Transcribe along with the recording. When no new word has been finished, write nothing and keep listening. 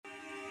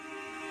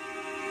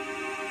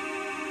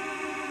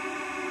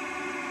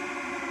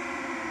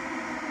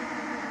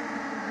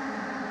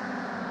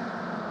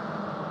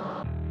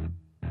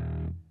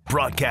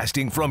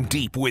Broadcasting from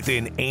deep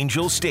within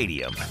Angel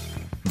Stadium,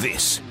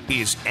 this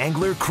is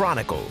Angler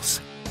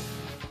Chronicles.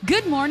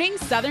 Good morning,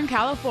 Southern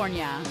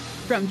California.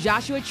 From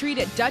Joshua Tree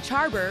to Dutch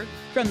Harbor,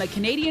 from the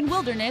Canadian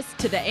wilderness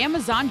to the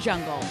Amazon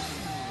jungle.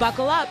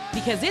 Buckle up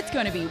because it's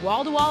going to be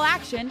wall-to-wall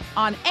action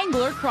on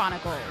Angler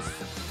Chronicles.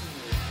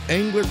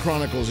 Angler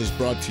Chronicles is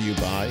brought to you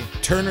by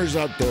Turner's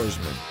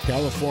Outdoorsman,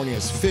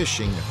 California's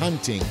fishing,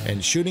 hunting,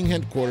 and shooting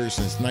headquarters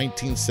since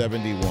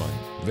 1971.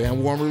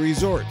 Van Warmer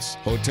Resorts,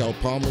 Hotel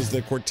Palmas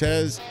de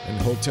Cortez,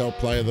 and Hotel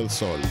Playa del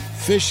Sol.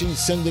 Fishing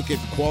Syndicate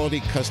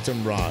quality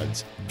custom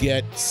rods.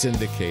 Get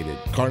syndicated.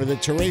 Carne de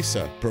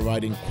Teresa,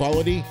 providing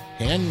quality,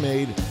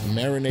 handmade,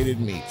 marinated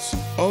meats.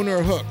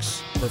 Owner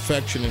Hooks,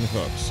 perfection in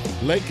hooks.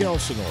 Lake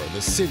Elsinore,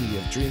 the city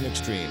of Dream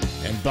Extreme.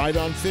 And Bite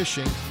On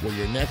Fishing, where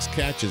your next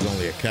catch is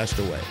only a cast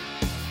away.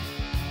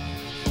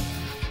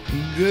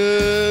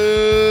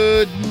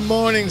 Good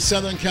morning,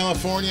 Southern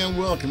California, and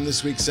welcome to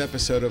this week's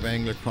episode of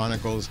Angler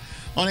Chronicles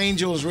on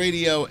Angels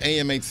Radio,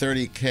 AM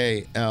 830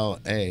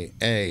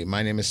 KLAA.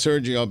 My name is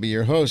Sergio. I'll be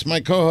your host. My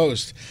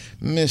co-host,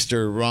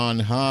 Mr.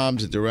 Ron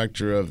Hobbs, the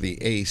director of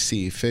the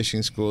AC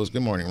Fishing Schools.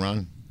 Good morning,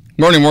 Ron.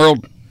 Morning,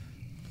 world.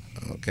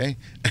 Okay.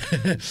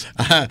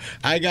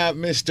 I got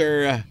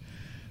Mr.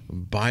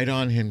 Bite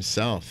On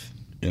himself.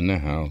 In the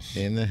house.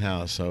 In the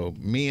house. So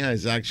Mia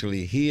is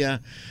actually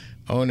Hia,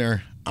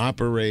 owner,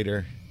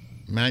 operator,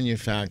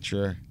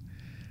 manufacturer,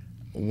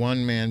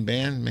 one-man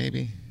band,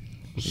 maybe?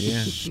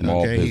 Yeah.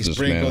 Small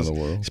businessman of the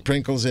world.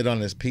 Sprinkles it on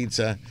his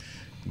pizza.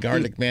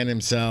 Garlic man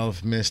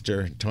himself,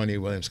 Mr. Tony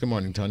Williams. Good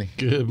morning, Tony.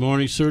 Good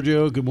morning,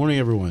 Sergio. Good morning,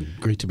 everyone.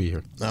 Great to be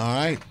here. All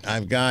right.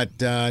 I've got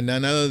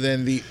none other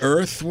than the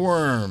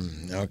earthworm,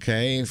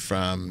 okay,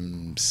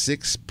 from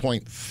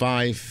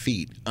 6.5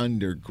 feet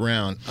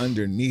underground,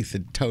 underneath the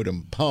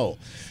totem pole,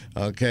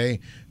 okay,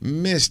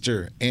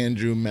 Mr.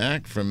 Andrew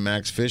Mack from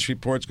Mack's Fish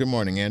Reports. Good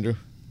morning, Andrew.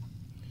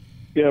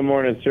 Good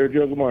morning,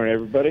 Sergio. Good morning,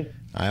 everybody.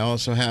 I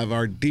also have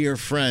our dear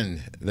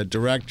friend, the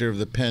director of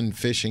the Penn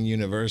Fishing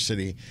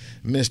University,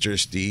 Mr.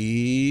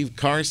 Steve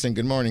Carson.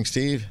 Good morning,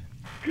 Steve.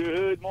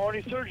 Good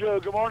morning, Sergio.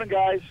 Good morning,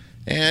 guys.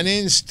 And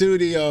in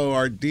studio,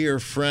 our dear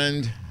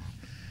friend,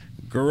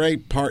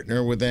 great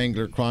partner with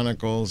Angler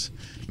Chronicles,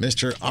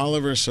 Mr.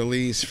 Oliver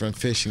Solis from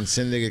Fishing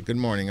Syndicate. Good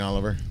morning,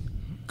 Oliver.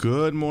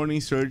 Good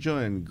morning,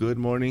 Sergio, and good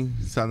morning,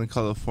 Southern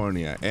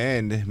California,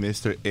 and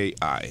Mr.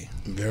 AI.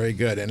 Very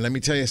good. And let me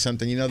tell you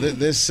something. You know,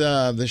 the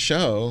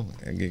show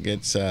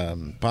gets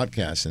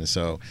podcasts, and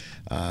so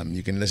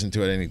you can listen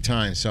to it any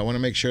time. So I want to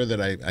make sure that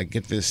I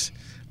get this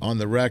on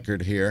the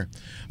record here.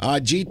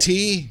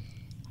 GT,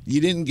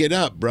 you didn't get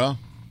up, bro.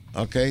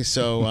 Okay,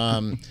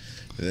 so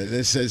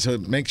this is, so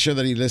make sure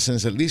that he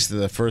listens at least to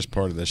the first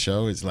part of the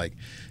show. It's like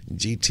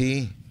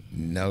GT,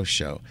 no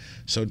show.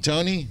 So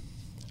Tony,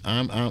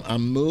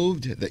 I'm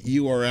moved that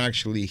you are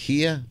actually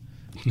here,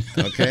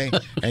 okay?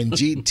 And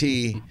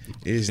GT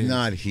is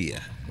not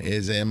here,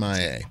 is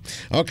MIA.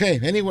 Okay,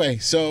 anyway,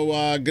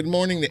 so good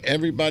morning to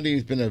everybody.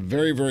 It's been a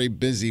very, very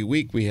busy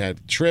week. We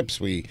had trips.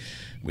 We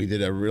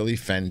did a really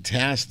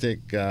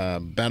fantastic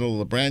Battle of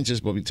the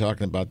Branches. We'll be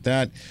talking about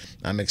that.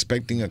 I'm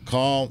expecting a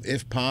call,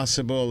 if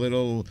possible, a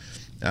little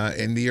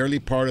in the early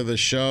part of the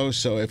show.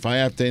 So if I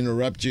have to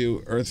interrupt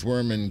you,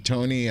 Earthworm and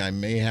Tony, I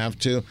may have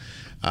to.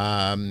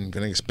 I'm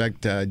going to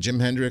expect Jim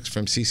Hendricks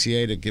from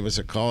CCA to give us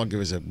a call, give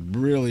us a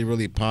really,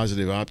 really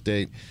positive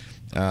update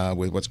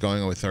with what's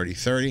going on with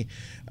 3030.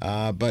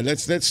 But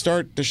let's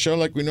start the show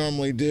like we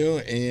normally do,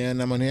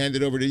 and I'm going to hand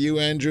it over to you,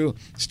 Andrew.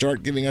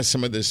 Start giving us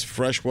some of this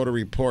freshwater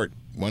report.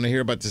 Want to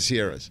hear about the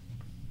Sierras?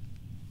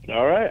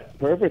 All right,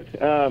 perfect.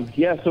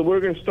 So we're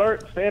going to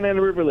start Santa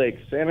Ana River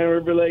Lakes. Santa Ana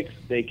River Lakes,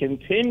 they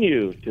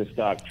continue to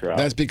stock trout.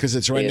 That's because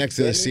it's right next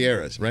to the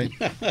Sierras, right?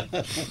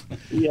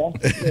 Yeah,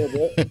 a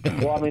little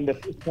bit. Well, I mean, the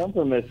fish come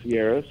from the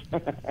Sierras.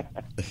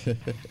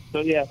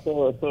 So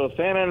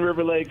Santa Ana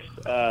River Lakes,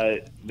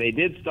 they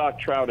did stock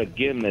trout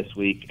again this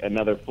week,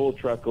 another full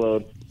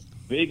truckload.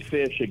 Big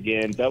fish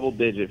again,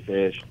 double-digit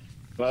fish.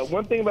 But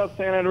one thing about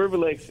Santa Ana River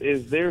Lakes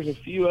is there's a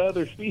few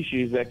other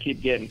species that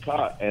keep getting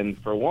caught. And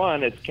for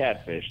one, it's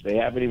catfish. They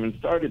haven't even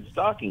started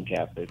stocking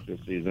catfish this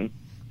season,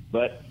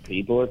 but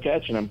people are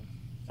catching them.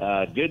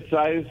 Good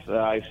size.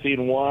 I've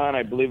seen one,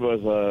 I believe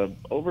it was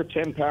over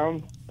 10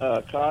 pounds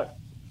caught.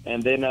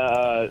 And then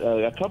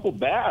a couple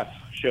bass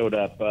showed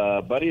up.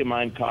 A buddy of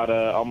mine caught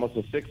almost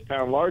a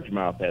 6-pound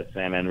largemouth at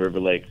Santa Ana River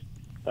Lakes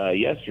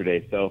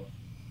yesterday. So,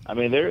 I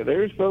mean,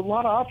 there's a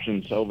lot of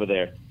options over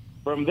there.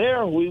 From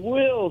there, we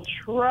will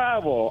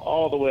travel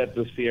all the way up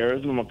to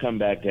Sierras, and we'll come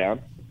back down.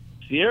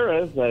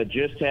 Sierras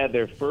just had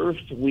their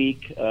first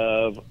week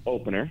of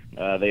opener.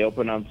 They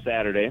opened on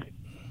Saturday,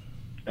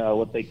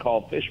 what they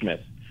call Fish Miss.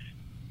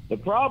 The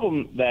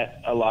problem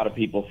that a lot of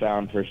people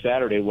found for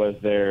Saturday was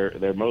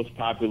their most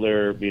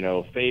popular,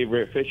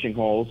 favorite fishing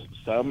holes.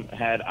 Some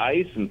had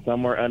ice and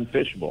some were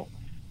unfishable.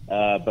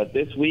 But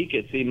this week,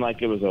 it seemed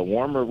like it was a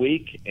warmer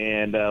week,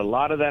 and a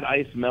lot of that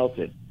ice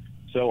melted.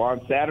 So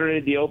on Saturday,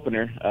 the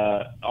opener,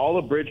 all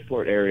the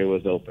Bridgeport area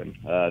was open.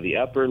 The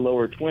upper,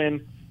 lower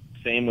Twin,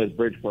 Same with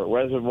Bridgeport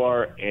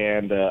Reservoir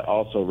and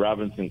also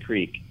Robinson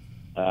Creek.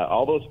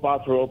 All those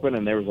spots were open,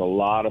 and there was a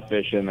lot of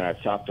fish in there.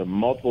 I've talked to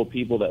multiple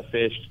people that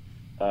fished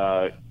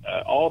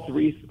all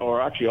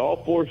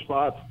 4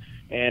 spots,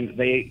 and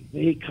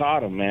they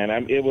caught them, man.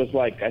 It was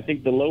like, I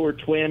think the lower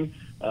twin,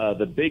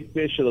 the big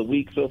fish of the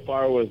week so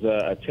far was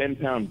a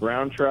 10-pound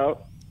brown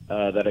trout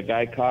that a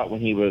guy caught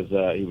when he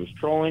was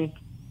trolling.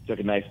 Took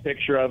a nice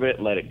picture of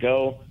it, let it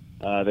go.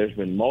 There's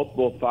been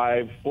multiple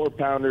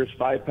 4-pounders,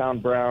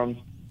 5-pound browns,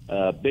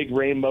 big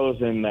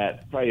rainbows in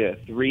that probably a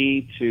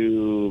 3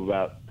 to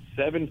about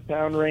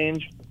 7-pound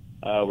range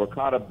were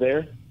caught up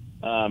there.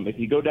 If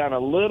you go down a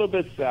little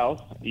bit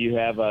south, you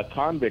have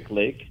Convict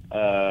Lake.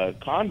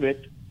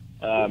 Convict,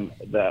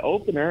 the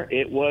opener,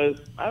 it was,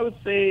 I would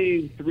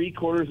say,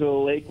 3/4 of the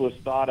lake was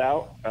thawed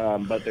out,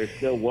 but there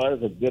still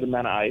was a good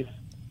amount of ice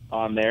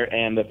on there,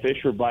 and the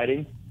fish were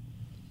biting.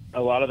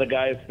 A lot of the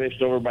guys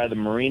fished over by the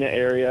marina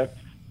area,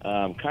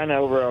 kind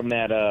of over on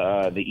that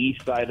the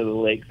east side of the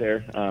lake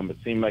there. It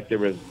seemed like it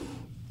was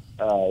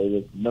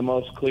the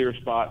most clear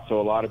spot, so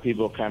a lot of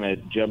people kind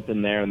of jumped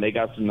in there, and they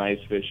got some nice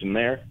fish in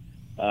there.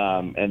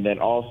 And then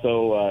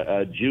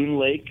also June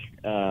Lake,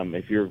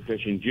 if you're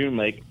fishing June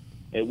Lake,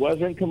 it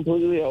wasn't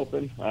completely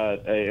open.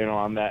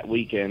 On that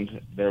weekend,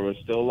 there was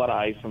still a lot of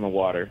ice on the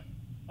water,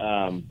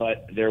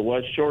 but there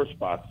was shore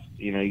spots.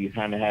 You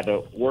kind of had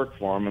to work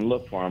for them and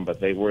look for them,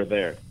 but they were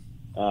there.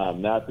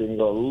 Now, if you can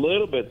go a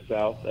little bit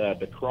south,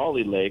 to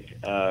Crawley Lake,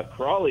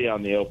 Crawley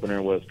on the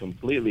opener was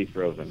completely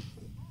frozen.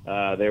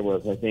 There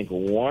was, I think,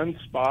 one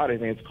spot. I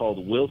think it's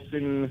called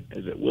Wilson.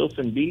 Is it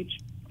Wilson Beach?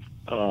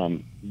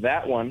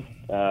 That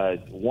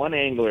one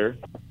angler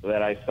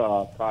that I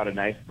saw caught a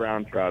nice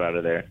brown trout out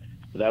of there.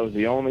 So that was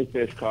the only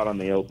fish caught on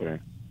the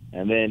opener.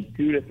 And then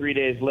 2 to 3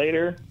 days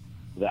later,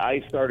 the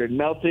ice started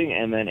melting,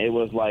 and then it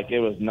was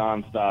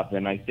nonstop.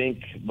 And I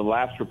think the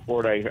last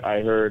report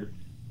I heard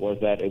was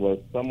that it was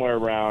somewhere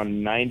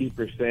around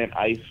 90%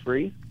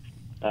 ice-free.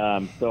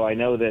 So I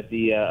know that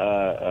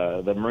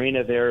the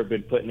marina there have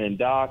been putting in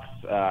docks.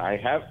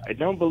 I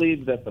don't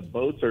believe that the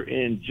boats are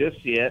in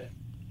just yet,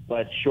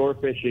 but shore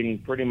fishing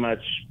pretty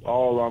much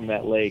all along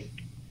that lake,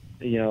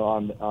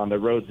 on the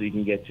roads that you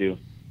can get to,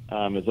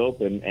 is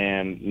open.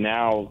 And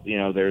now,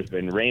 there's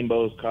been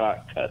rainbows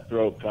caught,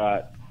 cutthroat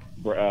caught,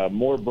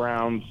 more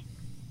browns.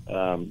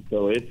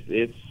 So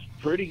it's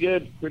pretty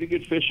good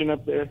fishing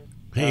up there.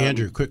 Hey,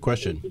 Andrew, quick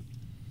question.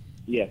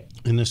 Yeah.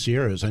 In the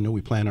Sierras, I know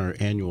we plan our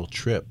annual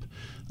trip.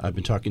 I've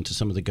been talking to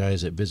some of the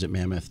guys at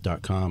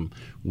visitmammoth.com.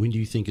 When do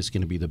you think is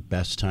going to be the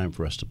best time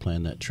for us to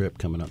plan that trip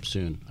coming up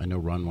soon? I know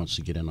Ron wants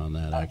to get in on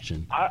that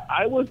action.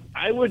 I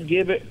would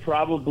give it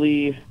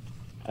probably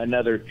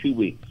another 2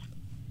 weeks.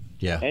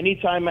 Yeah.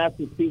 Anytime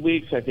after 2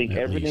 weeks, I think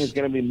everything's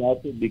going to be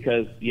melted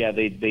because,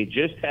 they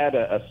just had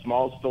a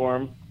small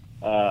storm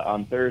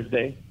on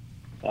Thursday.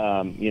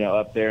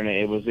 Up there, and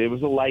it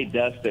was a light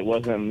dust. It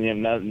wasn't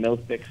no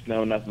thick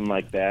snow, nothing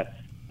like that.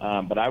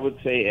 But I would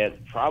say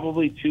at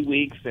probably 2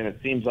 weeks, and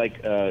it seems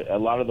like a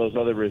lot of those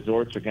other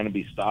resorts are going to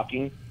be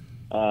stocking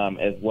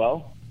as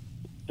well.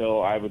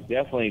 So I would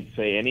definitely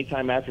say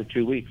anytime after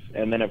 2 weeks.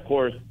 And then, of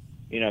course,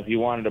 if you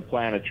wanted to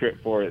plan a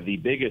trip for the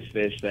biggest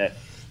fish that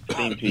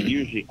seem to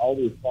usually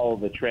always follow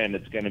the trend,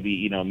 it's going to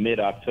be,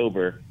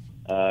 mid-October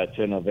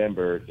to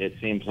November. It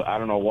seems, I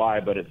don't know why,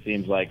 but it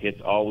seems like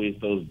it's always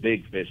those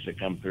big fish that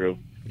come through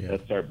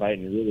that start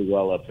biting really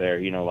well up there,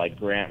 like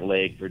Grant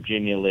Lake,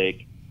 Virginia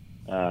Lake,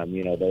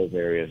 those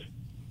areas.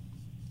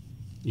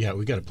 Yeah,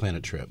 we got to plan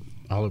a trip.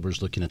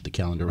 Oliver's looking at the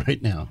calendar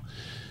right now.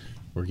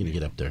 We're going to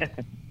get up there.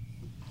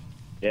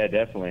 Yeah,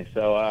 definitely.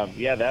 So,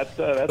 that's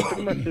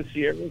pretty much this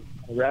year.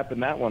 Wrapping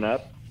that one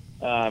up.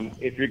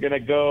 If you're going to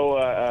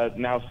go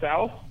now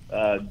south,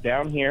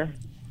 down here,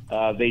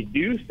 they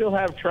do still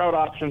have trout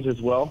options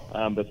as well,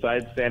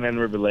 besides Santa Ana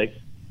River Lakes.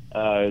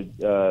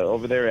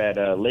 Over there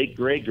at Lake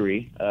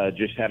Gregory,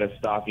 just had a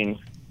stocking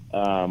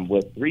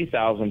with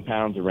 3,000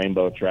 pounds of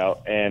rainbow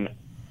trout. And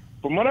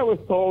from what I was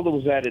told, it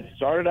was that it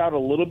started out a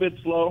little bit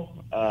slow,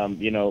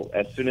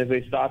 as soon as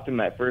they stocked them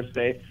that first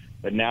day.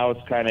 But now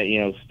it's kind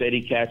of,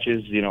 steady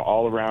catches,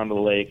 all around the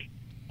lake.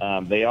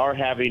 They are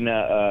having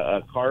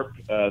a carp.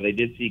 They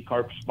did see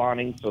carp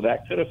spawning, so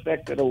that could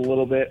affect it a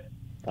little bit.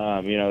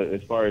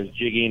 As far as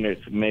jigging,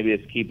 maybe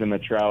it's keeping the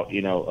trout,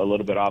 a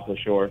little bit off the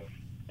shore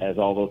as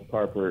all those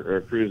carp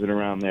are cruising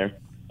around there.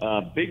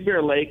 Big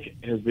Bear Lake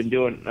has been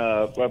doing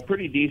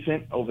pretty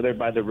decent over there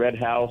by the Red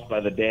House, by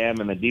the dam,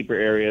 and the deeper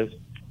areas.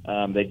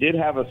 They did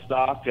have a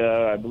stock,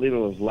 I believe it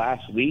was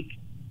last week.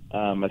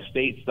 A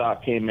state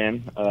stock came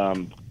in,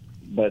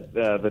 but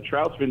the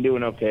trout's been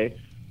doing okay.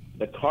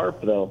 The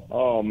carp, though,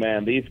 oh,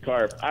 man, these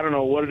carp, I don't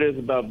know what it is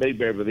about Big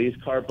Bear, but these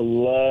carp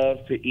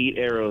love to eat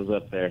arrows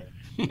up there.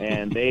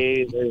 And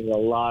there's a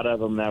lot of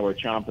them that were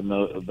chomping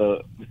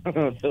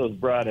those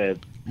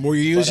broadheads. Were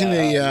you using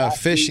the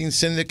fishing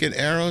syndicate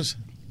arrows?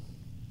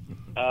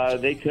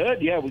 They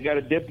could, yeah. We got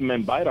to dip them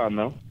and bite on,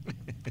 though.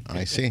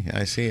 I see.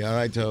 All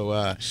right,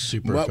 so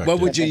super what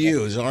would you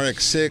use?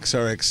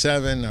 RX-6,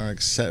 RX-7,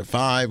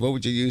 RX-5? What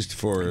would you use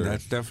for?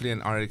 That's definitely an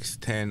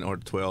RX-10 or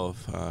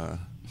 12.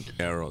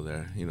 arrow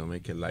there.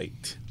 Make it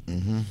light.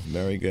 Mm-hmm.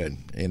 Very good.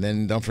 And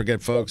then don't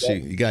forget, folks,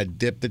 you got to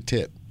dip the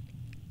tip.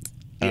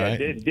 Yeah,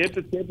 right. Dip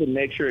the tip and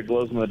make sure it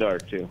glows in the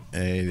dark, too.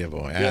 Hey,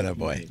 boy.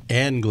 Attaboy.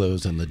 And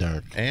glows in the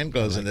dark. And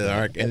glows in the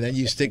dark. And then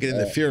you stick it in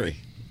the Fury.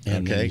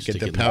 And okay, get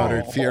the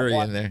powdered Fury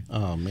in there.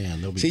 Oh,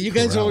 man. See, you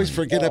guys always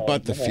forget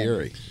about the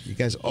Fury. You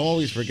guys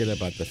always forget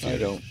about the Fury. I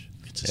don't.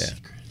 It's a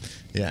secret.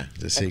 Yeah,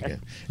 the secret.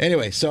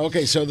 Anyway, so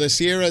the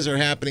Sierras are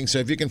happening. So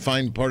if you can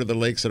find part of the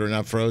lakes that are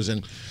not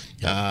frozen,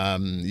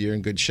 you're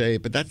in good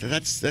shape. But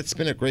that's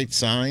been a great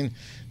sign.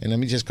 And let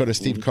me just go to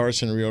Steve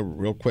Carson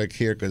real quick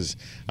here, because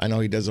I know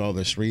he does all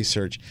this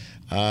research.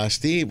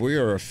 Steve, we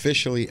are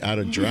officially out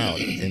of drought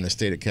in the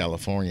state of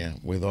California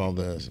with all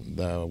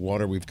the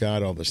water we've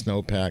got, all the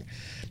snowpack,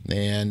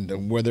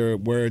 and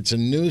where it's a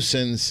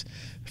nuisance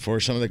for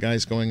some of the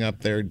guys going up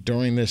there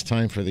during this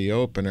time for the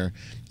opener,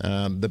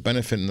 the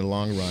benefit in the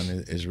long run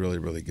is really,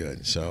 really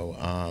good. So,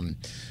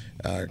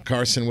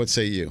 Carson, what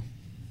say you?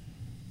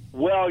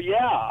 Well,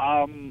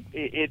 yeah,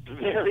 it's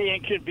very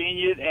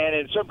inconvenient and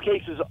in some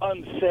cases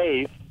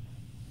unsafe.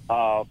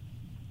 So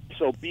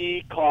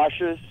be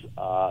cautious.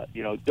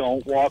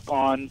 Don't walk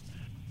on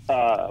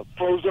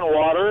frozen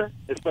water,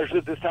 especially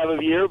at this time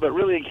of year. But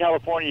really in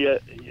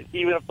California,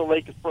 even if the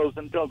lake is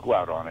frozen, don't go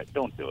out on it.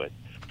 Don't do it.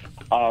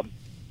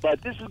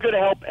 But this is going to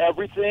help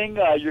everything.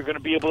 You're going to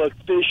be able to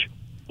fish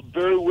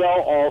very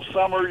well all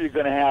summer. You're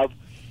going to have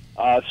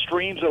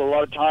streams that a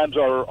lot of times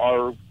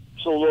are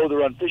so low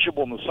they're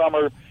unfishable in the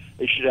summer.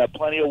 They should have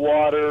plenty of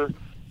water.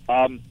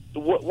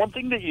 One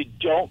thing that you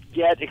don't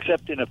get,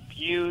 except in a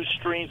few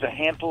streams, a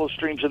handful of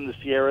streams in the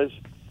Sierras,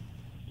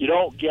 you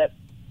don't get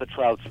the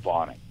trout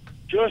spawning.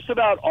 Just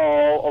about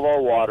all of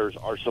our waters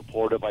are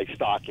supported by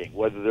stocking,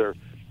 whether they're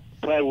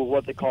planted with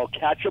what they call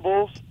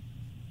catchables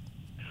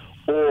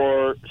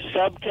or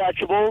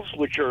sub-catchables,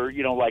 which are,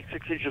 like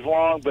 6 inches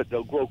long, but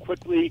they'll grow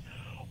quickly,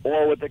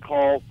 or what they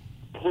call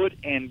put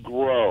and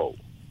grow,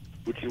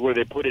 which is where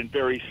they put in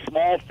very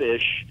small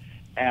fish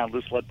and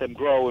just let them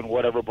grow in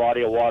whatever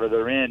body of water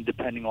they're in,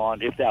 depending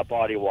on if that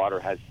body of water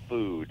has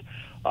food.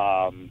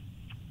 But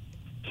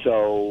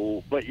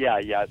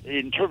yeah.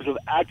 In terms of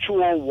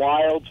actual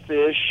wild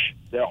fish,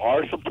 there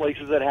are some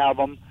places that have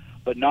them,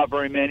 but not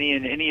very many.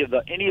 In any of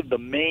the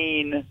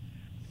main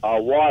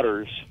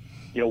waters,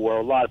 where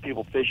a lot of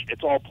people fish,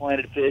 it's all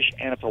planted fish,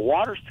 and if the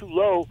water's too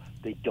low,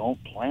 they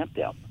don't plant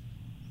them.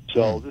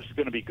 So this is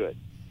going to be good.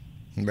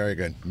 Very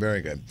good,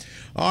 very good.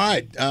 All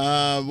right,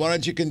 why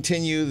don't you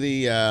continue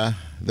the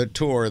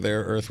tour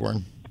there,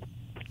 Earthworm?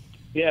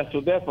 Yeah, so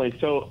definitely.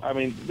 So,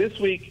 this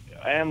week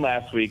and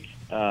last week,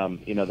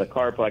 the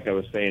carp, like I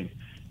was saying,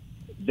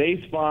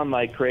 they spawn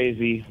like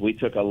crazy. We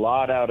took a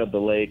lot out of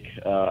the lake,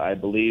 I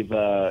believe,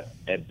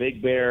 at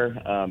Big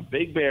Bear.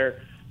 Big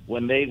Bear,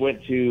 when they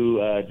went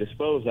to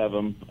dispose of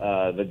them,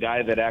 the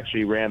guy that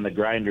actually ran the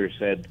grinder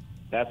said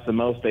that's the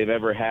most they've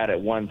ever had at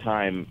one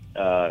time,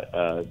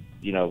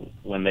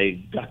 when they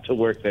got to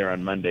work there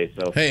on Monday.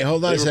 So hey,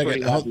 hold on a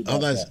second. Hold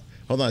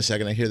on a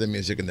second. I hear the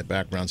music in the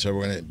background. So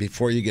we're gonna,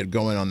 before you get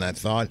going on that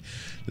thought,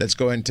 let's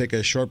go ahead and take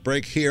a short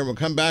break here. We'll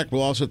come back.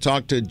 We'll also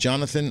talk to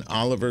Johnathan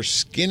Oliver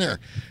Skinner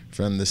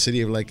from the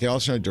City of Lake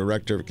Elsinore,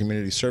 Director of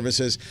Community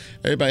Services.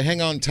 Everybody,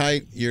 hang on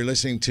tight. You're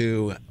listening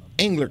to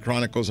Angler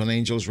Chronicles on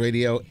Angels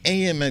Radio,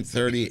 AM at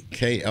 30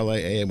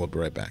 KLAA, and we'll be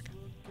right back.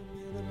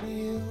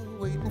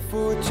 Waiting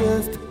for a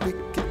chance to pick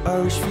an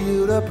Irish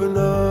field up and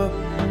up.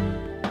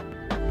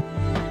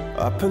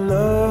 Up and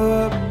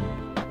up.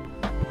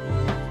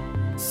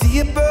 See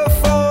a bird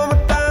form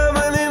a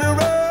diamond in a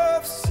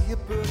rough. See a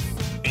bird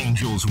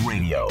Angels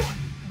Radio.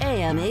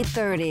 AM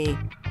 830.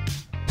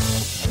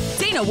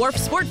 Dana Wharf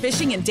Sport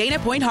Fishing in Dana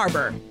Point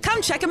Harbor.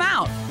 Come check them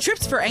out.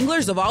 Trips for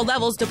anglers of all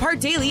levels depart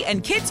daily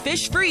and kids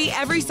fish free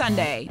every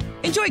Sunday.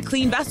 Enjoy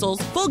clean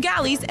vessels, full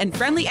galleys, and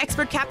friendly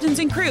expert captains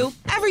and crew.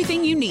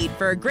 Everything you need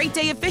for a great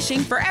day of fishing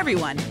for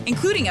everyone,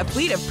 including a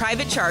fleet of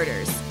private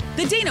charters.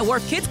 The Dana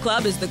Wharf Kids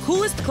Club is the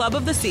coolest club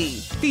of the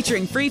sea,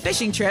 featuring free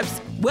fishing trips,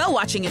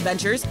 whale-watching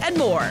adventures, and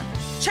more.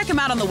 Check them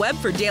out on the web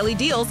for daily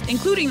deals,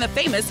 including the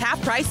famous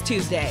Half Price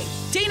Tuesday.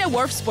 Dana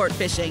Wharf Sport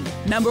Fishing,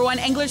 #1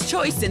 angler's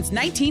choice since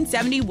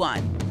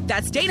 1971.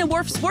 That's Dana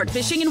Wharf Sport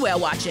Fishing and Whale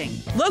Watching,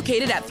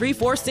 located at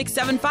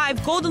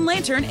 34675 Golden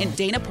Lantern in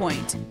Dana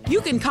Point.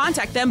 You can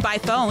contact them by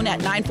phone at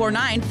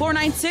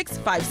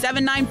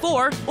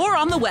 949-496-5794 or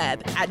on the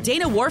web at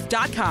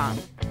danawharf.com.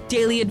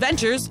 Daily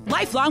adventures,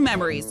 lifelong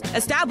memories,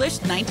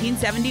 established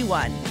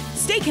 1971.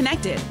 Stay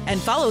connected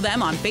and follow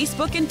them on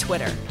Facebook and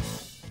Twitter.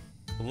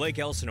 Lake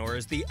Elsinore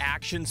is the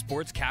action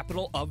sports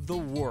capital of the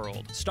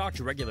world, stocked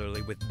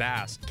regularly with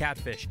bass,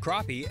 catfish,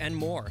 crappie, and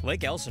more.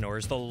 Lake Elsinore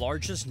is the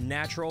largest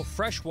natural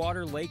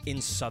freshwater lake in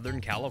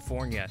Southern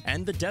California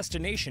and the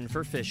destination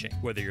for fishing.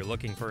 Whether you're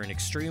looking for an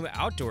extreme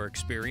outdoor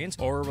experience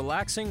or a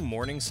relaxing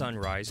morning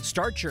sunrise,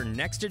 start your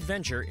next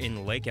adventure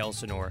in Lake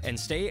Elsinore and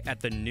stay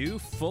at the new,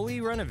 fully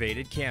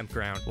renovated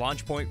campground,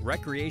 Launch Point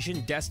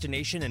Recreation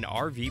Destination and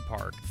RV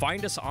Park.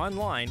 Find us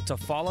online to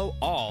follow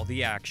all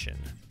the action.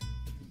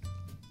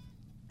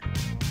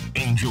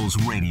 Angels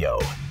Radio.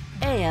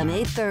 AM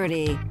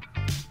 830.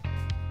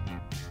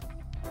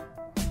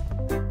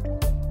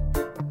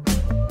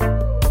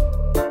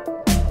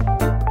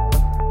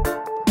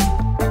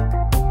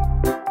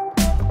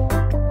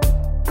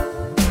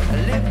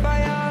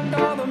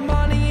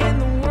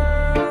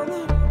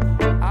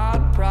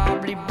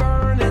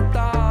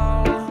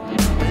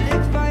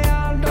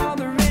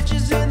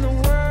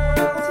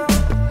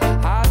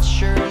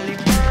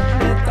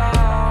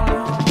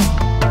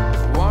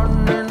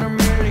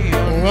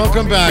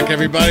 Welcome back,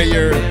 everybody.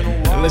 You're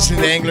listening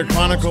to Angler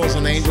Chronicles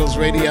on Angels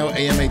Radio,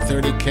 AM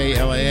 830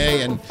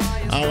 KLAA. And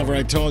Oliver,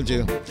 I told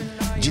you,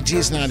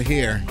 GT's not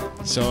here,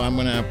 so I'm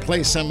going to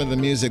play some of the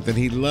music that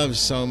he loves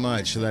so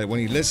much so that when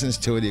he listens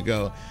to it, you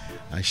go,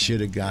 I should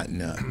have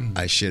gotten up.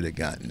 I should have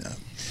gotten up.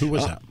 Who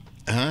was that?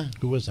 Huh?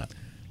 Who was that?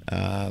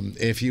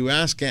 If you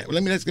ask,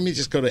 let me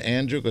just go to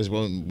Andrew because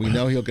we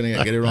know he'll going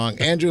to get it wrong.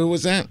 Andrew, who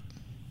was that?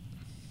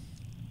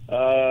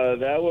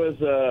 That was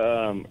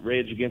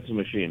Rage Against the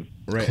Machine.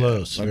 Right.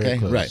 Close. Okay.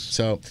 Close. Right.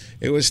 So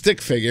it was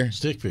Stick Figure.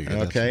 Stick Figure.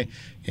 Okay.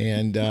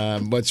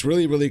 And what's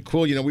really, really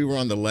cool, we were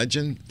on the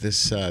Legend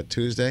this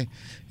Tuesday,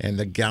 and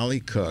the galley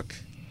cook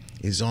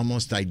is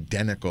almost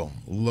identical.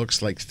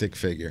 Looks like Stick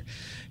Figure.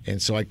 And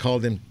so I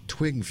called him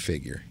Twig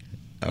Figure.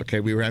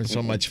 Okay, we were having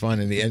so much fun,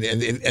 and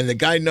the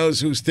guy knows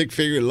who Stick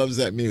Figure, loves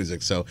that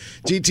music. So,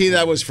 GT,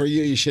 that was for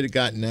you. You should have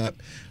gotten up.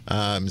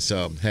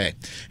 So, hey,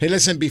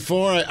 listen.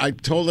 Before I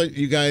told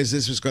you guys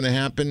this was going to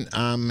happen,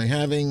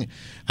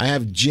 I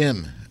have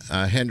Jim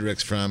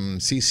Hendricks from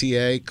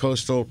CCA,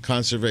 Coastal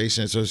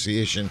Conservation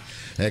Association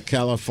at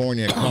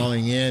California,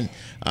 calling in.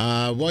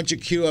 Why don't you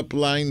queue up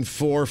line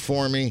 4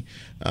 for me,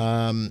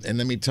 and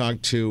let me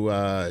talk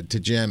to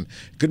Jim.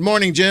 Good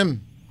morning,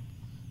 Jim.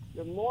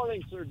 Good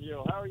morning,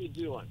 Sergio. How are you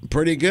doing?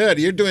 Pretty good.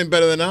 You're doing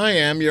better than I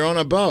am. You're on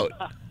a boat.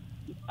 I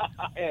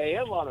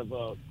am on a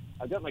boat.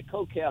 I've got my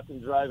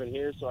co-captain driving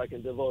here, so I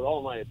can devote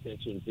all my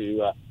attention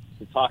to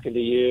talking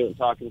to you and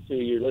talking to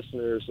your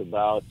listeners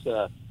about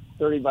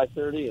 30 by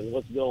 30 and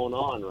what's going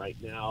on right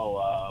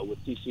now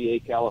with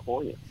CCA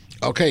California.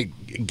 Okay,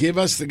 give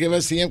us the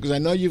M, because I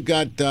know you've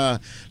got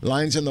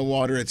lines in the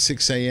water at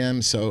 6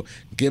 a.m. So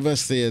give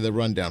us the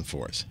rundown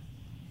for us.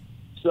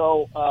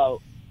 So.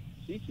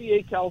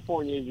 CCA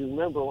California, as you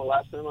remember,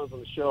 last time I was on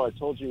the show, I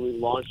told you we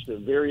launched a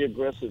very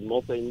aggressive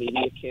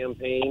multimedia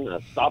campaign,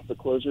 a Stop the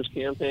Closures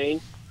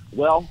campaign.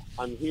 Well,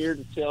 I'm here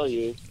to tell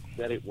you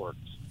that it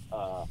worked.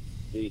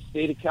 The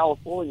state of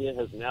California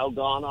has now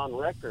gone on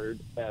record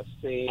as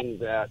saying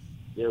that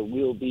there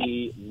will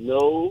be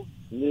no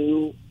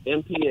new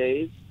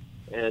MPAs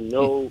and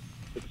no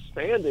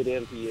expanded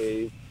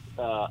MPAs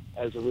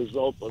as a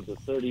result of the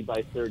 30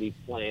 by 30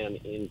 plan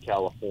in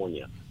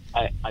California.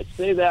 I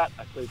say that.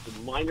 I say it's a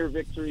minor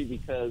victory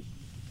because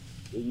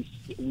we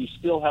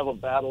still have a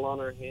battle on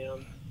our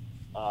hands.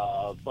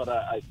 But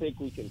I think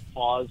we can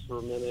pause for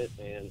a minute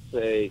and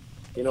say,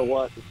 you know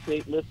what, the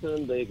state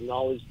listened. They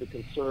acknowledged the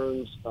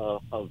concerns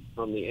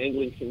from the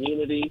angling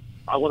community.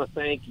 I want to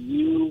thank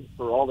you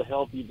for all the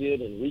help you did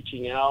in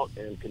reaching out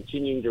and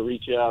continuing to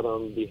reach out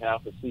on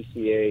behalf of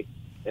CCA.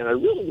 And I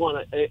really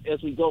want to,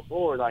 as we go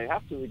forward, I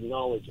have to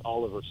acknowledge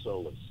Oliver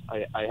Solis.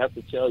 I have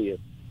to tell you,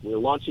 we're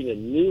launching a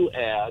new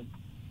ad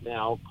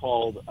now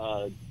called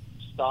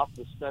Stop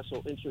the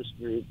Special Interest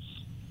Groups,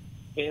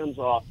 Hands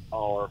Off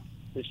Our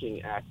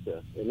Fishing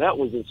Access. And that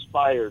was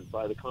inspired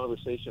by the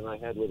conversation I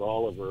had with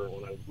Oliver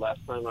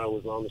last time I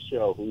was on the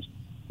show, who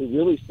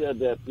really said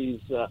that these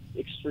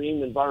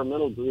extreme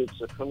environmental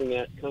groups are coming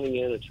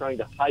in and trying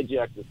to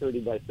hijack the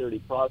 30 by 30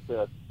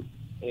 process.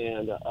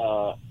 And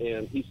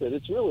he said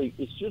it's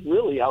just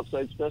really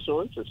outside special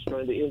interests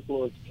trying to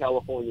influence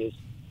California's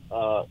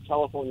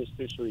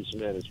fisheries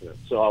management.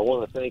 So I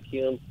want to thank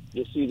him.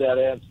 You'll see that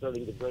ad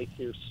starting to break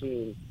here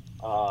soon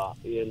on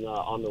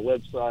the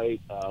website.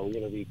 We're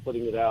going to be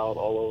putting it out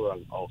all over.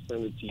 I'll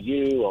send it to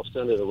you. I'll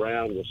send it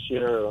around. We'll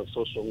share it on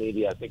social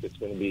media. I think it's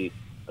going to be.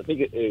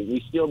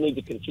 We still need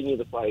to continue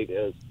the fight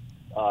as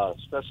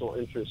special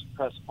interests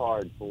press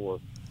hard for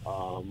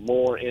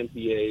more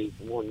MPAs,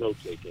 more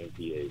no-take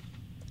MPAs.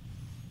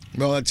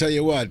 Well, I'll tell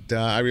you what.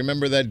 I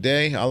remember that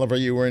day, Oliver.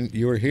 You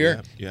were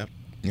here. Yep.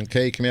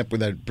 Okay, you came up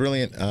with that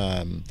brilliant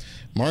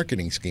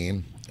marketing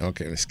scheme.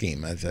 Okay,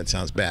 that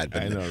sounds bad,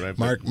 but I know, right?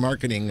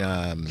 Marketing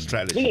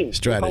Strategy.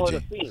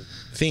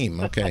 Theme.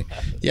 Okay,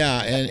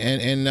 yeah,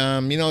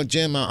 and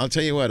Jim, I'll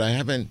tell you what.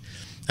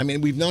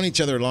 We've known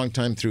each other a long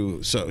time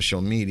through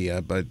social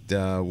media, but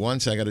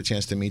once I got a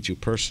chance to meet you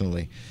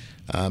personally,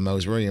 I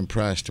was very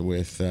impressed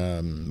with.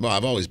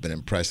 I've always been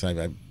impressed.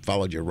 I've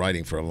followed your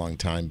writing for a long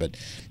time, but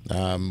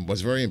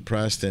was very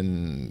impressed,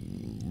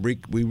 and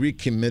we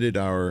recommitted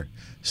our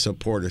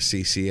support of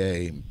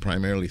CCA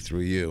primarily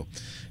through you,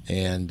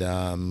 and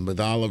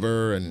with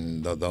Oliver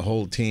and the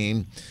whole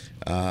team.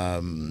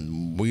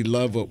 We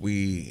love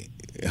we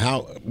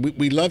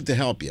love to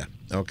help you.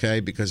 Okay,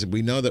 because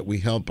we know that we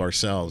help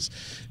ourselves,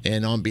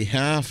 and on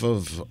behalf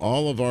of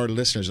all of our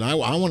listeners, and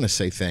I want to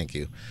say thank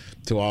you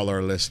to all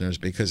our listeners,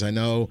 because I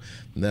know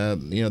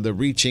the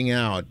reaching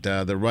out,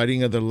 the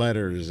writing of the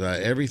letters,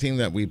 everything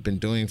that we've been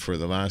doing for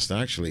the last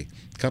actually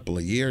couple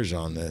of years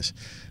on this,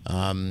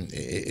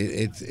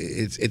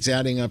 it's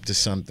adding up to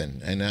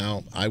something. And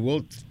now I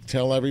will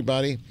tell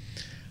everybody,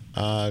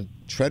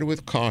 tread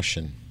with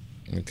caution,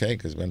 okay?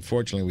 Because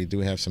unfortunately we do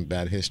have some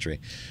bad history,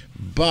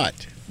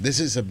 but this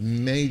is a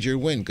major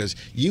win because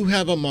you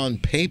have them on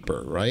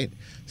paper, right?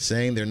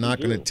 Saying they're not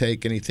going to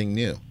take anything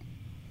new.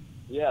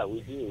 Yeah,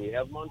 we do. We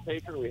have them on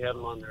paper. We have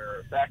them on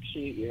their fact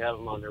sheet. We have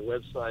them on their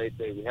website.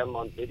 We have them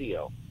on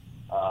video.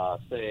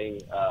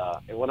 saying,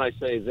 and when I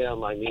say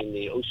them, I mean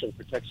the Ocean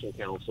Protection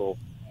Council,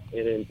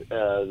 and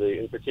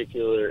in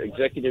particular,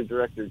 Executive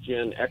Director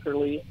Jen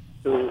Eckerly,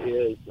 who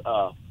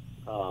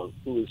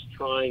is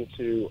trying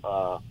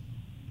to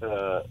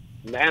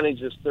manage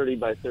this 30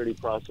 by 30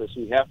 process.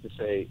 We have to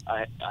say,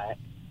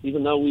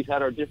 even though we've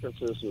had our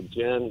differences with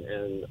Jen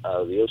and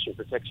the Ocean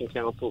Protection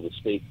Council, the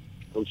State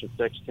Ocean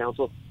Protection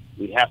Council,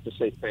 we have to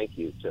say thank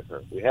you to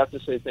her. We have to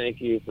say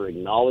thank you for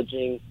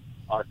acknowledging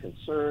our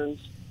concerns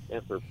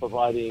and for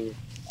providing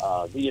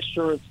the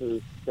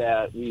assurances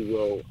that we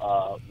will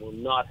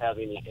not have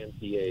any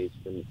MPAs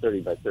in the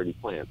 30 by 30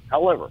 plan.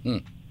 However,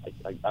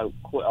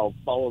 I'll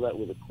follow that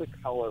with a quick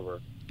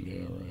however.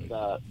 Yeah,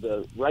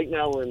 right. Right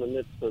now we're in the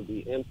midst of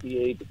the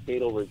MPA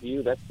decadal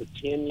review. That's the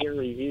 10-year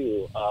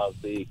review of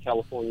the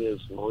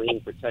California's Marine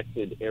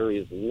Protected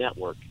Areas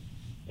Network.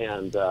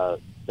 And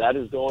that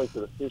is going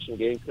to the Fish and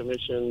Game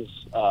Commission's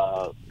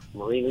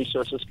Marine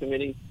Resources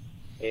Committee.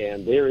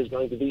 And there is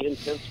going to be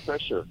intense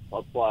pressure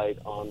applied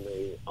on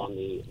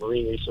the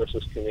Marine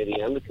Resources Committee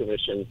and the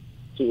Commission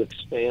to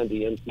expand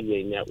the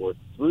MPA network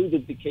through the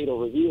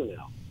decadal review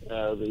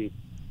now.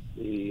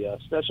 The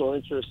special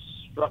interests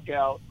struck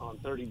out on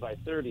 30 by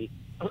 30,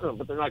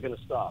 but they're not going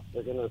to stop.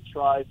 They're going to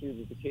try through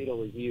the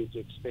decadal review to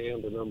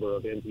expand the number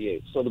of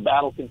MPAs. So the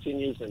battle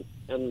continues,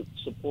 and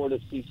support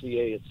of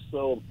CCA is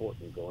so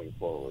important going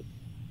forward.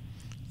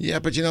 Yeah,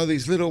 but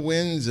these little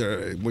wins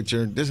I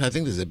think this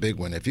is a big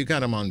one. If you got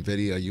them on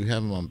video, you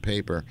have them on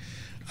paper,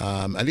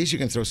 at least you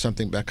can throw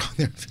something back on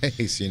their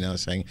face,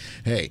 saying,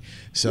 hey,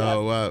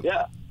 so...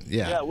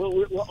 Yeah.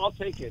 Well, I'll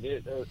take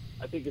it.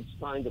 I think it's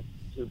time to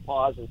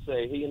pause and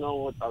say, hey, you know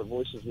what? Our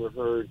voices were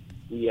heard.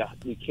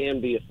 We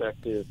can be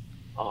effective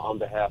on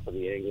behalf of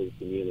the angling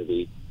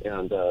community,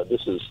 and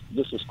this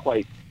is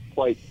quite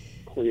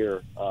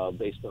clear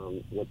based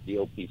on what the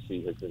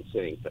OPC has been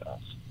saying to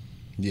us.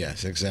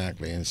 Yes,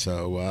 exactly. And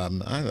so I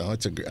don't know.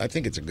 I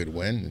think it's a good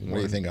win. What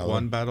do you think, Alan?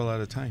 One battle at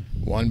a time.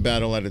 One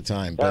battle at a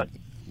time. But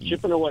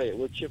chipping away.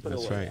 We're chipping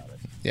away. That's right. At it.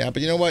 Yeah,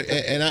 but you know what?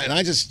 And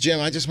I just, Jim,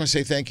 I just want to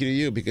say thank you to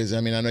you because, I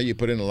know you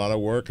put in a lot of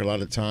work, a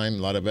lot of time, a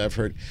lot of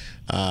effort.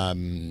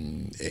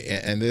 And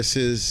this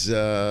is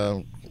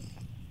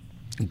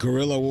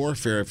guerrilla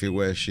warfare, if you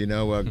wish,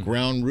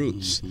 ground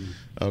roots.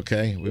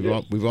 Okay,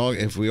 we've all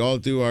if we all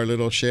do our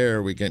little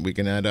share, we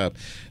can add up.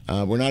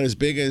 We're not as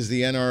big as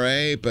the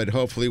NRA, but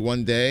hopefully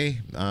one day.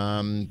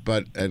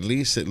 But at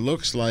least it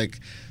looks like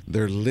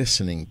they're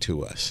listening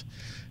to us.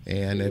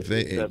 And that's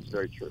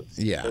very true.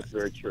 Yeah, that's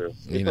very true.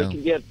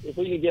 If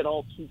we can get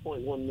all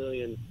 2.1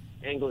 million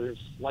anglers,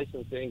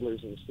 licensed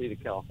anglers in the state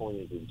of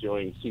California to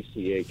join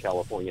CCA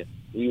California,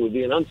 we would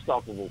be an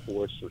unstoppable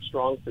force for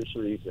strong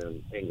fisheries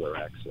and angler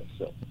access.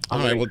 So, all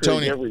right, well,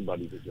 Tony,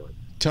 everybody to join.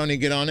 Tony,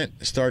 get on it.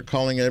 Start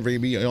calling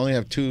you only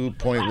have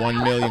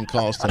 2.1 million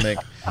calls to make.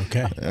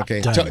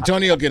 Okay.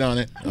 Tony will get on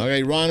it.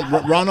 Okay,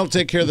 Ron will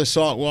take care of the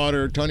salt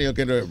water. Tony will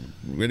get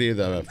rid of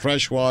the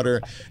fresh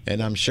water,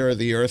 and I'm sure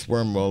the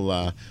earthworm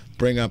will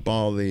bring up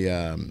all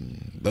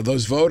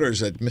those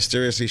voters that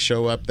mysteriously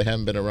show up. They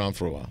haven't been around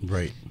for a while.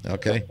 Right.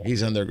 Okay.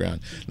 He's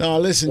underground. Now,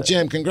 listen,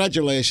 Jim.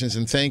 Congratulations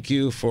and thank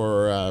you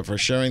for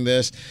sharing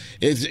this.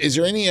 Is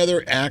there any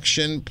other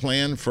action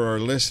plan for our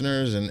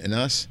listeners and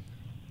us?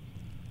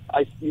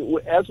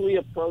 As we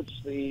approach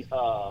the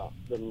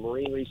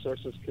Marine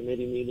Resources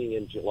Committee meeting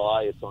in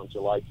July, it's on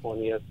July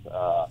 20th.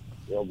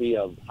 There'll be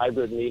a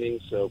hybrid meeting,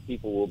 so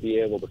people will be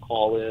able to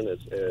call in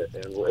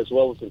as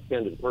well as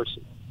attend in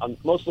person.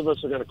 Most of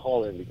us are going to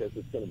call in because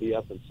it's going to be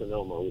up in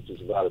Sonoma, which is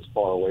about as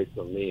far away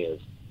from me as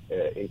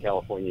in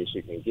California as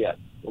you can get.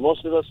 But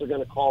most of us are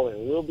going to call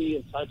in. We'll be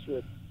in touch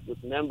with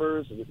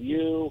members, with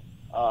you.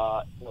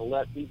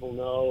 Let people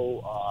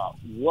know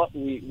what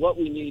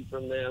we need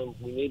from them.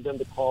 We need them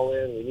to call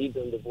in. We need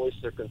them to voice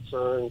their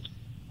concerns.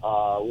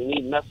 We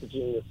need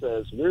messaging that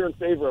says we're in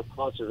favor of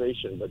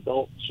conservation, but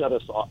don't shut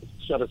us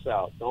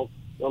out.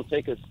 Don't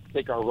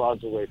take our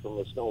rods away from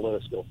us. Don't let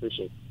us go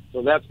fishing.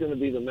 So that's going to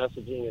be the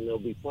messaging, and there'll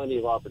be plenty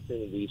of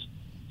opportunities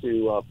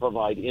to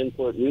provide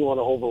input. We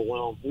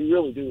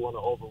really do want to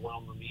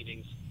overwhelm the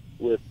meetings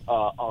with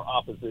our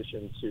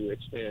opposition to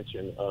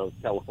expansion of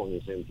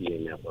California's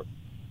MPA network.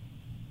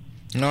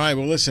 All right.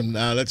 Well, listen.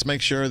 Let's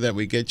make sure that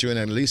we get you in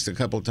at least a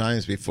couple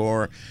times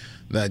before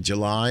that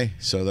July,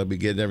 so that we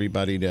get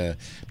everybody to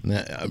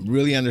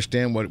really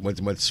understand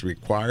what's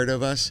required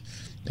of us.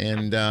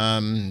 And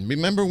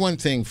remember one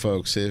thing,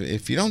 folks.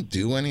 If you don't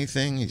do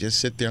anything, you just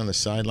sit there on the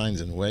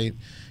sidelines and wait,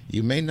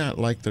 you may not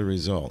like the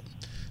result.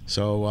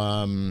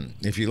 So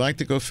if you like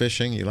to go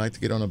fishing, you like to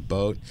get on a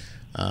boat,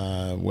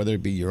 whether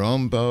it be your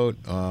own boat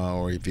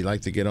or if you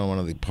like to get on one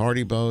of the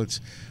party boats,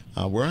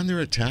 we're under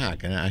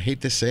attack. And I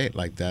hate to say it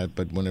like that,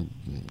 but when it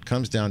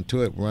comes down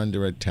to it, we're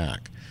under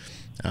attack.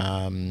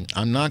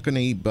 I'm not going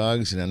to eat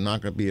bugs, and I'm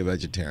not going to be a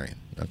vegetarian.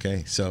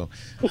 Okay, so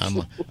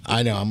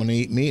I know I'm going to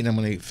eat meat and I'm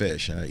going to eat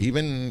fish.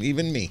 Even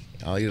me,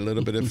 I'll eat a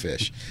little bit of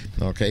fish.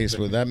 Okay,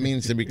 so that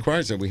means it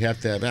requires that we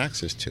have to have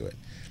access to it.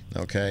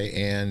 Okay,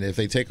 and if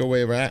they take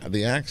away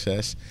the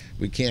access,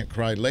 we can't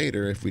cry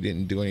later if we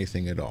didn't do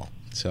anything at all.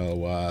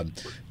 So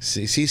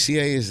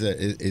CCA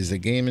is the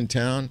game in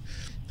town.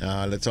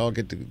 Let's all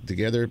get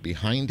together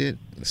behind it,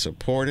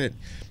 support it,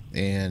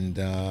 and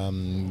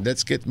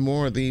let's get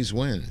more of these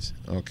wins,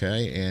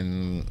 okay?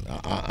 And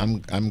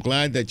I'm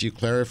glad that you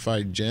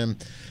clarified, Jim.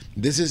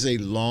 This is a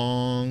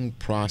long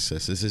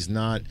process. This is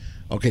not,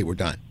 okay, we're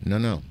done.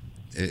 No.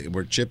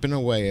 We're chipping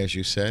away, as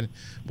you said.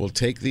 We'll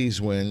take these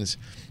wins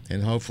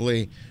and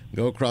hopefully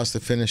go across the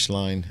finish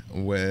line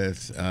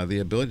with the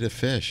ability to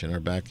fish in our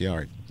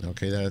backyard.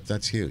 Okay,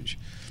 that's huge.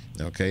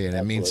 Okay, and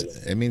it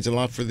means a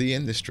lot for the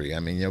industry. I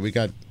mean, we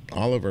got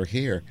Oliver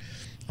here.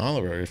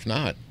 Oliver, if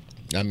not,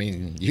 I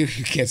mean, you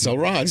can't sell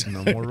rods.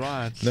 No more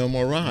rods. No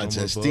more rods.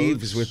 No more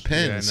Steve is with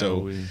Penn. Yeah,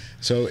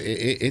 so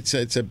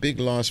it's a big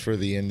loss for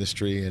the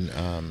industry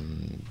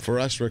and for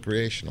us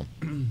recreational.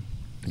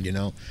 You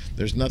know,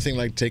 there's nothing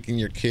like taking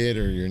your kid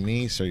or your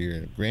niece or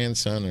your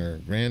grandson or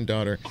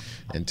granddaughter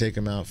and take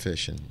them out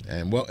fishing.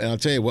 And I'll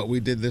tell you what we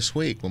did this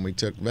week when we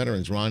took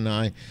veterans. Ron and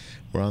I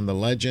were on the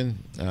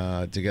Legend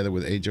together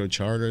with AJO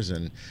Charters,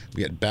 and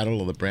we had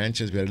Battle of the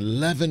Branches. We had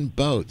 11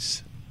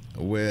 boats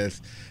with,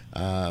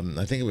 I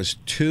think it was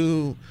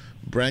 2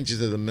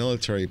 branches of the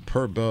military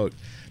per boat.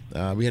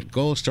 We had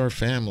Gold Star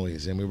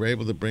families, and we were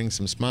able to bring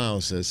some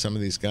smiles to some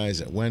of these guys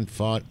that went,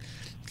 fought,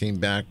 came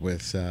back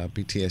with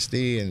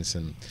PTSD and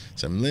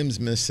some limbs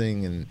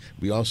missing, and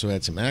we also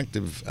had some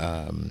active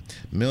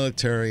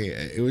military.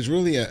 It was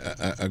really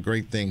a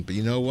great thing. But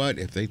you know what?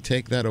 If they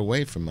take that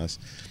away from us,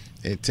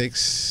 it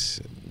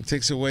takes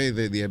away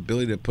the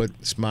ability to put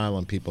a smile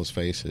on people's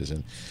faces.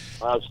 And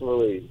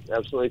absolutely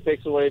it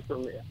takes away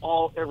from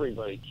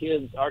everybody,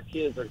 kids, our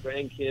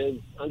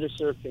grandkids,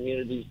 underserved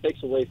communities.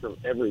 Takes away from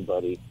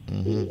everybody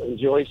who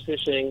enjoys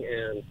fishing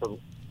and from.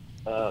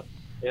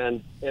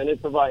 And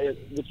it provides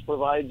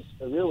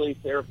a really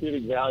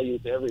therapeutic value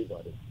to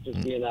everybody.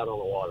 Just being out on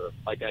the water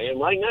like I am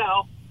right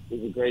now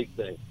is a great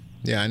thing.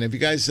 Yeah, and if you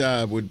guys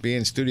would be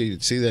in studio,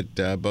 you'd see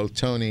that both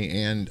Tony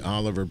and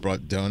Oliver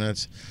brought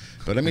donuts.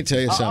 But let me tell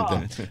you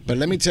something.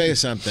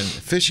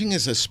 Fishing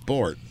is a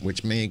sport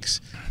which makes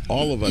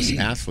all of us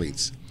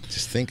athletes.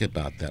 Just think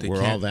about that.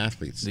 We're all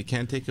athletes. They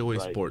can't take away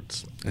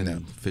sports,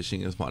 and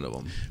fishing is one of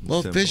them.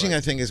 Well, fishing, I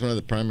think, is one of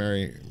the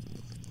primary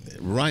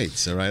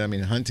rights, all right? I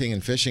mean, hunting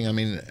and fishing, I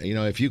mean,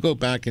 if you go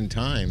back in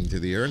time to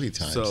the early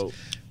times. So,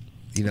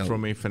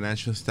 from a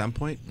financial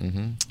standpoint,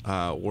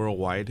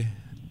 worldwide,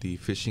 the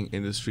fishing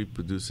industry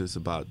produces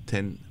about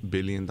 $10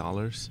 billion.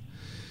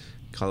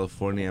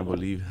 California, I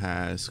believe,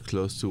 has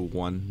close to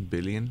 $1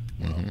 billion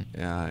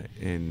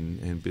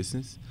in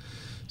business.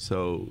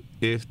 So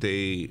if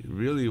they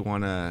really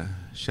want to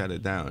shut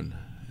it down,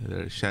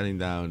 they're shutting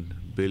down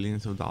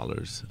billions of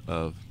dollars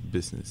of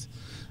business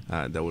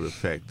that would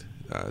affect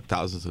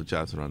thousands of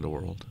jobs around the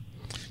world.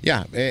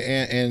 Yeah,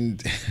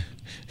 and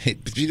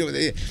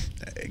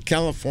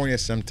California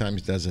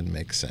sometimes doesn't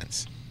make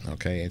sense.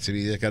 Okay, and so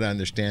you got to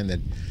understand that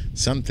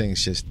some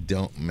things just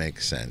don't make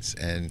sense,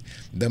 and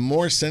the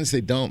more sense they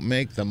don't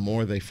make, the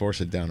more they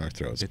force it down our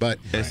throats. But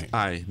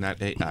SI,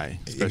 not AI,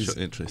 special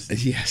interest.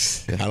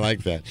 Yes, I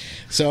like that.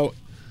 So,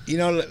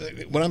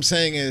 what I'm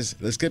saying is,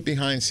 let's get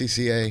behind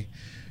CCA.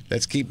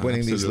 Let's keep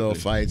winning these little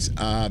fights.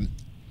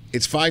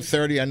 It's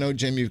 5:30. I know,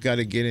 Jim, you've got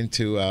to get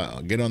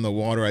on the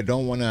water. I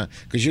don't want to,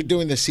 because you're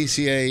doing the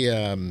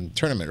CCA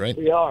tournament, right?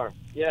 We are.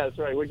 Yeah, that's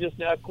right. We're just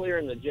now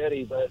clearing the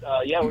jetty, but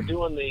we're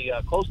doing the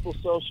Coastal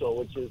Social,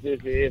 which is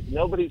if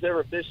nobody's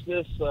ever fished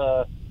this,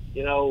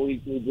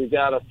 we've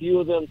got a few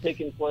of them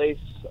taking place.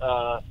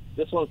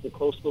 This one's the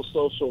Coastal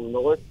Social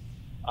North.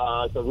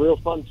 It's a real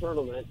fun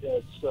tournament.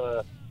 It's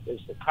the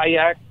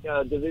kayak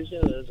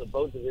division. There's a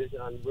boat division.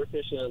 We're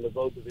fishing in the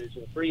boat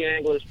division. 3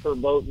 anglers per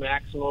boat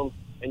maximum.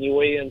 And you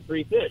weigh in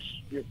 3 fish,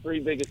 your 3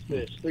 biggest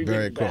fish.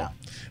 Very cool. Bass.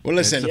 Well,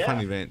 listen, it's a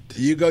fun event.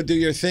 You go do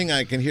your thing.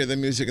 I can hear the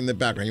music in the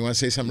background. You want to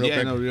say something real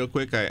quick? Yeah, real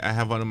quick. I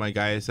have one of my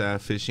guys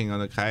fishing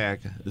on a kayak,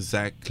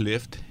 Zach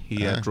Clift.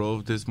 He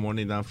drove this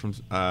morning down from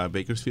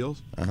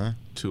Bakersfield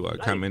to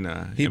come in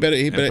and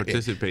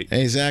participate.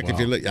 Hey, Zach,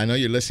 if I know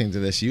you're listening to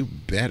this, you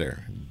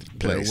better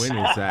place. Win,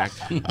 Zach.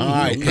 All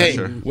right. Hey,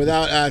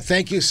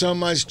 thank you so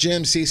much,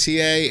 Jim,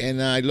 CCA, and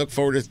I look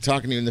forward to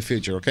talking to you in the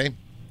future, okay?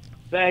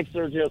 Thanks,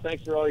 Sergio.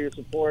 Thanks for all your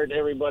support.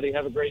 Everybody,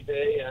 have a great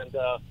day, and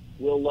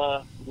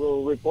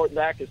we'll report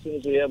back as soon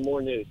as we have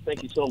more news.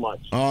 Thank you so much.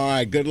 All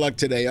right. Good luck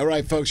today. All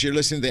right, folks, you're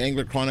listening to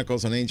Angler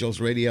Chronicles on Angels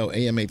Radio,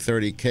 AM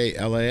 830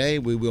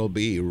 KLAA. We will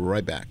be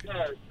right back.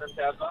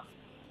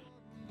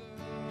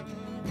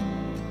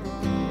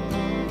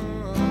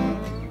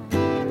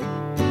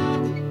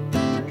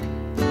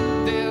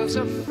 There's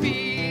a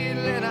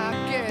feeling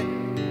I get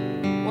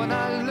when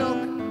I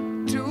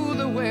look to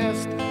the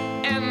west,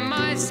 and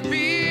my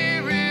spirit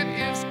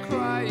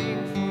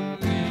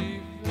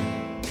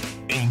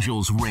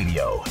Angels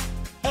Radio.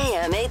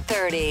 AM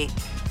 830.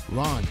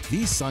 Ron,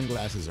 these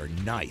sunglasses are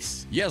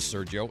nice. Yes,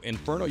 Sergio.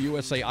 Inferno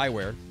USA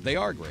Eyewear, they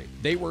are great.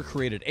 They were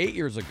created 8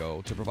 years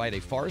ago to provide a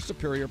far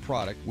superior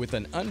product with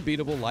an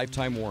unbeatable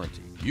lifetime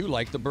warranty. You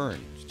like the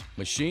burns.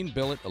 Machine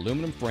billet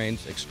aluminum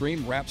frames,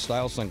 extreme wrap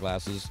style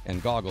sunglasses,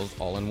 and goggles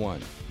all in one.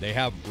 They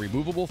have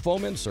removable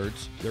foam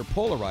inserts, they're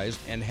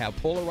polarized, and have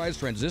polarized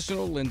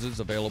transitional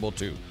lenses available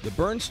too. The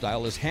Burn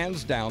style is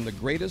hands down the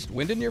greatest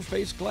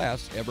wind-in-your-face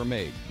glass ever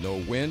made. No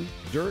wind,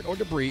 dirt, or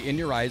debris in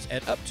your eyes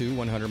at up to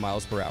 100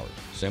 miles per hour.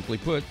 Simply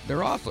put,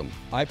 they're awesome.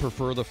 I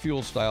prefer the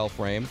Fuel style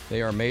frame.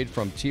 They are made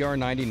from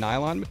TR90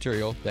 nylon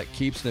material that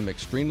keeps them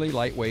extremely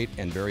lightweight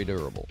and very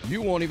durable.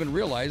 You won't even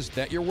realize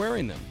that you're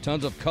wearing them.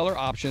 Tons of color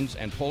options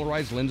and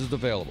polarized lenses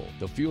available.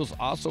 The Fuels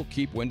also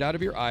keep wind out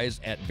of your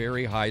eyes at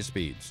very high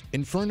speeds.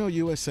 Inferno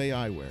USA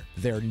Eyewear.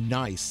 They're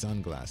nice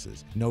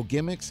sunglasses. No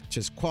gimmicks,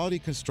 just quality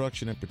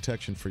construction and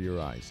protection for your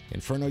eyes.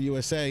 Inferno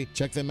USA.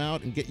 Check them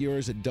out and get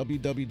yours at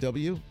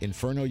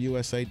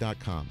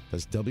www.infernousa.com.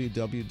 That's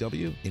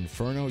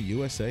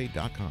www.infernousa.com.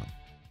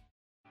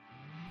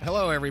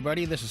 Hello,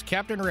 everybody. This is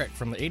Captain Rick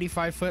from the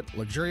 85-foot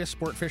luxurious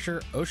sport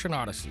fisher Ocean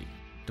Odyssey.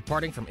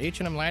 Departing from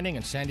H&M Landing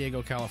in San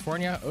Diego,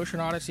 California,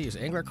 Ocean Odyssey is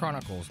Angler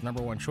Chronicles'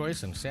 #1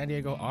 choice in San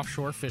Diego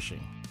offshore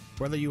fishing.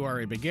 Whether you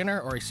are a beginner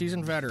or a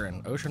seasoned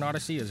veteran, Ocean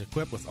Odyssey is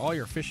equipped with all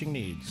your fishing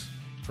needs.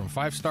 From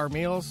 5-star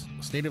meals,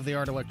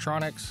 state-of-the-art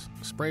electronics,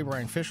 spray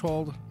brine fish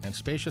hold, and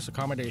spacious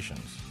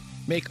accommodations.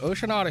 Make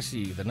Ocean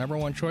Odyssey the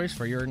 #1 choice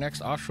for your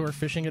next offshore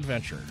fishing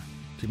adventure.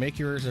 To make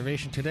your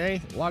reservation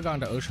today, log on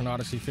to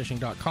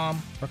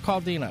oceanodysseyfishing.com or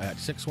call Dina at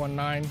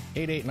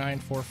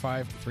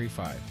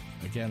 619-889-4535.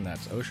 Again,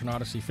 that's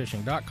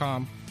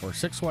oceanodysseyfishing.com or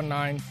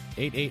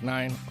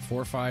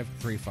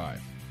 619-889-4535.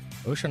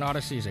 Ocean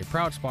Odyssey is a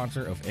proud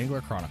sponsor of Angler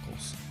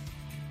Chronicles.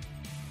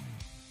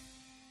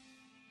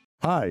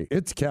 Hi,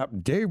 it's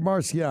Captain Dave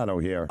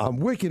Marciano here. I'm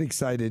wicked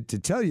excited to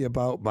tell you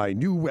about my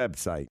new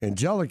website,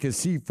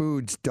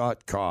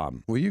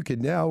 angelicaseafoods.com, where you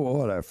can now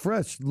order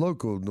fresh,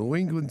 local New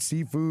England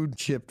seafood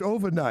shipped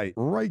overnight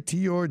right to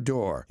your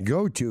door.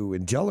 Go to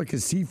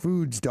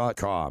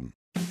angelicaseafoods.com.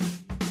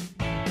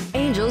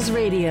 Angels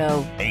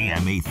Radio.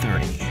 AM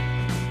 830.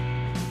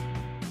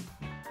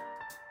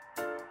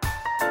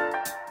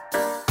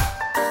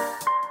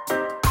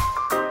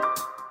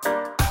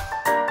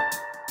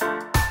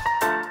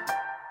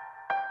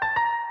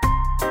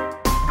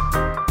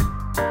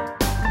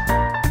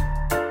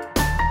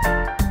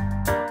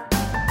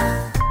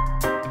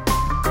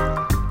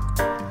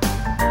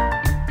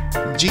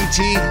 GT,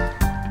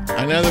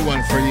 another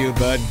one for you,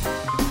 bud.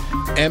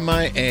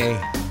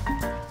 MIA.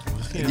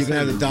 You can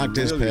have the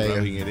doctor's really pay.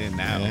 rubbing it in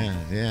now.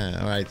 Yeah.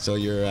 All right. So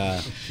you're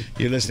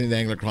listening to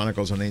Angler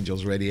Chronicles on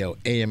Angels Radio,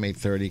 AM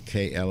 830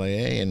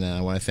 KLAA, and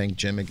I want to thank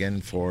Jim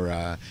again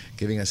for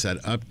giving us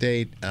that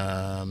update.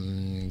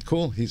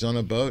 Cool. He's on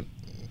a boat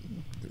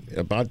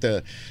about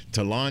to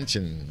launch,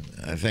 and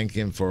I thank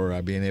him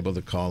for being able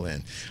to call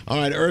in. All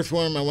right,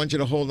 Earthworm, I want you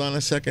to hold on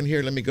a second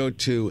here. Let me go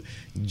to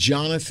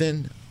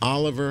Johnathan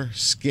Oliver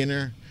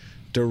Skinner,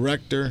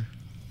 Director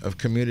of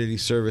Community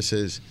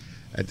Services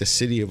at the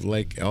City of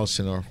Lake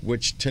Elsinore,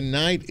 which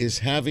tonight is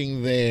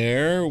having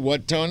their,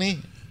 what, Tony?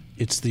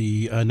 It's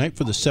the night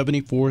for the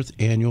 74th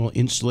annual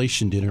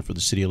installation dinner for the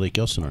City of Lake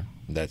Elsinore.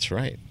 That's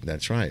right.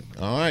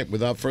 All right,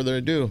 without further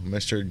ado,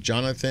 Mr.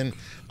 Johnathan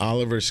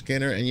Oliver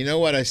Skinner. And you know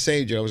what? I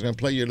saved you. I was going to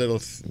play your little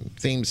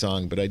theme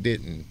song, but I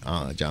didn't,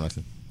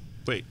 Jonathan.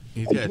 Wait,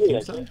 he's got a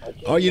theme song?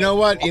 Oh, you know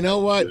what?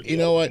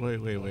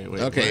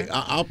 Wait. Okay,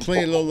 I'll play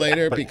it a little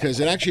later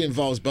because it actually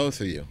involves both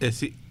of you. Is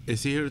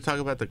he here to talk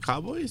about the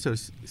Cowboys, or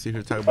is he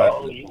here to talk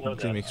about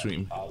Team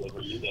Extreme?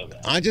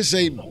 I just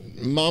say,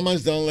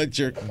 mamas, don't let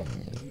your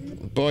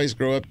boys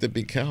grow up to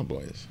be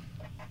cowboys.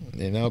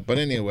 But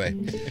anyway.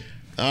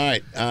 All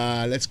right,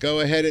 let's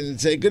go ahead and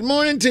say good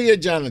morning to you,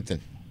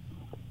 Jonathan.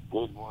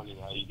 Good morning.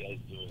 How you guys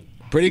doing?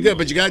 Pretty good,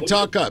 but you got to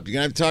talk up.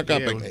 You're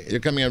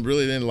coming in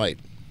really thin light.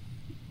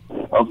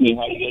 Okay,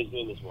 how you guys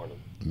doing this morning?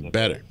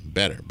 Better.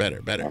 Okay.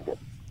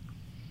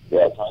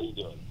 Yes, how you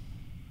doing?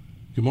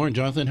 Good morning,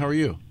 Jonathan. How are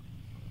you?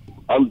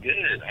 I'm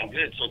good.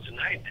 So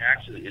tonight,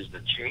 actually, is the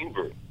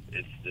chamber.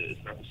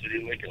 It's not the City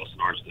of Lake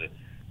Elsinore. It's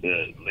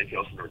the Lake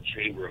Elsinore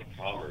Chamber of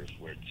Commerce,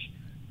 which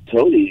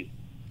Tony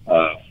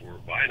for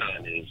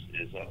Vinon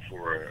is up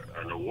for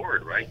an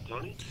award, right,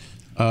 Tony?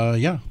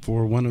 Yeah,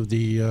 for one of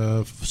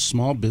the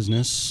small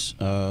businesses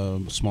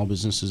of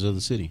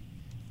the city.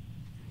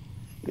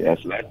 Yeah,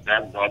 so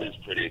that is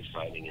pretty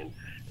exciting,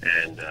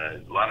 and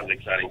a lot of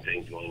exciting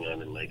things going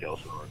on in Lake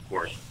Elsinore. Of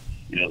course,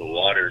 the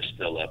water is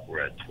still up.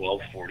 We're at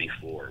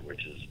 1244,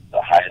 which is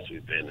the highest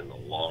we've been in a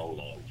long,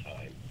 long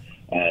time.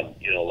 A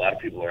lot of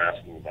people are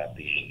asking about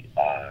the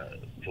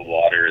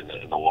water and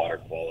the water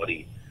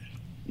quality.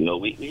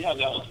 We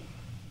have algae.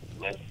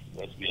 Let's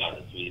be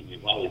honest.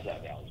 We've always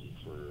had algae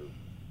for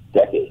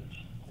decades,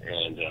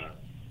 and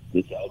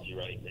this algae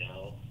right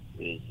now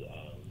is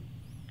a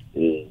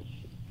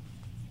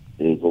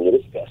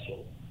little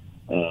special.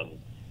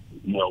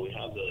 We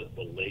have the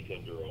lake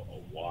under a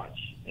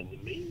watch, and the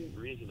main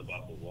reason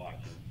about the watch,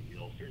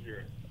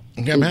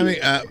 Okay, I'm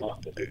having.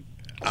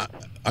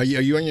 Are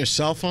you on your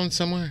cell phone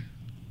somewhere?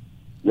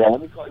 Yeah,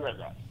 let me call you right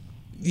back.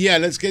 Yeah,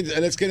 let's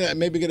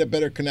maybe get a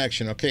better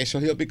connection. Okay, so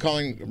he'll be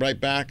calling right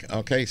back.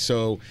 Okay,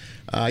 so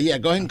yeah,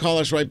 go ahead and call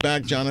us right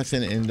back,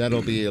 Johnathan, and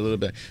that'll be a little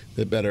bit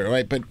better. All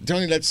right, but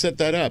Tony, let's set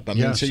that up. I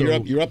mean, so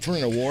you're up for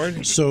an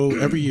award. So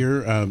every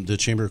year, the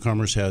Chamber of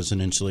Commerce has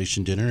an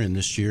installation dinner, and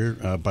this year,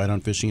 Bite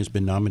on Fishing has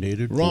been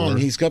nominated. Ron,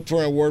 he's up for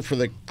an award for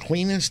the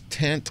cleanest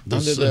tent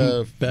under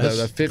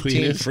the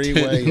 15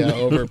 freeway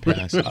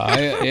overpass.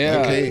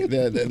 Okay,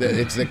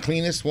 it's the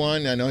cleanest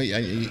one. I know.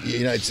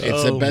 It's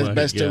the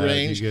best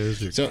arranged.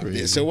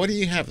 So what do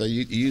you have?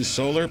 You use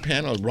solar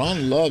panels.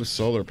 Ron loves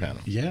solar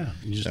panels. Yeah,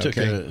 you just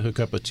hook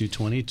up a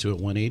 220 to a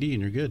 180,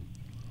 and you're good.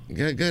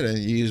 Good. And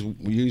you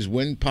use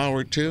wind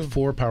power too?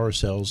 4 power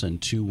cells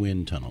and 2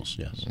 wind tunnels.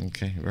 Yes.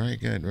 Okay. Very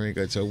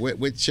good. So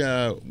which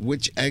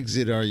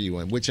exit are you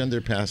in? Which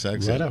underpass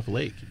exit? Right off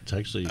Lake. It's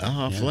actually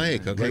off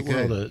Lake. Okay. Right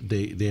where all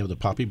they have the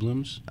poppy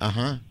blooms.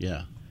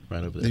 Yeah.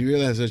 Right over there. You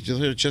realize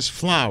they're just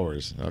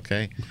flowers.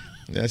 Okay.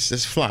 That's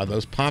just flowers.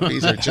 Those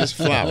poppies are just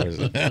flowers.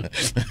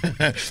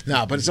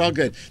 No, but it's all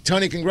good.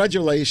 Tony,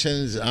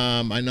 congratulations.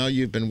 I know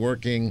you've been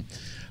working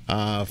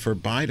for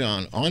Bite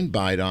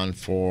On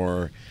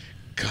for,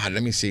 God,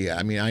 let me see.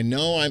 I mean, I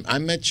know I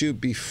met you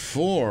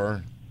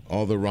before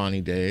all the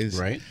Ronnie days.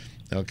 Right.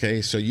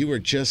 Okay, so you were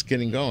just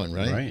getting going,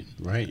 right?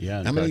 Right,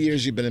 yeah. How many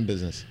years you been in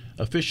business?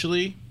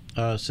 Officially,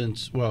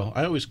 since, well,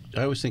 I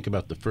always think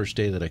about the first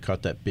day that I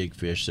caught that big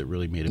fish that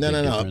really made a big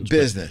difference. No,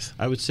 business.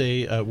 I would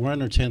say we're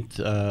on our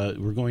 10th,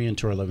 we're going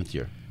into our 11th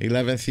year.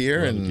 11th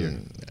year,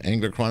 and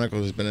Angler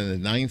Chronicles has been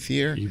in the 9th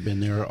year. You've been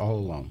there all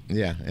along.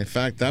 Yeah. In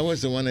fact, that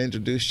was the one that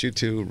introduced you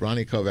to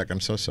Ronnie Kovac. I'm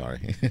so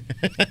sorry.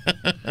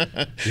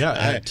 Yeah,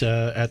 at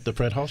the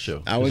Fred Hall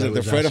show. I was at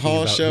the Fred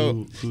Hall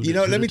show.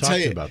 Let me tell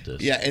you about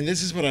this. Yeah, and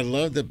this is what I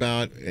loved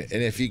about,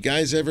 and if you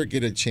guys ever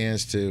get a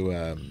chance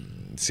to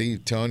see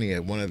Tony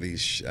at one of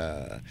these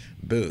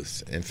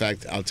booths. In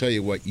fact, I'll tell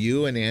you what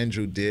you and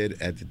Andrew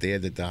did at the Day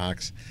of the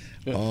Docks.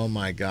 Yeah. Oh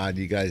my God,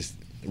 you guys!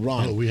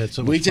 Ron, we had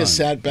so much we just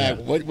fun. sat back.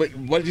 Yeah.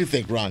 What did you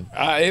think, Ron?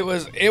 It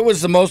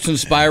was the most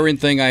inspiring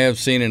thing I have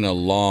seen in a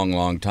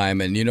long time.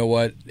 And you know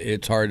what?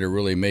 It's hard to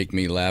really make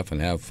me laugh and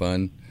have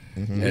fun.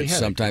 Mm-hmm.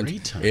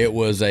 Sometimes it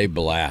was a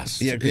blast.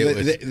 Yeah,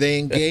 because they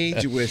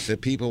engage with the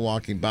people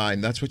walking by,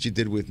 and that's what you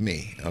did with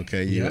me.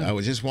 Okay, I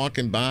was just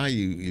walking by.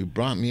 You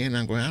brought me in.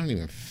 I'm going, I don't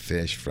even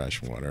fish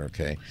freshwater.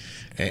 Okay,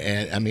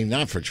 and I mean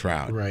not for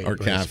trout or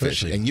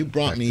catfish. And you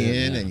brought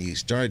me in, and you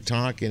started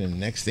talking, and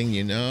next thing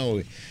you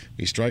know,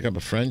 we strike up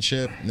a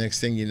friendship. Next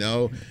thing you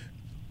know.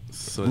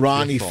 So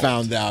Ronnie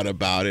found out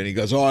about it. And he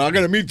goes, "Oh, I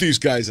got to meet these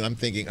guys." And I'm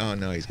thinking, "Oh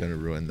no, he's going to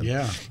ruin them."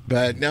 Yeah.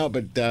 But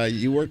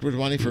you worked with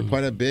Ronnie for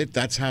quite a bit.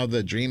 That's how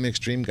the Dream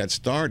Extreme got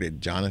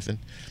started, Johnathan.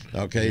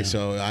 Okay,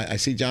 so I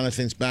see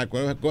Jonathan's back.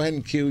 Go ahead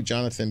and cue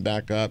Johnathan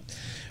back up.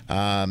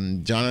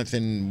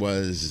 Johnathan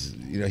was,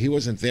 he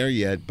wasn't there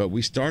yet, but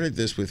we started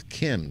this with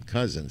Kim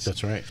Cousins.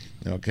 That's right.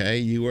 Okay,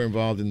 you were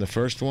involved in the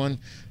first one,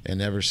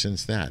 and ever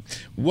since that.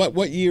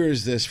 What year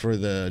is this for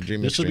the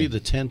Dream Extreme? This will be the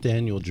 10th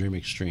annual Dream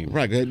Extreme.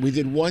 Right. We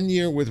did 1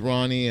 year with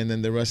Ronnie, and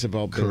then the rest have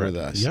all been with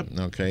us. Yep.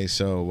 Okay,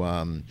 so...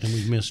 and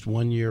we missed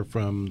 1 year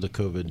from the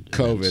COVID.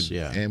 Events,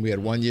 yeah. And we had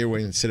 1 year where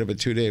instead of a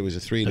 2-day, it was a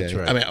 3-day. That's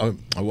right. I mean,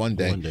 a 1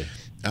 day. 1 day.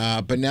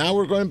 But now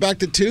we're going back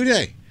to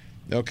 2-day.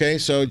 Okay,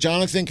 so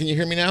Johnathan, can you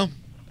hear me now?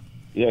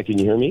 Yeah, can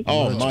you hear me?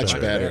 Oh, much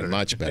better. Yeah,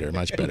 I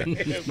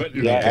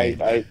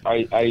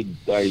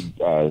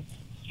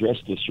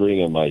stressed the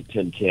string on my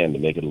tin can to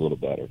make it a little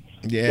better.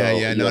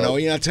 Yeah, no.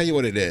 I'll tell you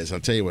what it is.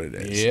 Yep,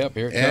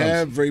 here it comes.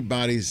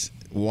 Everybody's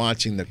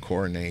watching the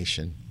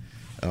coronation,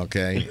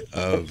 okay,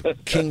 of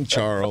King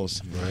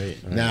Charles. Right.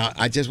 Now,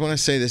 I just want to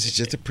say this is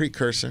just a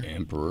precursor.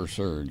 Emperor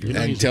Sergio.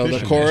 Until the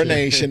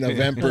coronation of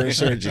Emperor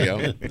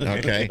Sergio,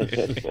 okay?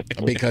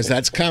 Because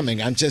that's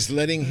coming. I'm just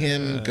letting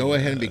him go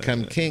ahead and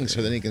become king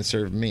so then he can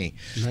serve me.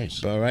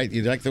 Nice. All right?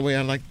 You like the way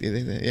I like?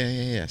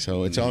 Yeah.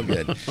 So it's all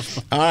good.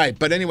 All right.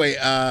 But anyway,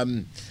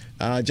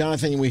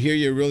 Johnathan, we hear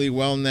you really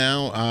well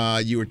now.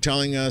 You were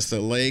telling us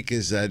the lake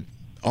is at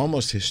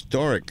almost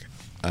historic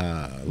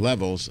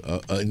levels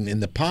in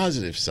the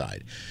positive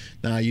side.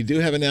 Now, you do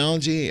have an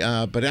algae,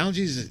 but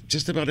algae is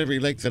just about every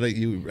lake that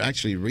you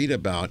actually read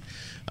about.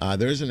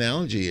 There's an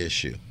algae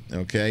issue,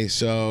 okay?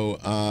 So,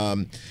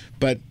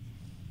 but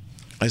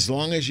as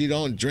long as you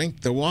don't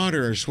drink the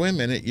water or swim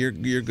in it,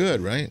 you're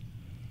good, right?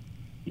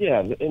 Yeah,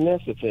 and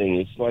that's the thing.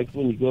 It's like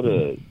when you go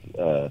to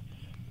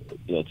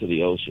to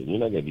the ocean, you're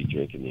not going to be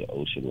drinking the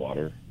ocean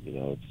water,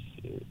 and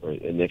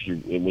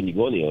when you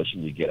go in the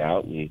ocean, you get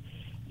out and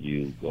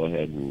you go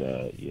ahead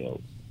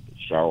and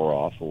shower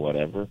off or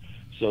whatever.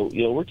 So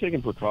we're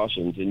taking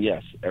precautions, and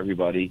yes,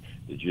 everybody,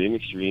 the Dream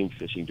Extreme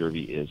Fishing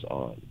Derby is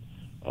on.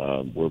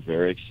 We're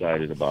very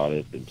excited about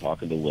it. Been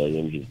talking to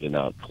William. He's been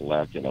out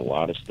collecting a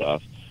lot of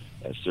stuff.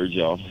 As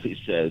Sergio always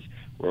says,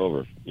 we're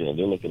over. They're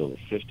looking over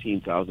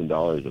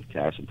 $15,000 of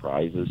cash and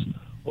prizes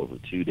over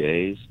 2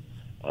 days.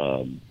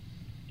 The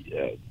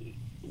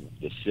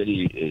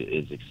city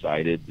is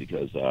excited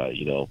because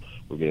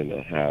we're going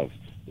to have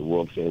the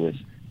world famous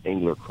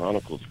Angler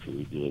Chronicles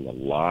crew doing a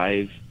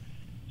live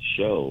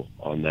show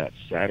on that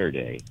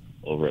Saturday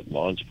over at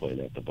Launch Point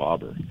at the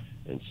Bobber.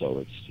 And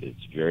so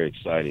it's very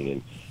exciting.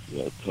 And,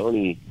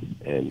 Tony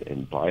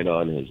and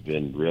Bidon has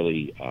been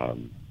really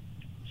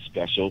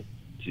special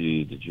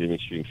to the Dream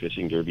Extreme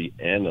Fishing Derby.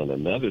 And on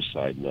another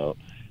side note,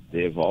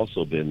 they have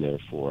also been there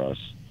for us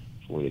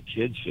for the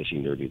Kids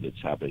Fishing Derby that's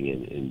happening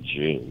in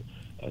June.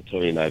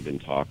 Tony and I have been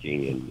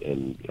talking,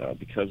 and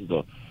because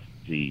of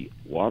the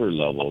water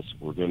levels,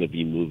 we're going to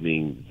be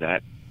moving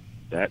that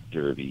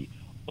derby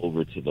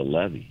over to the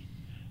levee,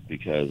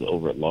 because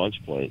over at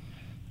Launch Point,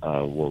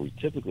 where we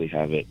typically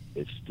have it,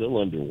 it's still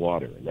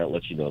underwater, and that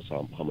lets you know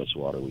how much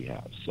water we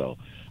have. So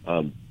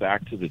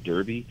back to the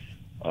derby,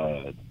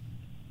 the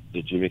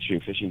Dream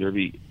Extreme Fishing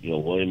Derby,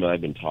 William and I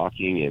have been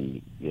talking,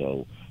 and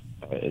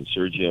and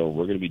Sergio,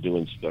 we're going to be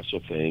doing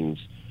special things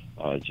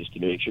just to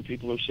make sure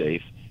people are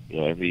safe.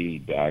 Every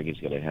bag is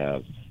going to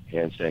have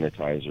hand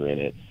sanitizer in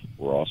it.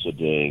 We're also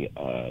doing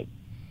a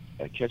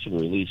catch and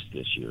release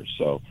this year.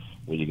 So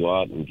when you go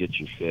out and get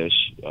your fish,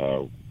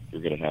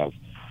 you're going to have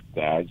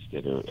bags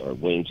that are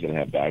William's going to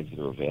have bags that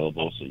are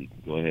available, so you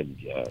can go ahead and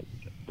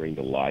bring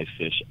the live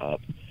fish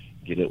up,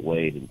 get it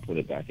weighed, and put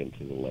it back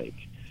into the lake.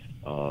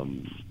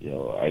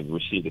 I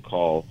received a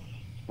call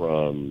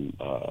from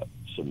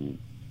some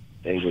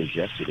anglers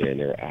yesterday, and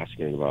they're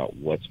asking about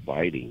what's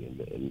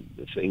biting, and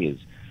the thing is,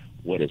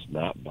 what is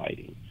not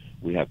biting.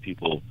 We have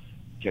people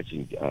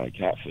catching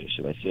catfish,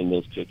 and I send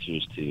those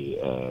pictures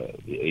to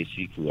the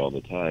AC crew all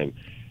the time.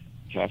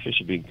 Catfish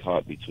are being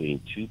caught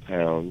between 2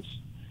 pounds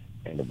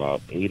and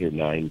about 8 or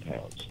 9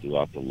 pounds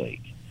throughout the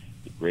lake.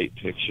 The great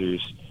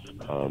pictures.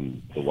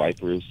 The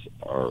wipers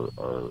are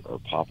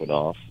popping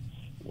off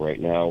right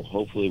now.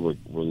 Hopefully,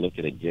 we're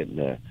looking at getting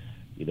a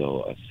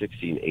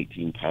 16,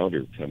 18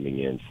 pounder coming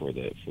in for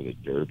the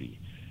Derby,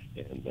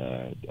 and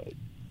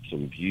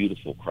some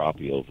beautiful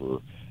crappie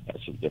over at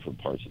some different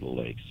parts of the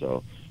lake.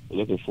 So we're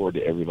looking forward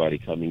to everybody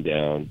coming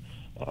down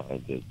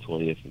the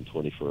 20th and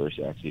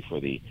 21st, actually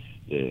for the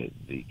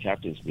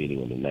captain's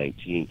meeting on the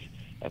 19th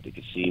at the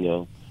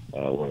casino.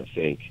 I want to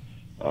thank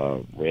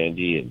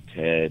Randy and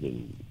Ted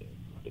and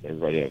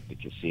everybody at the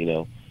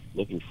casino.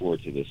 Looking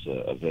forward to this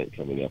event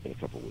coming up in a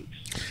couple of weeks.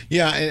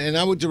 Yeah, and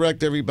I would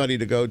direct everybody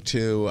to go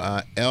to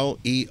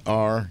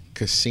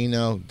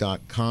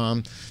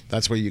lercasino.com.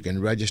 That's where you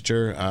can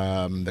register.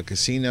 The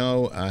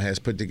casino has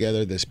put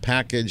together this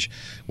package,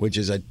 which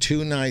is a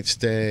 2-night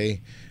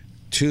stay,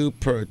 two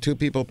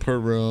people per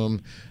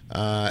room,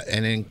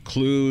 and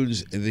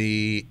includes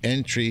the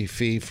entry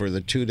fee for the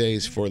 2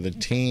 days for the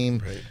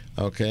team. Right.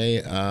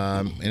 Okay,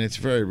 and it's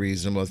very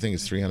reasonable. I think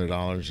it's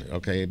 $300.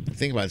 Okay,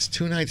 think about it. It's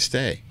 2-night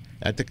stay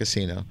at the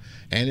casino,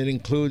 and it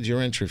includes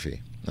your entry fee.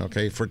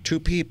 Okay, for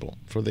 2 people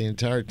for the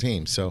entire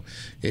team. So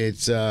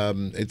it's a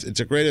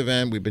great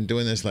event. We've been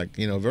doing this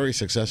very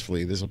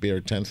successfully. This will be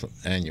our 10th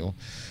annual.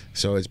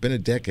 So it's been a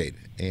decade,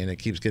 and it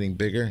keeps getting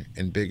bigger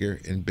and bigger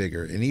and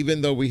bigger. And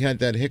even though we had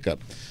that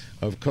hiccup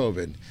of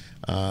COVID,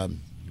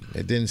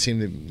 it didn't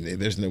seem to.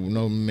 There's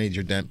no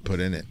major dent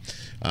put in it.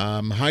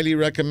 Highly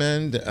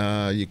recommend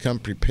you come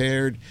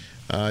prepared.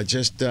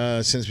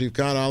 Since we've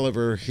got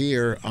Oliver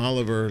here,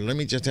 Oliver, let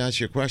me just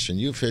ask you a question.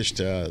 You fished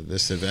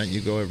this event.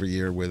 You go every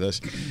year with us.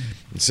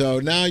 So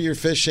now you're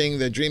fishing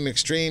the Dream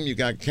Extreme. You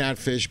got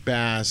catfish,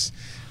 bass.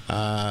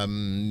 You're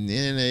going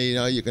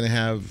to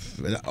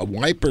have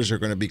wipers are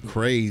going to be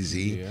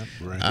crazy. Yeah,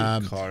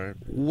 right.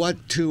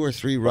 What 2 or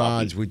 3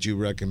 rods would you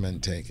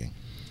recommend taking?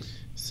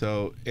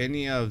 So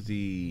any of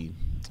the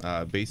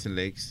basin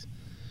lakes,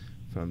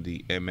 from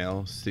the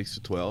ML 6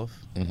 to 12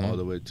 all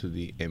the way to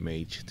the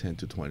MH 10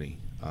 to 20,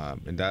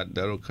 and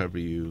that'll cover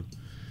you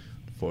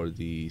for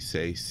the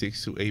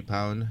 6 to 8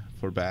 pound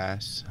for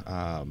bass.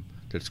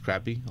 There's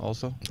crappie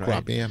also.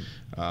 Right? Crappie, yeah.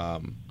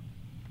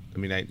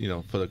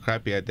 For the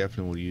crappie, I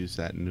definitely would use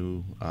that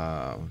new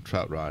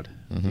trout rod,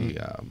 the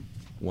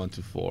 1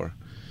 to 4.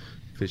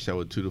 Fish that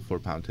with 2 to 4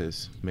 pound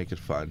test, make it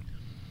fun.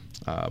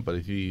 But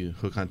if you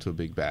hook onto a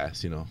big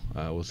bass,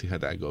 we'll see how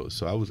that goes.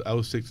 So I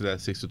would stick to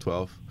that 6 to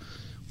 12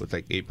 with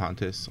 8 pound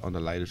tests on the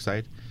lighter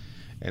side,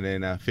 and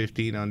then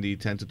 15 on the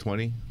 10 to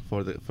 20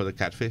 for the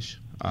catfish.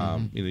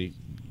 You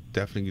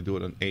definitely can do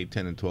it on 8,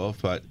 10, and 12,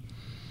 but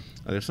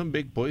there's some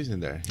big boys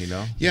in there,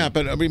 Yeah,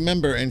 but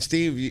remember, and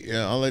Steve,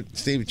 I'll let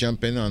Steve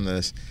jump in on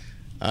this.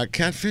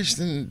 Catfish,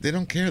 they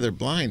don't care. They're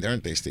blind,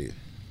 aren't they, Steve?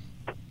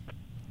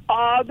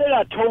 They're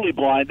not totally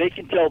blind. They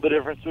can tell the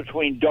difference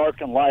between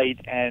dark and light,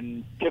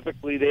 and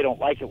typically they don't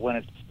like it when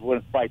it's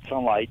bright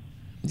sunlight.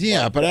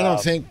 Yeah, but I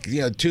don't think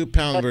 2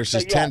 pound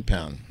versus 10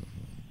 pound.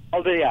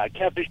 Oh,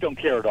 catfish don't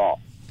care at all.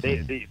 They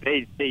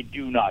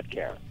do not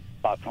care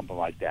about something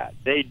like that.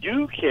 They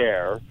do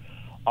care.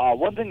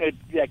 One thing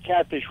that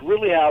catfish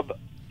really have,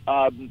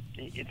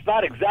 it's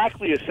not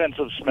exactly a sense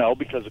of smell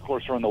because, of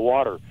course, they're in the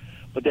water,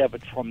 but they have a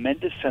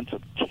tremendous sense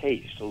of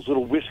taste. Those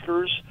little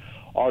whiskers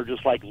are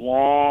just like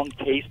long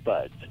taste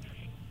buds.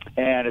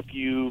 And if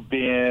you've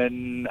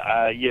been,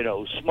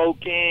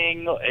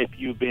 smoking, if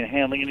you've been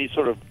handling any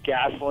sort of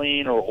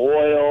gasoline or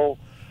oil,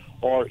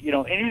 or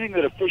anything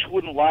that a fish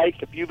wouldn't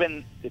like, if you've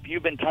been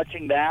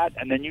touching that,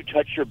 and then you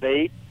touch your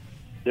bait,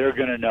 they're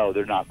going to know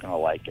they're not going to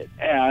like it.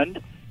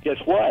 And guess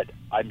what?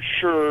 I'm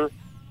sure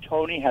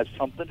Tony has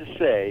something to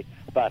say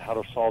about how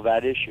to solve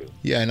that issue.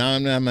 Yeah, and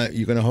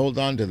you're going to hold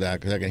on to that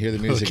because I can hear the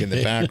music in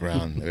the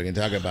background. We can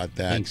talk about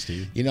that. Thanks,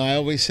 Steve. You know, I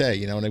always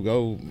say, when I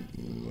go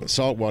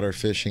saltwater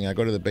fishing, I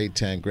go to the bait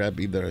tank, grab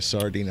either a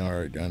sardine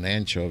or an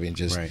anchovy and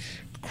just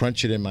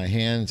crunch it in my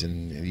hands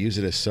and use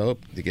it as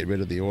soap to get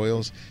rid of the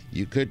oils.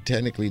 You could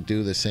technically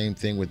do the same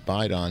thing with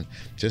bite on.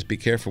 Just be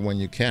careful when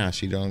you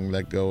cast. You don't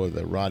let go of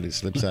the rod. It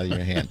slips out of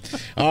your hand.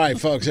 All right,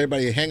 folks,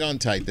 everybody hang on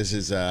tight. This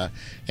is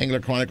Angler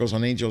Chronicles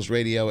on Angels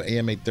Radio,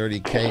 AM 830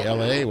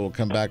 KLA. We'll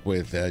come back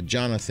with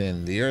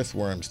Johnathan, the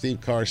Earthworm,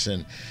 Steve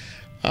Carson,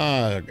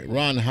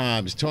 Ron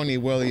Hobbs, Tony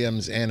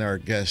Williams, and our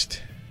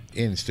guest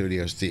in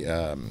studio,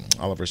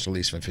 Oliver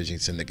Solis from Fishing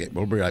Syndicate.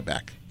 We'll be right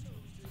back.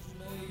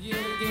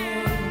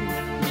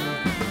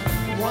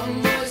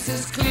 One voice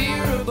is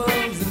clear above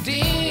the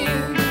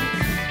din.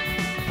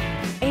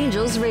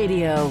 Angels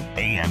Radio.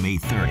 AM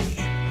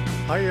 830.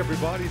 Hi,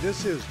 everybody.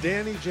 This is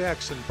Danny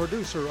Jackson,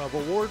 producer of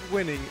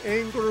award-winning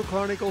Angler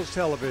Chronicles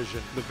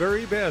Television. The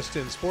very best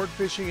in sport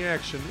fishing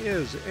action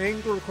is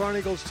Angler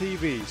Chronicles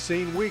TV,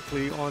 seen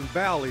weekly on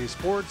Valley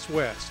Sports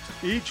West.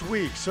 Each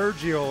week,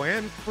 Sergio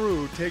and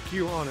crew take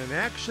you on an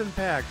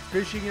action-packed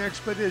fishing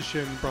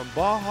expedition from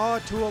Baja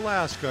to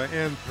Alaska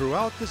and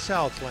throughout the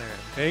Southland.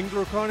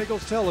 Angler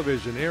Chronicles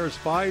Television airs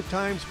 5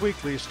 times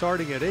weekly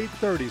starting at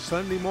 8:30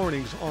 Sunday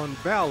mornings on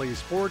Valley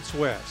Sports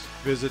West.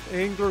 Visit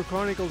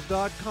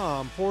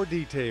anglerchronicles.com for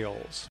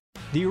details.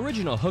 The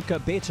original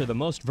hookup baits are the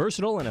most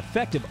versatile and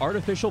effective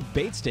artificial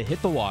baits to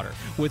hit the water.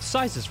 With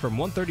sizes from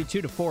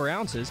 132 to 4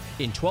 ounces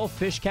in 12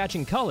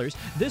 fish-catching colors,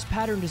 this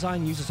pattern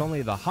design uses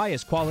only the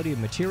highest quality of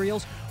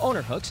materials,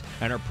 owner hooks,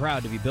 and are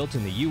proud to be built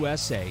in the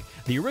USA.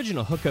 The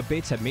original hookup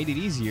baits have made it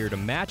easier to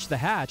match the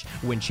hatch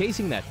when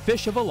chasing that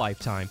fish of a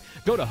lifetime.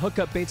 Go to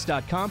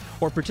hookupbaits.com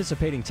or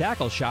participating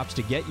tackle shops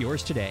to get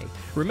yours today.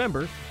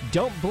 Remember,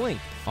 don't blink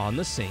on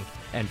the sink,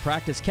 and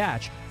practice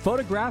catch,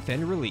 photograph,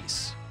 and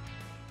release.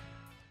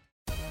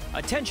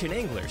 Attention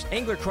anglers,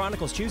 Angler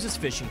Chronicles chooses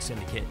Fishing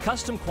Syndicate,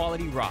 custom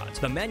quality rods,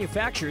 the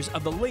manufacturers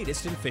of the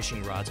latest in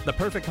fishing rods, the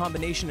perfect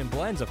combination and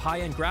blends of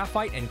high-end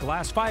graphite and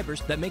glass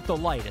fibers that make the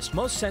lightest,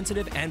 most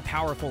sensitive, and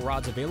powerful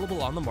rods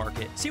available on the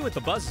market. See what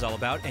the buzz is all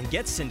about and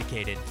get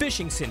syndicated.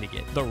 Fishing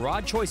Syndicate, the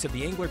rod choice of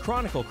the Angler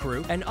Chronicle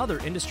crew and other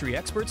industry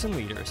experts and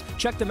leaders.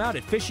 Check them out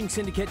at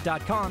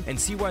fishingsyndicate.com and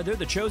see why they're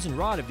the chosen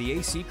rod of the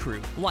AC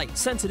crew. Light,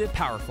 sensitive,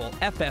 powerful,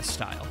 FS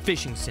style.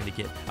 Fishing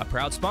Syndicate, a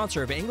proud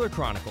sponsor of Angler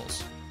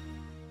Chronicles.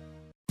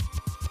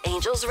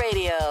 Angels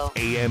Radio.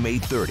 AM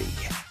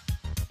 830.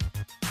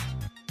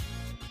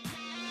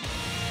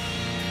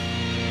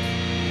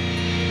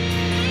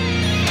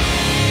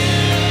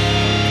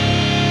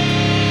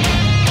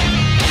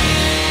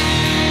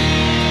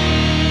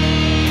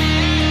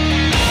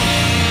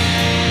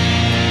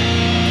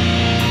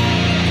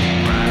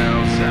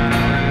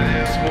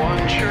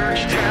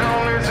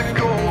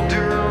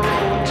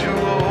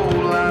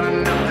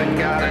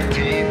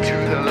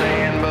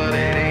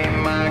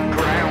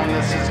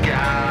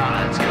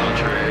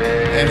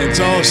 It's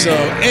also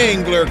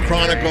Angler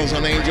Chronicles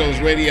on Angels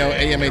Radio,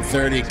 AM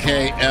 830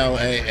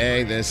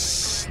 KLAA.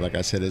 This, like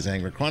I said, is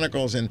Angler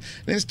Chronicles. And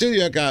in the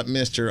studio, I got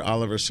Mr.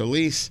 Oliver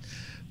Solis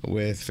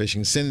with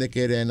Fishing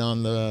Syndicate. And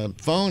on the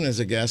phone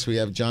as a guest, we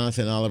have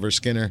Johnathan Oliver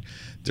Skinner,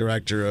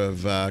 Director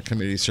of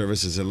Community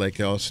Services at Lake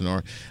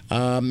Elsinore.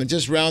 And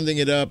just rounding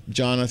it up,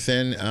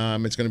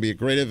 Johnathan, it's going to be a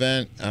great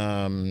event.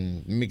 Let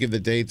me give the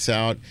dates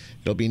out.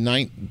 It'll be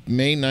May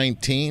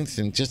 19th.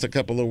 In just a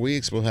couple of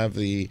weeks, we'll have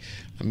the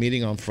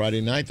meeting on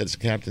Friday night. That's the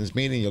captain's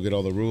meeting. You'll get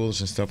all the rules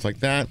and stuff like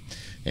that.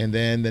 And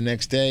then the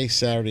next day,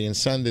 Saturday and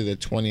Sunday, the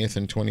 20th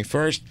and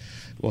 21st,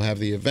 we'll have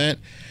the event.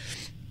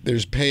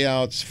 There's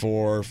payouts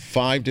for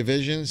 5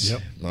 divisions.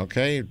 Yep.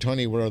 Okay.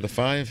 Tony, what are the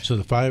 5? So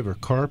the 5 are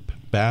carp,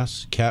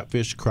 bass,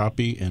 catfish,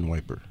 crappie, and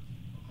wiper.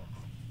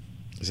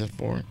 Is that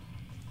 4?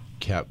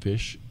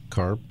 Catfish,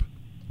 carp,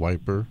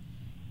 wiper,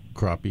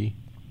 crappie,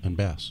 and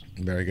bass.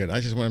 Very good. I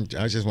just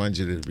wanted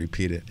you to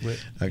repeat it.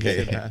 Wait, okay.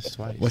 You said bass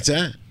twice. What's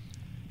that?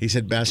 He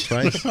said bass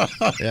twice.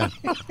 Yeah.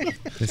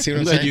 See what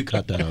I'm glad saying? you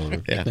cut that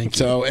over. Yeah. Thank you.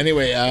 So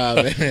anyway,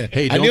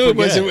 hey, I knew it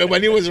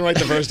wasn't right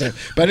the first time.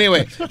 But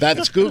anyway,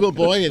 that's Google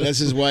Boy, and this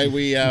is why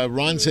we.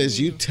 Ron says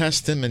you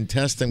test them and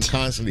test them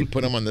constantly.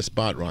 Put them on the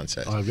spot. Ron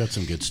says. Oh, I've got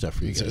some good stuff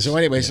for you guys. So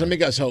anyway, so let me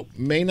go. So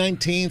May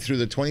 19th through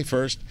the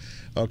 21st.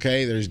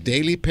 Okay, there's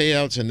daily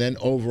payouts and then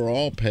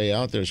overall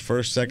payout. There's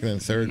first, second,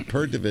 and third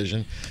per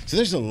division. So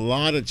there's a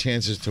lot of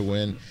chances to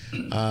win.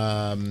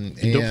 And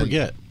don't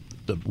forget.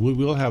 We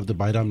will have the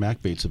bite on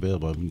Mac baits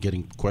available. I've been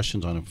getting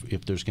questions on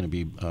if there's going to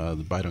be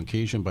the bite on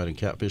Cajun, bite on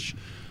catfish.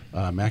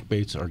 Mac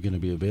baits are going to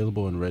be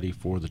available and ready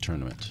for the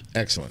tournament.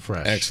 Excellent.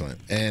 Fresh. Excellent.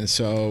 And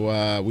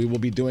so we will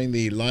be doing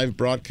the live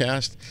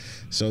broadcast.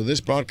 So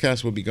this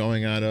broadcast will be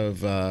going out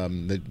of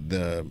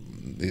the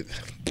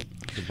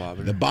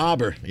bobber. The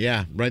bobber,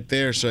 yeah, right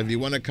there. So if you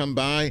want to come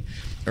by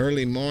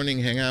early morning,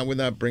 hang out with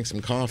us, bring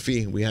some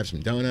coffee. We have some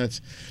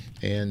donuts.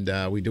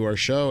 and we do our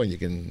show, and you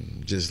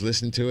can just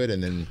listen to it,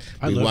 and then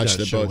I we love watch that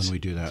the show boats. when we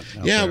do that.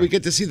 out Yeah, there. we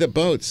get to see the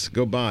boats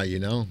go by,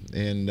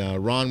 and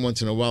Ron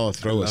once in a while will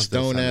throw a love the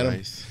stone at him.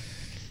 sunrise.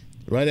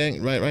 Right,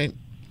 Hank? Right.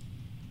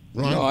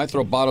 Ron? No, I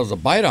throw bottles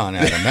of bite on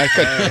at them.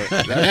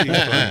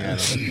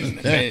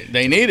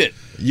 They need it.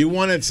 You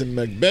wanted some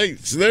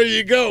McBaits. There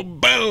you go.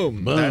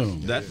 Boom.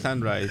 That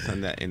sunrise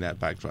in that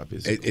backdrop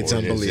is It's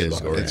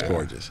unbelievable. It's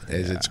gorgeous.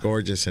 It's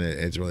gorgeous, and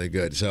it's really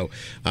good. So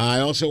I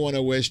also want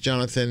to wish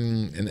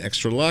Johnathan an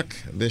extra luck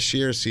this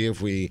year. See if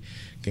we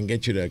can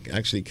get you to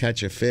actually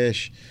catch a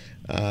fish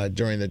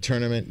during the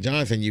tournament.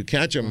 Johnathan, you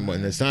catch them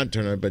when it's not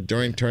tournament, but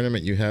during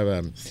tournament you have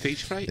a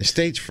stage fright.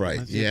 Stage fright,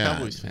 That's yeah.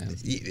 Cowboys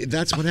fans.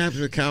 That's what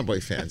happens with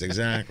Cowboy fans,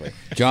 exactly.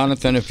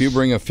 Johnathan, if you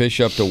bring a fish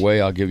up to weigh,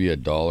 I'll give you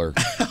 $1.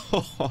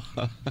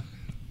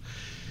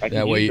 I can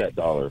That way, use that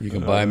dollar. you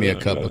can buy me a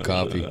cup of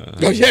coffee.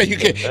 Oh yeah, you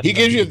can. He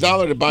gives you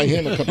 $1 to buy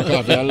him a cup of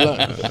coffee. I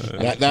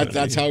love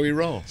that's how we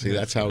roll. See,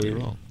 that's how we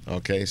roll.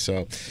 Okay,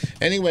 so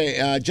anyway,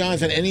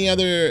 Johnathan,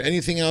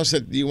 anything else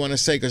that you want to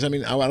say? Because I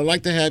mean, what I'd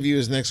like to have you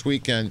is next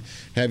weekend,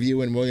 have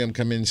you and William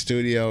come in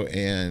studio,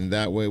 and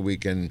that way we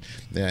can,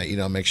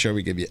 make sure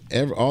we give you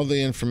all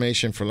the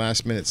information for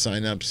last minute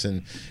signups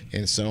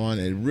and so on.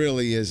 It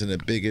really isn't a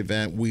big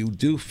event. We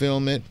do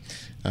film it.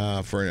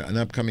 For an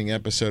upcoming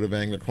episode of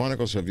Angler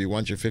Chronicles. So if you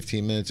want your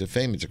 15 minutes of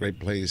fame, it's a great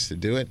place to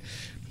do it.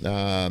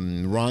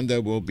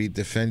 Rhonda will be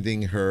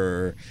defending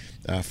her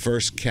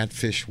first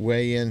catfish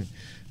weigh-in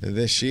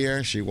this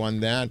year. She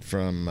won that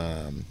from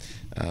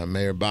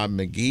Mayor Bob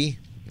McGee.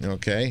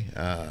 Okay,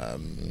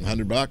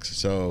 $100.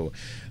 So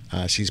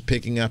she's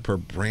picking up her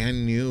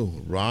brand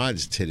new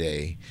rods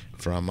today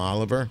from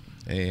Oliver.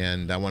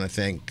 And I want to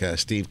thank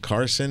Steve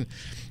Carson.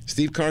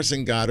 Steve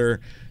Carson got her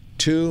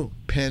 2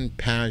 Pen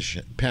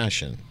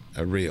Passion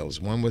reels.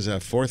 One was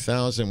a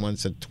 4,000,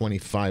 one's a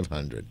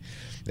 2,500.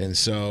 And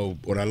so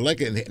what I like,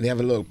 they have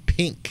a little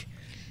pink,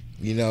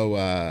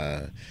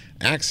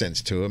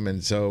 accents to them.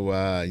 And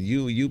so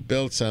you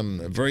built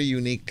some very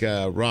unique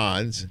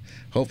rods.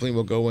 Hopefully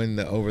we'll go in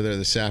over there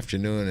this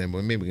afternoon, and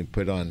maybe we can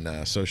put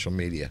on social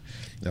media.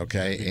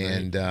 Okay,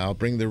 and I'll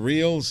bring the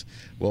reels.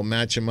 We'll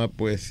match them up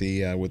with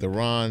the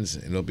rods,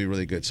 and it'll be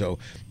really good. So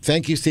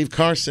thank you, Steve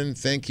Carson.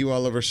 Thank you,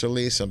 Oliver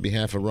Solis, on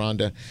behalf of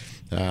Rhonda.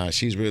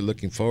 She's really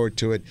looking forward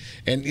to it.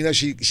 And,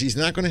 she's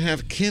not going to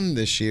have Kim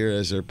this year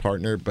as her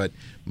partner, but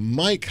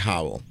Mike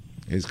Howell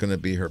is going to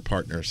be her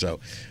partner.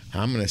 So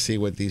I'm going to see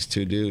what these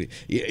two do.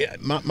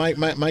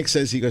 Mike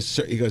says, he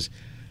goes,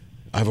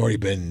 I've already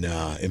been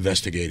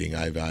investigating.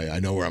 I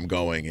know where I'm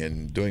going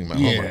and doing my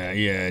homework.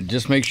 Yeah.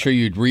 Just make sure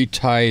you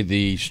retie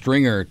the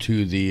stringer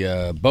to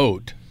the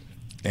boat,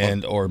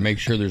 or make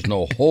sure there's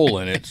no hole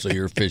in it so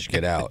your fish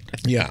get out.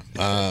 Yeah.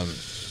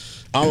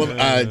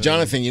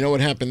 Johnathan, you know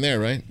what happened there,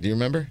 right? Do you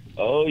remember?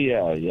 Oh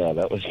yeah,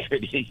 that was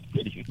pretty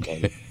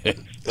funny.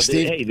 But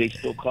Steve, they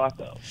still caught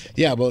though.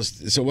 Yeah, well,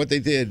 so what they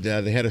did,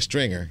 they had a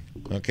stringer.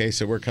 Okay,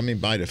 so we're coming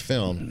by to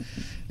film,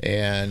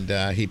 and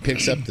he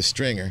picks up the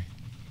stringer,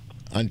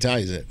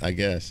 unties it, I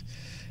guess,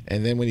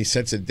 and then when he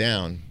sets it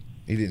down,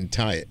 he didn't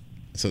tie it,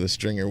 so the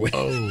stringer went.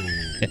 Oh,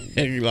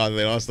 they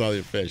lost all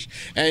their fish,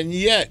 and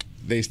yet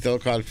they still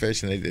caught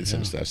fish and they did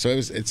some stuff. So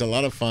it's a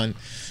lot of fun.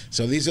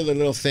 So these are the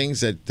little things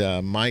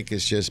that Mike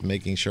is just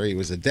making sure. He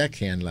was a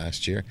deckhand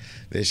last year.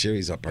 This year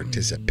he's a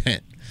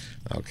participant.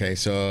 Okay,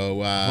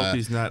 so hope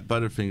he's not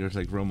Butterfingers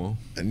like Romo.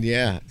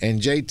 Yeah,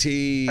 and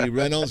JT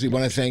Reynolds. We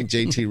want to thank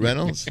JT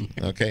Reynolds.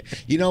 Okay,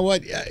 you know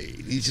what?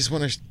 You just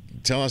want to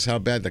tell us how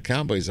bad the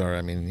Cowboys are.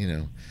 I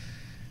mean,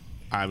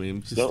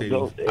 I'm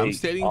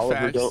stating Oliver,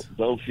 facts.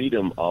 Don't feed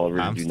him,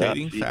 Oliver. I'm Do not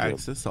stating feed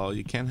facts. him. That's all.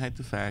 You can't hide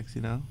the facts.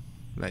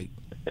 Like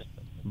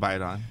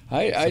bite on.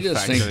 I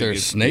just think they're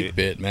snake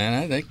bit,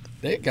 man.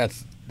 They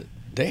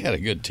had a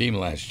good team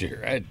last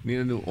year. Need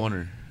a new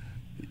owner.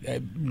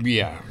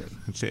 Yeah,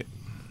 that's it.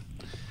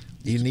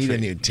 You need a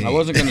new team. I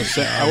wasn't going to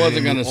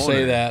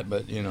say that,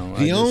 but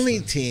the only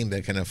team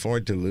that can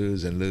afford to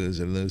lose and lose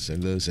and lose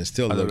and lose and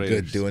still look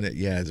good doing it,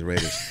 is the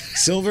Raiders.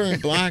 Silver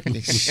and black,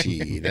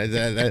 shit.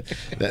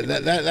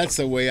 That's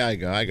the way I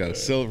go. I go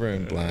silver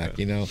and black.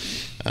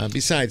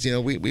 Besides,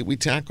 we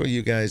tackle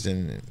you guys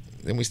and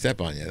then we step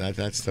on you.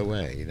 That's the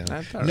way.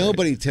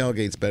 Nobody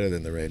tailgates better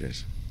than the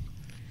Raiders.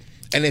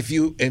 And if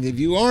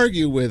you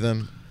argue with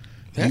them,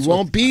 you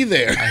won't be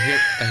there. I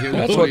hear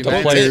that's what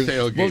the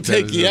players will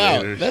take you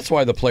out. That's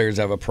why the players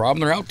have a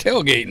problem. They're out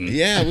tailgating.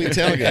 Yeah, we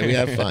tailgate. We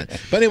have fun.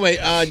 But anyway,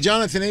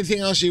 Johnathan,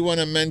 anything else you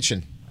want to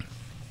mention?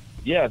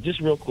 Yeah,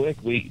 just real quick.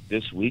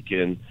 This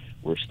weekend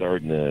we're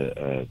starting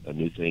a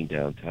new thing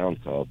downtown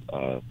called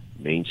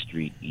Main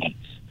Street Eats.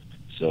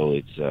 So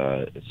it's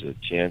a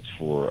chance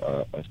for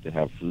us to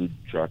have food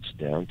trucks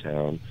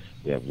downtown.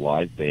 We have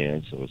live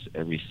bands, so it's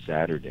every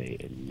Saturday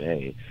in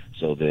May.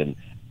 So then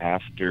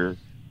after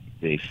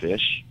they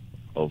fish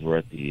over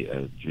at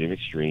the Dream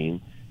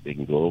Extreme, they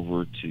can go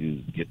over to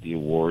get the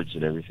awards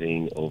and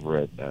everything over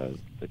at the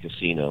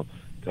casino,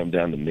 come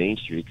down to Main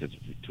Street because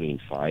it's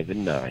between 5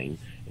 and 9,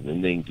 and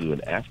then they can do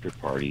an after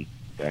party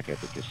back at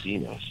the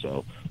casino.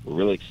 So we're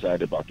really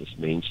excited about this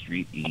Main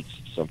Street Eats,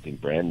 something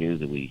brand new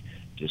that we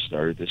just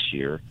started this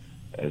year.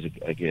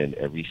 Again,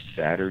 every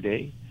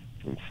Saturday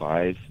from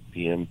 5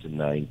 p.m. to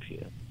 9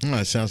 p.m. Oh,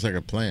 that sounds like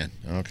a plan.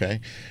 Okay.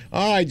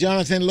 All right,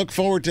 Johnathan, look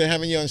forward to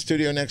having you on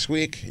studio next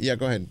week. Yeah,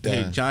 go ahead.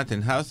 Hey,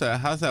 Johnathan, how's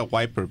that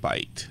wiper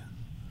bite?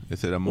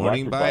 Is it a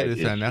morning bite? Is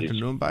it an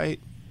afternoon bite?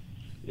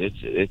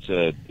 It's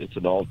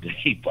an all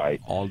day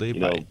bite. All day bite.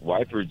 Know,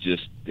 Viper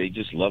they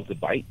just love to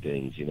bite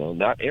things.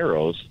 Not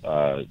arrows,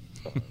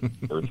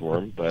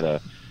 earthworm,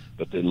 but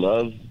they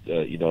love.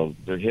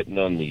 They're hitting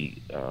on the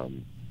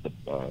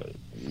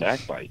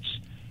knack bites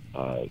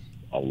a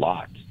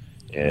lot,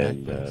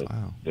 and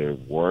their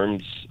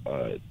worms,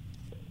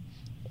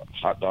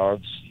 hot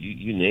dogs,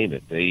 you name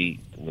it.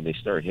 When they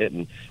start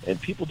hitting, and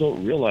people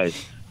don't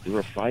realize they're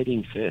a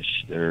fighting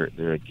fish.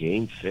 They're a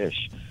game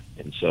fish.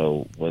 And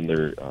so when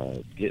they're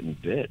getting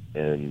bit,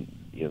 and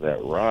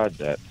that rod,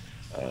 that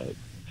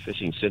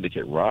fishing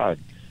syndicate rod,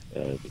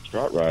 the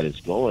trout rod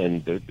is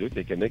going, they're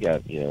thinking they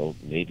got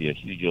maybe a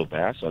huge old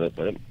bass on it,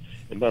 but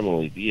it might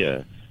only be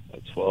a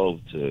 12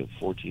 to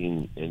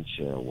 14 inch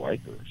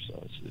wiper.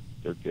 So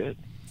they're good.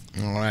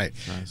 All right.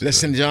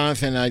 Listen,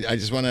 Johnathan, I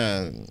just want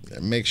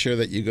to make sure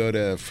that you go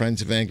to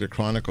Friends of Angler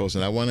Chronicles,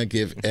 and I want to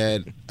give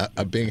Ed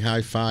a big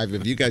high five.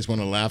 If you guys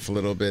want to laugh a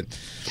little bit,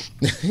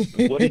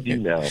 what do you do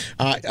now?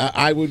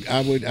 I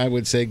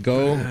would say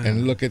go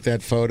and look at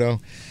that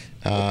photo.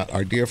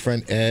 Our dear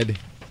friend Ed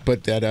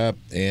put that up,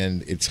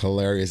 and it's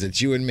hilarious.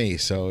 It's you and me,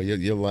 so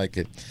you'll like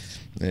it.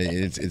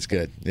 It's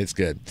good. It's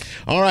good.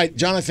 All right,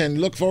 Johnathan.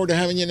 Look forward to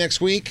having you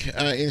next week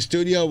in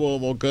studio.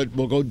 We'll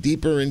go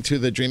deeper into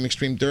the Dream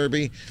Extreme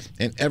Derby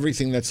and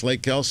everything that's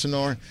Lake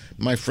Elsinore.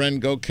 My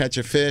friend, go catch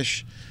a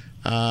fish,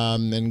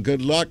 and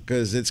good luck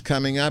because it's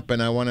coming up.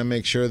 And I want to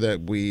make sure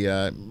that we,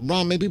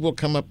 Ron, maybe we'll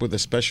come up with a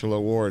special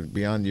award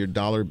beyond your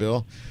dollar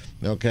bill,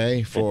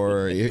 okay,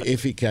 for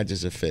if he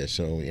catches a fish.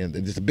 So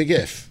it's a big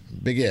if.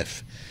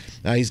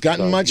 He's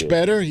gotten much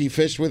better. He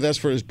fished with us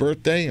for his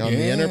birthday on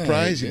the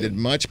Enterprise. He did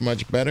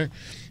much better.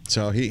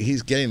 So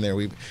he's getting there.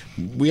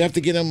 We have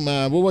to get him,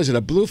 what was it,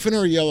 a bluefin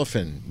or a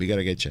yellowfin? We got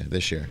to get you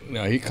this year.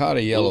 No, he caught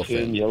a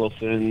yellowfin.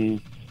 Yellowfin,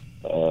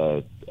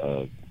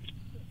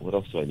 what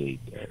else do I need?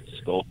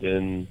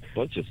 Sculpin,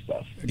 bunch of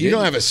stuff. You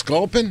don't have a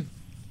sculpin?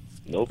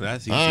 Nope.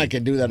 That's easy. I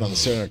can do that on the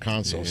center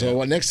console. Yeah.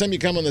 So next time you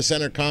come on the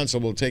center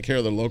console, we'll take care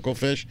of the local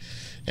fish,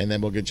 and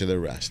then we'll get you the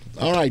rest.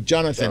 All right,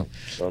 Johnathan,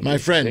 my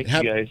friend,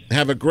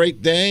 have a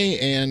great day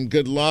and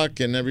good luck,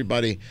 and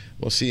everybody,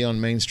 we'll see you on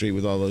Main Street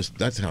with all those.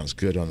 That sounds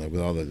good with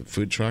all the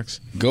food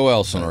trucks. Go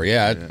Elsinore,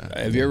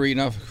 Have you ever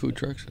eaten off food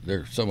trucks?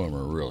 Some of them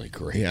are really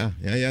great. Yeah.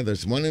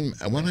 There's one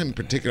in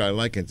particular I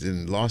like. It's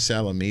in Los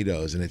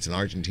Alamitos, and it's an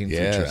Argentine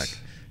food truck.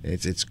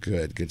 It's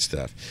good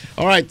stuff.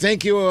 All right,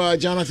 thank you,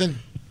 Johnathan.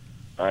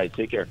 All right,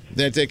 take care.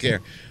 Yeah, take care.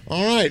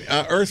 All right,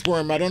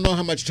 Earthworm, I don't know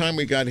how much time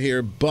we got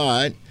here,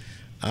 but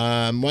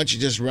why don't you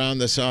just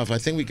round this off? I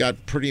think we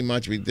got pretty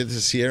much. We did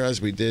the Sierras.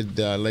 We did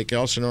Lake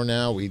Elsinore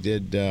now. We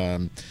did, I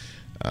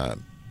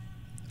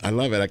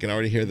love it. I can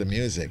already hear the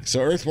music. So,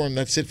 Earthworm,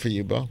 that's it for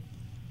you, Bo.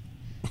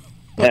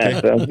 Okay.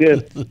 Yeah, sounds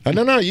good.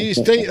 No, you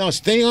stay on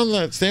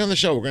the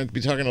show. We're going to be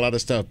talking a lot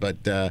of stuff, but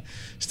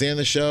stay on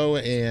the show,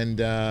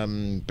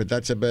 and but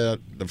that's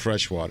about the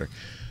freshwater.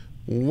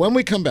 When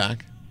we come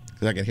back,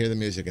 I can hear the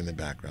music in the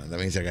background.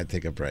 That means I got to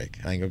take a break.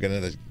 I can go get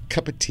another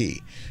cup of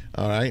tea.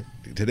 All right?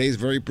 Today's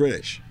very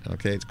British.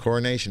 Okay? It's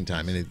coronation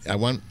time. And I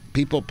want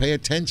people to pay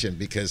attention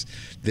because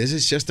this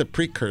is just a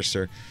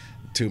precursor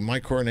to my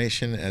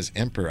coronation as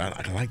emperor. I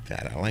like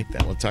that.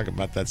 We'll talk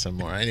about that some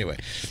more. Anyway,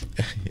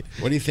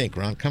 what do you think,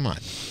 Ron? Come on.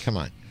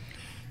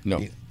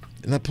 No.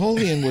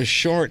 Napoleon was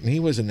short, and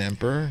he was an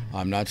emperor.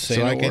 I'm not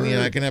saying so I can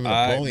have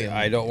Napoleon.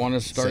 I don't want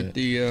to start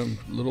the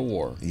little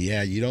war.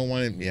 Yeah, you don't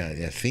want to.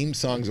 Yeah. Theme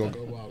songs will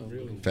go out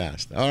really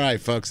fast. All right,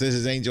 folks. This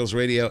is Angels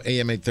Radio,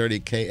 AM 830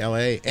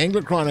 KLA,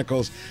 Angler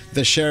Chronicles,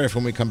 The Sheriff.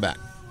 When we come back.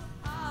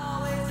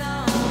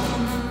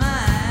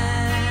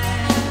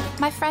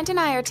 My friend and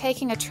I are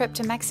taking a trip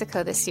to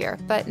Mexico this year,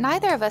 but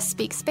neither of us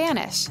speak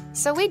Spanish.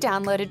 So we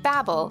downloaded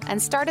Babbel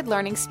and started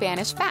learning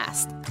Spanish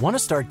fast. Want to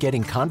start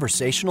getting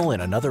conversational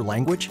in another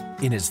language?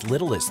 In as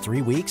little as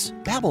 3 weeks,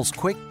 Babbel's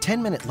quick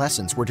 10-minute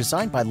lessons were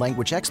designed by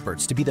language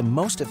experts to be the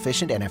most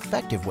efficient and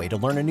effective way to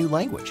learn a new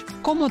language.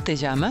 ¿Cómo te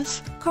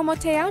llamas? ¿Cómo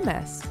te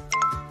llamas?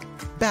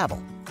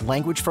 Babbel,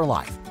 language for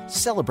life.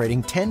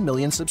 Celebrating 10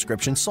 million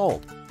subscriptions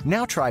sold.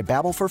 Now try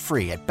Babbel for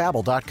free at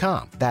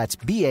Babbel.com. That's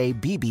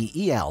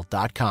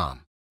BABBEL.com.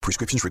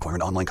 Prescriptions require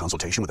an online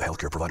consultation with a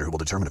healthcare provider who will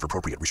determine if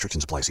appropriate.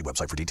 Restrictions apply. See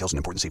website for details and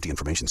important safety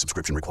information.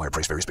 Subscription required.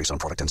 Price varies based on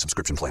product and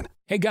subscription plan.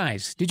 Hey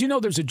guys, did you know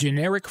there's a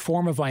generic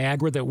form of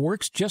Viagra that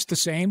works just the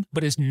same,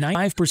 but is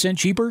 95%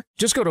 cheaper?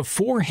 Just go to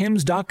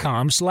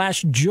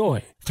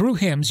 4hims.com/joy. Through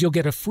Hims, you'll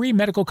get a free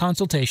medical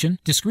consultation,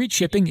 discreet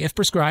shipping if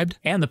prescribed,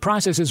 and the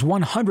process is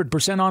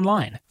 100%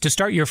 online. To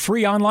start your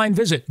free online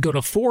visit, go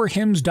to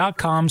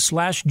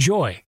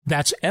 4hims.com/joy.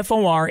 That's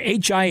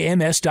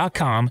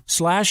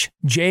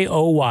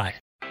FORHIMS.com/JOY.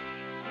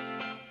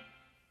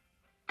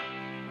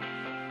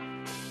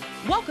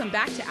 Welcome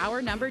back to hour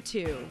number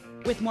 2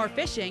 with more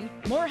fishing,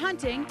 more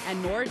hunting,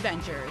 and more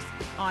adventures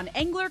on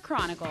Angler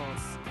Chronicles.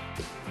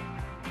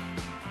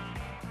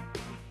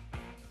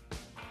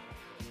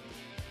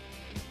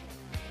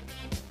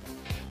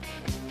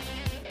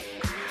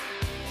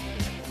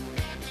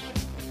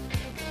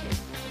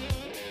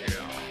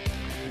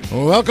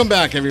 Welcome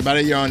back,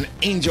 everybody. You're on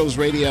Angels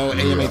Radio,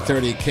 AM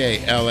 830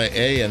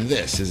 KLAA, and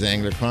this is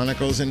Angler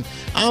Chronicles. And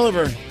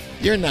Oliver,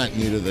 you're not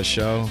new to the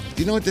show.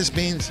 Do you know what this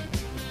means?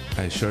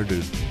 I sure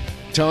do.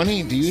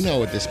 Tony, do you know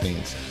what this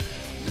means?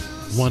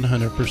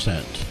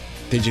 100%.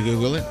 Did you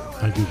Google it?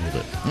 I Googled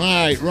it. All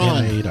right,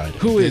 Ron,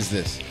 who is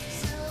this?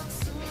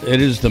 It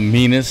is the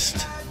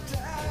meanest,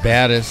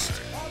 baddest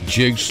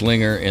jig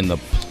slinger in the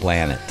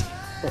planet.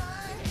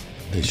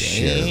 This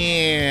shit.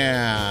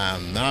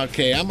 Damn.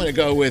 Okay, I'm going to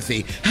go with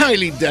the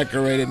highly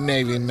decorated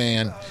Navy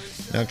man.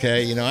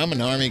 Okay, you know, I'm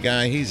an Army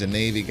guy. He's a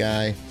Navy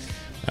guy.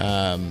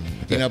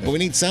 You know, but we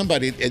need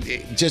somebody.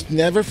 Just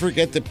never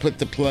forget to put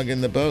the plug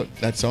in the boat.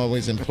 That's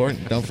always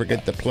important. Don't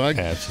forget the plug.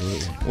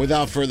 Absolutely.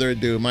 Without further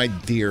ado, my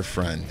dear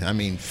friend,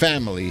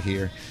 family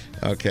here,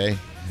 okay,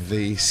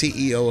 the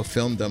CEO of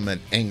Filmdom at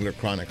Angler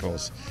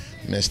Chronicles,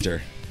 Mr.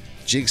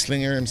 Jig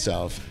Slinger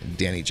himself,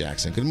 Danny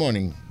Jackson. Good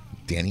morning,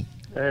 Danny.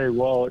 Hey,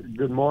 well,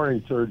 good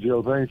morning,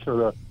 Sergio. Thanks for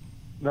the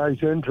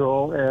nice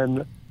intro.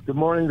 And good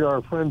morning to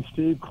our friend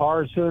Steve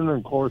Carson, and,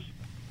 of course,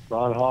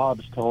 Ron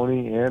Hobbs,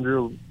 Tony,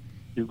 Andrew.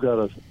 You've got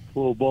a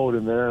full boat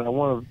in there. And I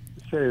want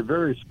to say a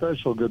very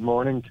special good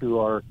morning to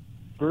our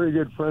very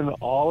good friend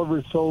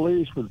Oliver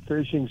Solis with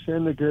Fishing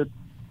Syndicate.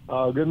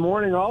 Good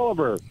morning,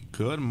 Oliver.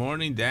 Good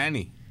morning,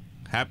 Danny.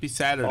 Happy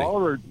Saturday.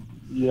 Oliver,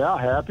 yeah,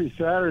 happy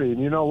Saturday.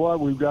 And you know what?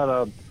 We've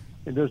got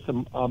in just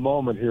a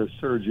moment here,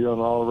 Sergio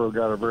and Oliver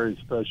got a very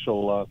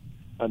special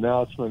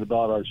announcement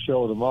about our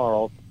show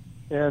tomorrow.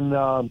 And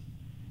I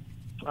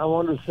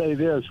wanted to say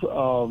this,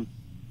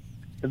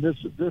 and this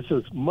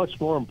is much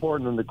more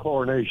important than the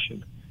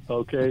coronation,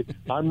 okay?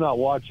 I'm not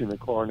watching the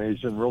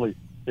coronation, really.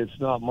 It's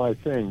not my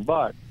thing.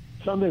 But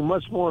something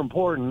much more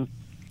important,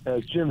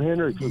 as Jim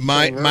Hendricks was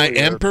saying my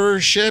earlier,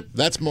 emperorship,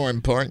 that's more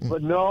important.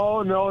 But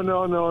no,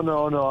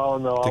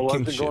 I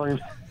wasn't going...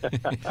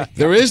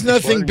 There is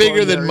nothing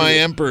bigger than my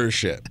either.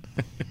 emperorship.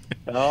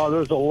 Oh,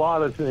 there's a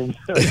lot of things.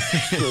 A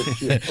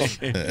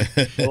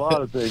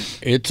lot of things.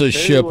 It's a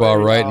ship, all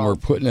right, and we're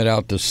putting it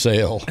out to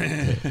sail.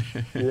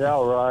 Yeah,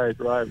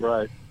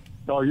 right.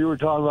 No, you were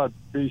talking about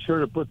be sure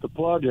to put the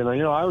plug in. You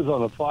know, I was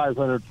on a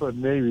 500-foot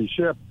Navy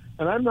ship,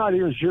 and I'm not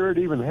even sure it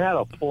even had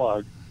a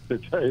plug, to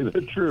tell you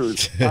the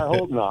truth. I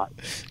hope not.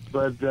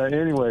 But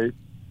anyway,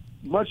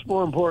 much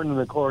more important than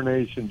the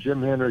coronation,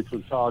 Jim Hendricks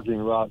was talking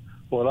about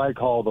what I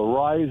call the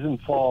rise and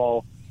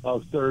fall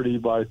of 30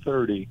 by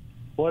 30.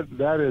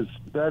 That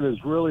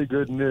is really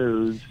good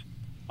news.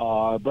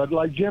 But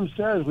like Jim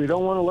says, we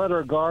don't want to let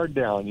our guard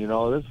down. You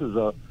know, this is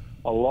a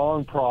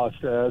long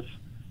process.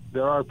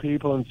 There are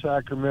people in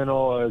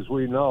Sacramento, as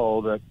we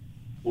know, that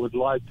would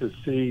like to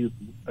see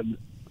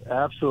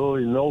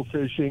absolutely no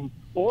fishing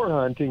or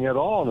hunting at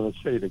all in the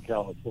state of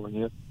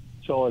California.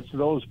 So it's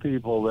those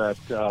people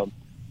that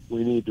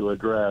we need to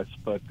address.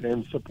 But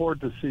and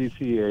support the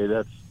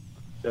CCA.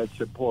 That's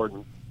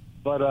important.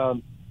 But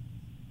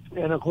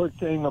and a quick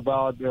thing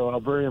about a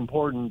very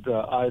important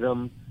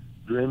item,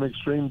 Dream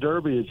Extreme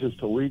Derby is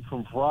just a week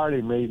from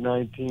Friday, May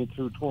 19th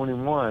through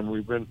 21.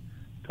 We've been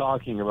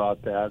talking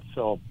about that.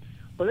 So,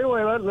 but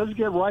anyway, let's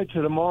get right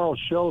to tomorrow's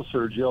show,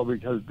 Sergio,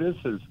 because this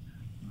is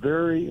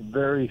very,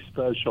 very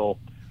special.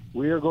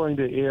 We are going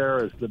to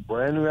air as the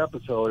brand new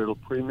episode. It'll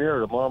premiere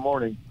tomorrow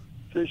morning.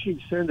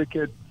 Fishing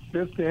Syndicate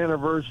 5th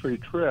anniversary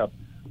trip.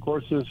 Of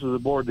course, this is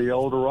aboard the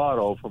El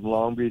Dorado from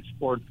Long Beach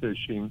Sport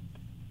Fishing.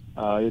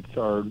 It's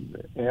our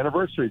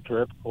anniversary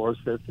trip, of course,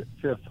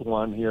 fifth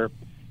one here.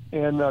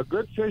 And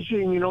good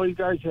fishing, you know, you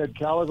guys had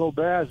calico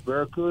bass,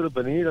 barracuda,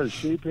 bonita,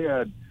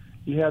 sheephead.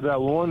 You had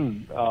that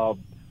one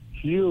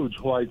huge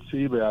white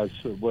sea bass,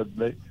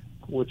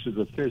 which is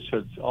a fish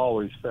that's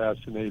always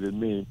fascinated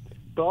me.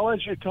 But I'll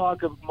let you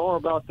talk more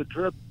about the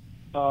trip,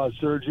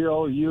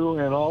 Sergio. You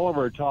and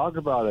Oliver talk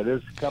about it.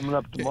 It's coming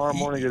up tomorrow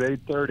morning at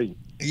 8:30.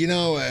 You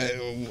know,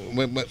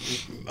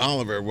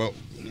 Oliver, well,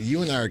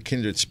 you and I are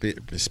kindred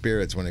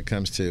spirits when it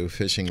comes to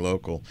fishing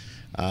local.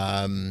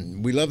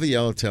 We love the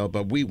yellowtail,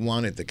 but we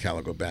wanted the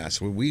calico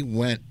bass. We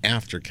went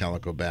after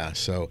calico bass,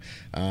 so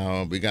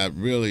we got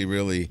really,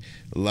 really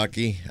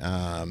lucky.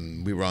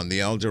 We were on the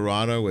El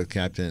Dorado with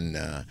Captain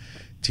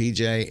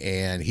TJ,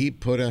 and he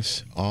put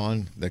us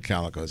on the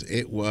calicos.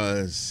 It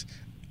was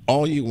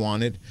all you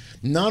wanted.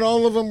 Not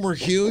all of them were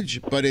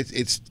huge, but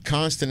it's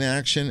constant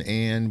action,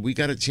 and we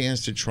got a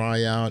chance to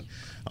try out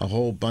a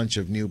whole bunch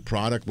of new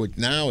product, which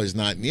now is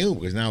not new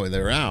because now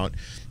they're out.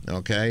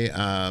 Okay,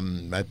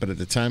 but at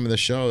the time of the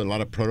show, a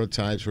lot of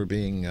prototypes were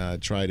being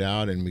tried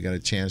out, and we got a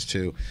chance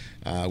to,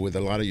 with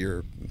a lot of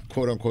your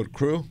quote-unquote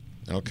crew,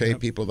 okay, yep.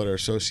 People that are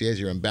associated,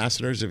 your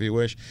ambassadors, if you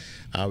wish,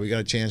 we got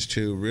a chance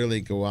to really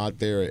go out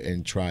there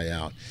and try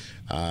out.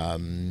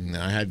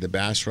 I had the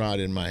bass rod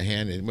in my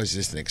hand. It was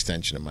just an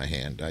extension of my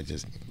hand. I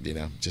just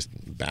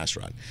bass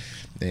rod.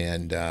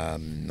 And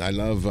I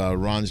love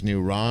Ron's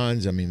new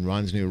rods.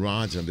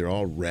 They're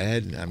all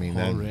red.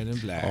 All red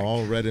and black.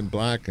 All red and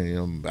black.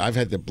 And, I've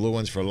had the blue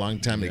ones for a long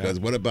time. He goes,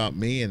 "What about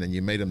me?" And then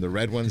you made them the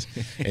red ones.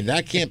 And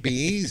that can't be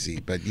easy.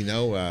 But,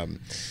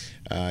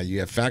 you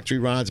have factory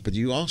rods, but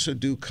you also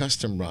do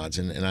custom rods.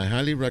 And I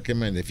highly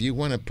recommend, if you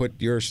want to put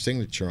your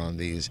signature on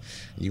these,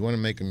 you want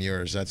to make them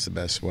yours, that's the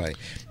best way.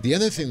 The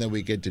other thing that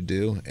we get to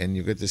do, and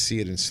you get to see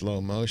it in slow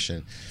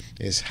motion,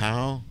 is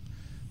how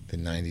the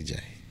 90J.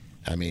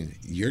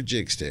 Your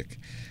jig stick,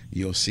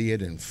 you'll see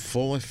it in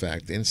full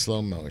effect in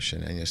slow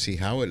motion, and you'll see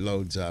how it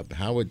loads up,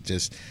 how it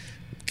just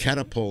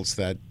catapults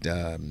that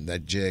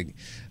jig.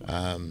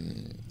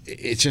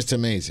 It's just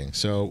amazing.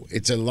 So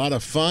it's a lot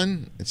of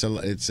fun.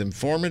 It's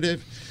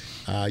informative.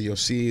 You'll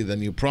see the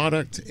new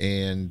product,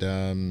 and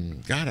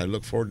God, I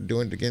look forward to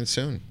doing it again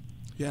soon.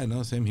 Yeah,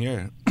 no, same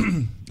here.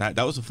 that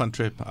was a fun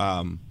trip.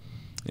 And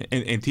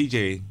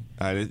TJ,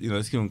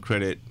 let's give him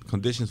credit.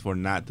 Conditions were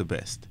not the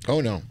best.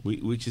 Oh no,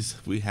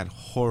 we had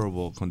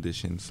horrible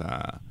conditions.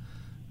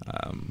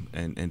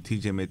 And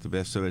TJ made the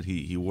best of it.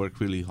 He worked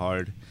really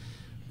hard.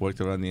 Worked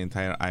around the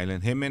entire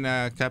island. Him and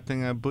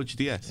Captain Butch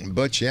Diaz.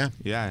 Butch, yeah.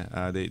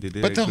 Yeah, they did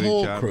but a the great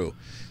whole job. crew.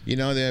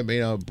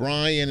 There,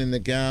 Brian in the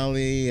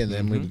galley, and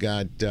then we've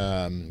got,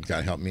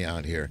 God help me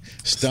out here,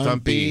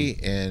 Stumpy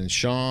and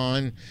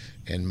Sean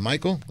and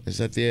Michael. Is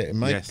that the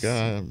Mike?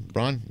 Yes.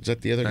 Braun? Is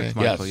that the other That's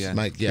guy? Michael, yes, yeah.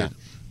 Mike. Yeah.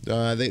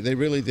 They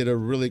really did a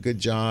really good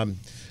job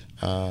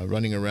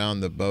running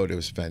around the boat. It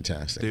was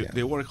fantastic.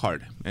 They work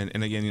hard,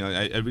 and again,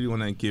 I really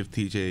want to give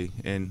TJ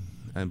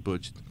and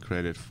Butch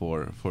credit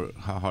for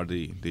how hard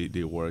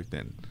they worked.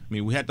 And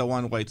we had the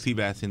one white sea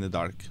bass in the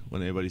dark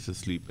when everybody's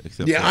asleep.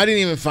 Except I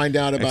didn't even find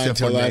out about it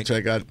until after I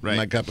got right.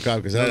 my cup of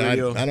coffee, because I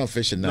don't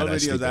fish at night. No I video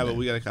sleep of that, at but night.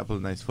 we got a couple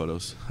of nice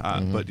photos.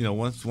 But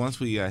once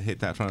we hit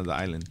that front of the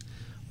island,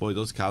 boy,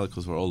 those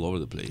calicos were all over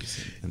the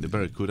place. And the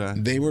barracuda.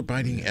 They were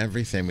biting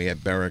everything. We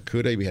had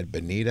barracuda, we had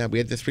bonita, we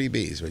had the 3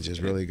 Bs, which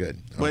is really good.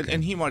 Well,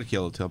 and he marked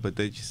yellowtail, but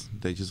they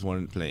just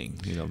weren't playing.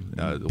 The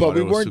but water we was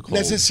too weren't cold.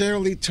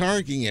 necessarily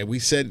targeting it. We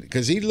said,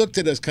 because he looked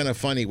at us kind of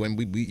funny when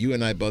you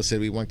and I both said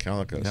we want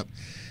calicos. Yep,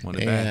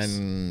 wanted bass.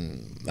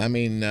 And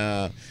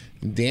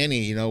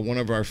Danny, one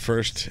of our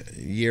first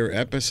year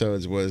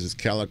episodes was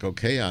Calico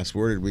Chaos.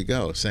 Where did we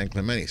go? San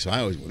Clemente. So I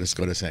always, let's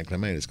go to San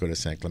Clemente. Let's go to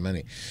San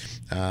Clemente.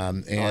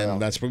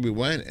 That's where we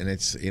went, and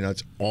it's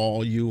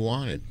all you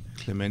wanted.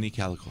 Clemente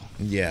Calico.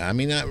 Yeah,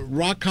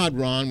 Rock Cod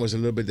Ron was a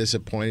little bit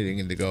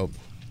disappointing to go.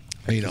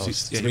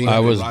 I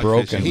was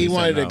broken. He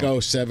wanted to go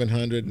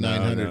 700,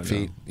 900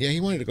 feet. No. Yeah, he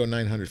wanted to go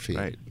 900 feet.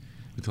 Right.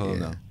 We told him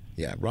no.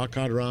 Yeah, Rock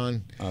Cod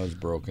Ron. I was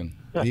broken.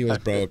 He was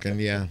broken.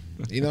 Yeah.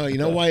 You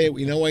know why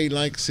he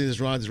likes his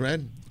rods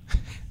red?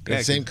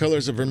 The same color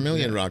as a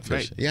vermilion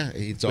rockfish. Right. Yeah,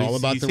 it's all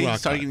about the rock.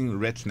 Start getting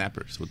red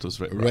snappers with those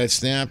red rods. Red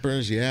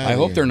snappers, yeah. I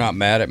hope they're not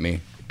mad at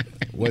me.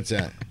 What's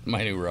that?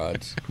 My new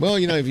rods. Well,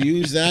 if you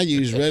use that,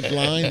 use red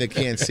blind. They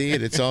can't see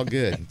it. It's all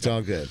good. It's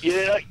all good.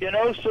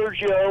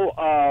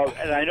 Sergio,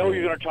 and I know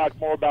you're going to talk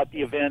more about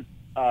the event,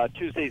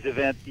 Tuesday's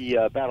event,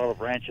 the Battle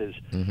of Ranches.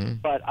 Mm-hmm.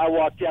 But I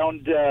walked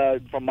down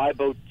from my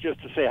boat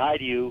just to say hi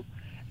to you,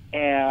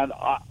 and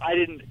I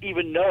didn't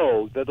even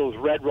know that those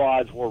red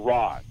rods were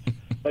rods.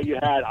 But you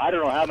had, I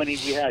don't know how many,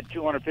 we had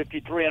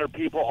 250, 300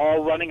 people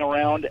all running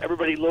around,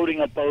 everybody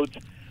loading up boats,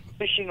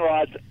 fishing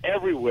rods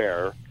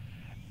everywhere.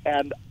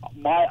 And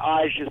my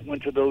eyes just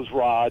went to those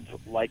rods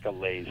like a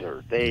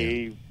laser.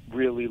 They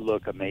really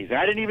look amazing.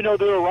 I didn't even know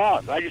they were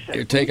rods. I just said,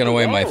 you're taking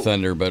away my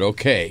thunder, but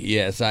okay.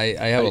 Yes, I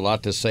have a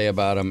lot to say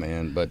about them,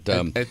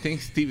 I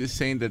think Steve is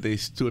saying that they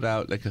stood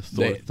out like a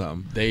sore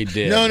thumb. They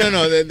did. No.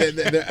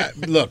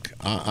 Look,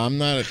 I'm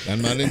not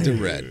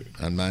into red.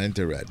 I'm not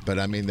into red, but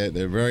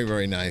they're very,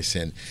 very nice,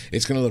 and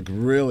it's going to look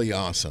really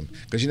awesome.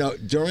 Because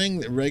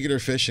during regular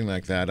fishing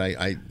like that,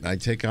 I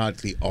take out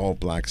the all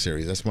black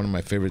series. That's one of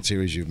my favorite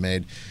series you've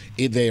made.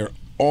 They are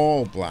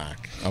all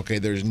black. Okay,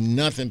 there's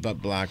nothing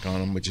but black on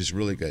them, which is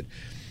really good.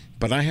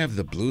 But I have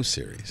the blue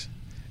series.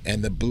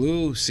 And the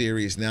blue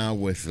series now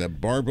with the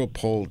barber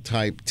pole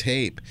type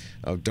tape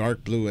of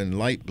dark blue and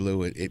light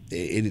blue,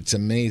 it's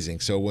amazing.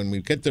 So when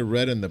we get the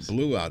red and the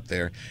blue out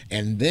there,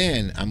 and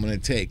then I'm going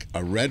to take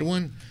a red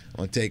one, I'm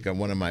going to take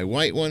one of my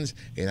white ones,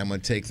 and I'm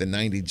going to take the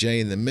 90J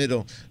in the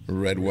middle,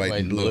 red, white,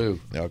 and blue.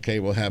 Okay,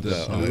 we'll have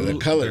the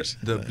colors.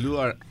 The blue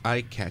are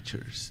eye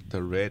catchers.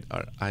 The red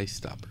are eye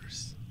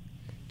stoppers.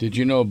 Did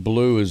you know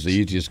blue is the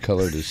easiest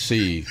color to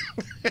see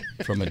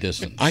from a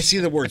distance? I see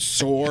the word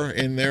 "sore"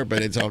 in there,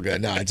 but it's all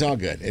good. No, it's all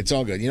good. It's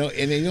all good.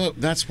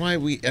 That's why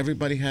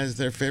everybody has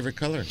their favorite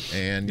color.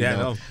 And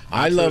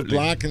I love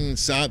black and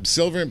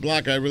silver and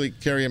black. I really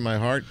carry in my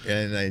heart,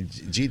 and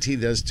GT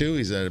does too.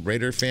 He's a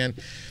Raider fan.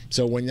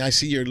 So when I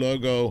see your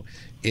logo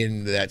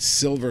in that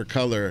silver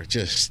color,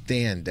 just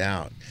stand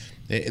out.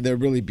 They're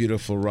really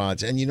beautiful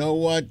rods. And you know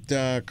what,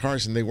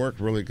 Carson, they work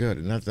really good,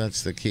 and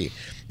that's the key.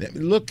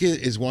 Look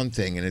is one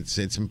thing, and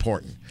it's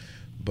important.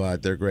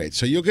 but they're great.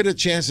 So you'll get a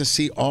chance to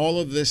see all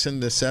of this in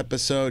this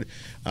episode.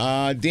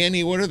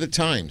 Danny, what are the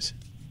times?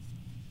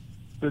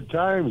 The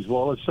times,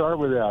 well, let's start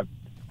with that.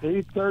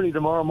 8:30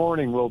 tomorrow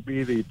morning will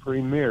be the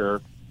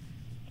premiere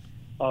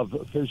of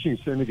Fishing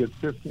Syndicate's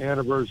 5th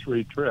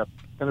anniversary trip.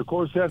 And, of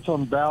course, that's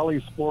on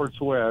Valley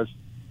Sports West.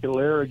 It'll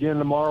air again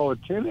tomorrow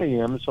at 10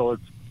 a.m., so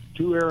it's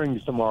 2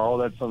 airings tomorrow.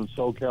 That's on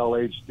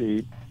SoCal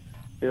HD.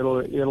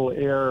 It'll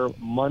air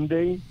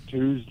Monday,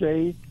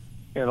 Tuesday,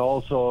 and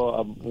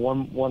also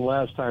one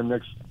last time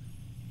next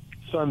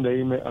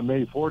Sunday,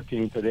 May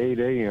 14th at 8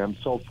 a.m.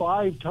 So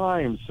 5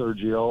 times,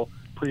 Sergio,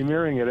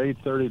 premiering at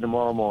 8:30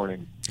 tomorrow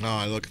morning. Oh,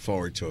 I look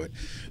forward to it.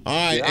 All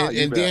right,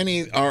 Yeah, and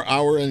Danny,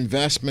 our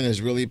investment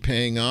is really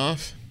paying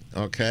off.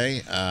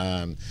 Okay,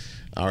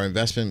 our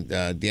investment.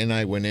 Dan and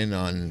I went in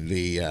on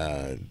the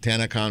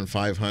Tanacon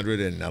 500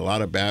 and a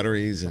lot of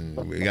batteries, and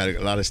we got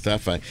a lot of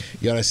stuff.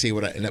 You got to see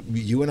what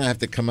you and I have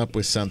to come up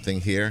with something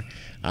here.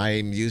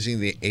 I'm using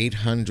the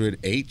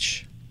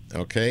 800H.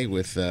 Okay,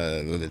 with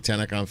the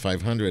Tanacon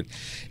 500,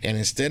 and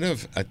instead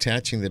of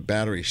attaching the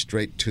battery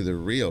straight to the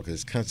reel,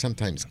 because it's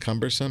sometimes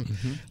cumbersome,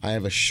 I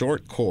have a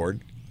short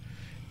cord,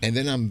 and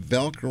then I'm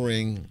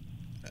velcroing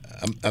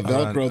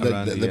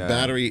the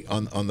battery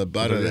on the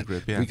butt of it.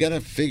 Grip, yeah. We got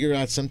to figure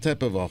out some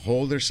type of a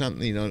hold or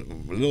something, a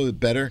little bit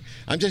better.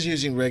 I'm just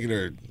using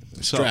regular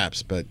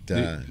straps, but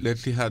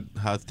let's see how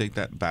thick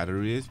that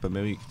battery is. But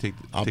maybe you can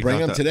I'll take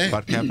bring out them today.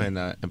 butt cap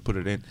and put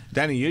it in.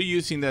 Danny, you're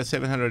using the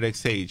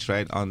 700XH,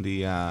 right, on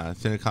the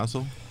center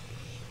console?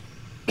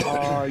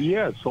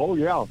 Yes. Oh,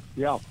 yeah.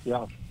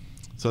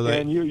 So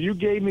and you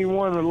gave me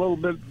one a little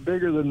bit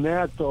bigger than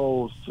that,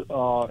 though,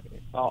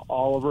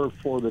 Oliver,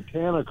 for the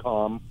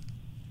Tanacom.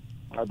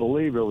 I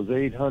believe it was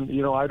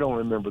 800. I don't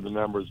remember the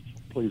numbers.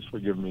 Please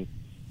forgive me.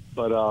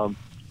 But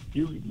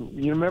you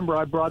remember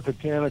I brought the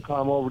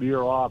Tanacom over to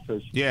your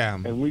office. Yeah.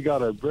 And we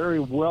got a very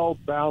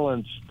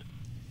well-balanced,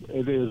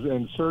 it is,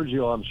 and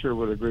Sergio, I'm sure,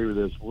 would agree with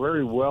this,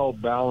 very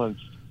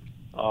well-balanced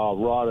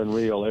rod and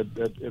reel.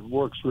 It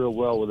works real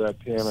well with that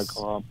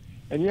Tanacom.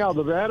 And,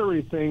 the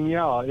battery thing,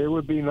 it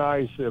would be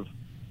nice if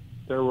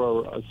there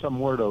were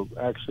somewhere to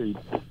actually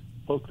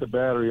hook the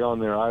battery on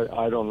there.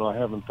 I don't know. I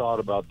haven't thought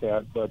about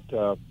that, but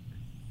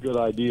good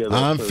idea.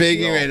 I'm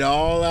figuring it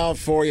all out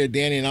for you,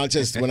 Danny, and I'll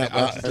just I'll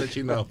just let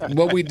you know.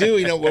 What we do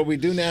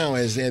now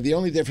is the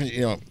only difference.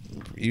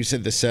 You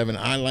said the 7.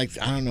 I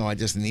don't know. I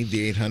just need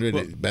the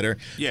 800 better.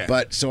 Yeah.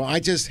 But so I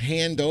just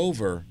hand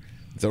over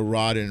the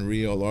rod and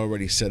reel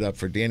already set up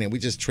for Danny. We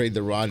just trade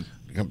the rod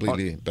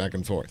completely back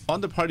and forth.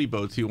 On the party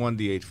boats, you want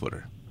the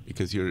 8-footer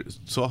because you're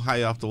so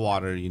high off the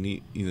water. You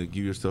need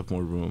give yourself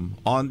more room.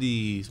 On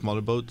the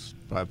smaller boats,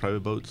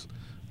 private boats,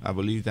 I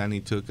believe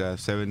Danny took a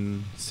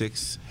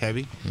 7.6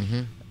 heavy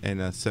and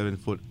a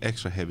 7-foot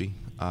extra heavy,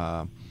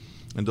 and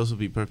those will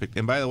be perfect.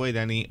 And by the way,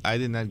 Danny, I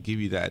did not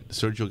give you that.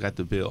 Sergio got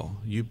the bill.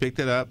 You picked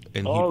it up,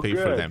 and he paid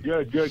for them.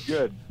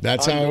 Good.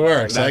 That's how it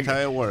works. That's how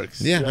it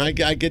works. Yeah, I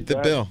get the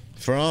bill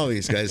for all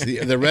these guys.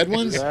 The red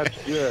ones?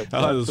 That's good.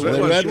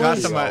 The red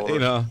ones? An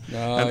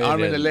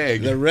arm and a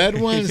leg. The red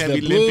ones,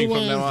 the blue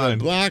ones, the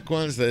black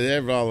ones,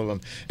 all of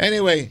them.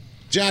 Anyway,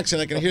 Jackson,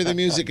 I can hear the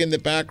music in the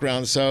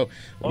background, so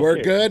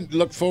we're good.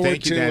 Look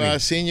forward to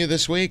seeing you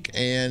this week,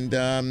 and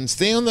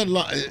stay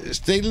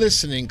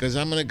listening because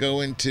I'm going to go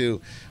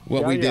into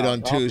what we did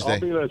on Tuesday. I'll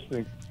be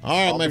listening.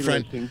 All right, my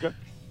friend. Listening.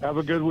 Have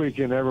a good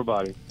weekend,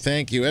 everybody.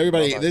 Thank you,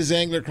 everybody. Bye-bye. This is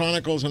Angler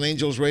Chronicles on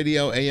Angels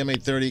Radio, AM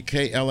 830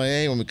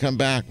 KLAA. When we come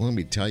back, we'll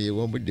tell you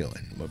what we're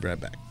doing. We'll be right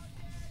back.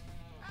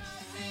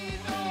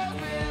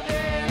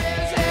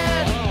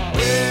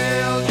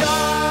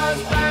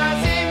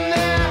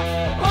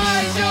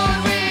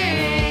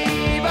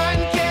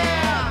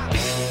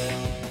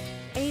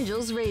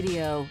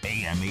 Radio.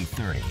 AM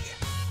 830.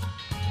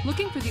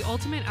 Looking for the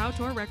ultimate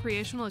outdoor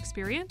recreational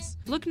experience?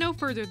 Look no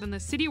further than the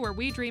city where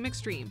we dream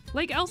extreme.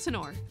 Lake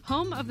Elsinore,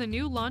 home of the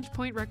new Launch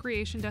Point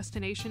Recreation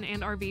Destination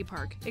and RV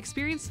Park.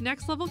 Experience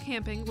next-level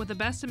camping with the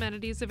best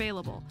amenities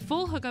available.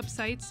 Full hookup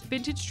sites,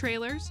 vintage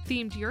trailers,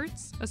 themed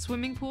yurts, a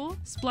swimming pool,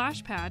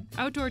 splash pad,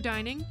 outdoor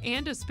dining,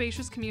 and a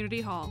spacious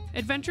community hall.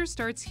 Adventure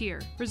starts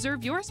here.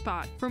 Reserve your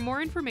spot. For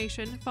more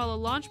information, follow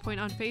Launch Point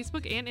on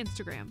Facebook and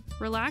Instagram.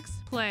 Relax,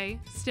 play,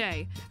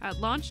 stay at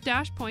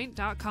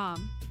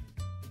launch-point.com.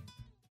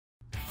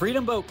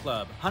 Freedom Boat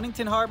Club,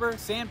 Huntington Harbor,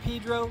 San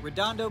Pedro,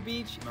 Redondo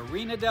Beach,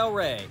 Marina del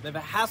Rey. Live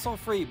a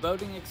hassle-free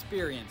boating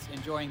experience,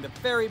 enjoying the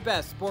very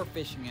best sport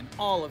fishing in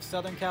all of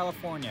Southern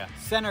California.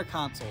 Center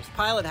consoles,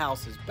 pilot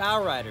houses,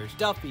 bow riders,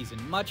 Duffys,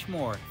 and much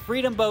more.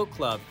 Freedom Boat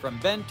Club, from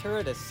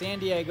Ventura to San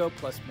Diego,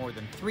 plus more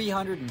than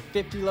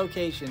 350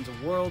 locations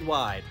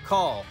worldwide.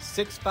 Call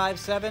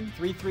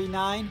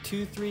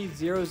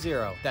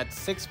 657-339-2300.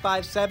 That's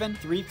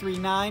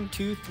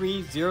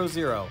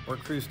 657-339-2300. Or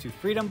cruise to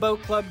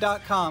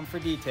freedomboatclub.com for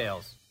details.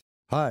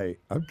 Hi,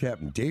 I'm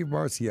Captain Dave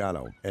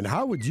Marciano, and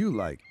how would you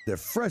like the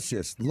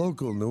freshest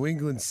local New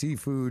England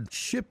seafood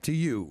shipped to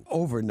you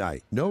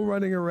overnight? No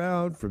running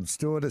around from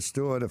store to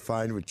store to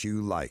find what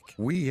you like.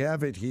 We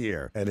have it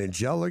here at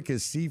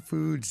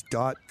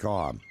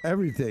AngelicaSeafoods.com.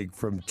 Everything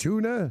from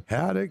tuna,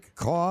 haddock,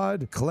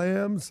 cod,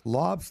 clams,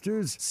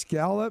 lobsters,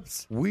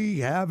 scallops. We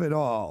have it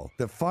all.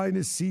 The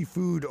finest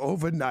seafood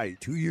overnight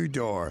to your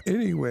door,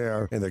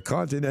 anywhere in the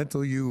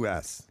continental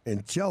U.S.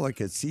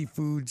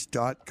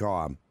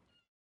 AngelicaSeafoods.com.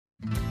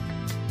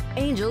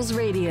 Angels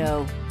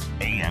Radio.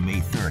 AM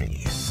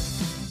 830.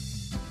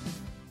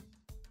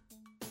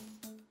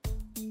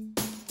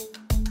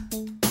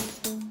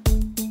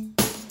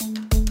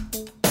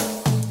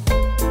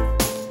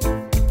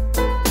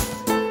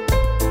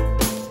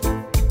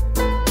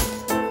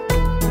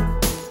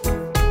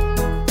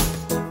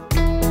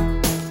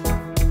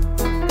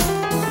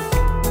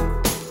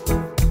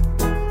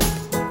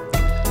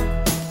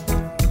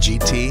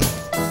 GT,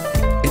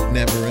 it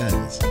never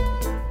ends.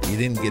 You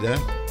didn't get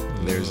up?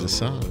 There's a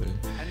song.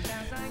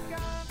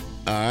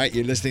 All right,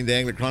 you're listening to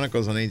Angler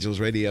Chronicles on Angels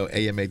Radio,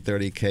 AM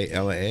 830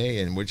 KLA,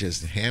 and we're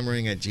just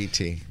hammering at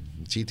GT.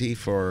 GT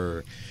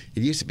for,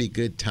 it used to be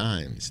good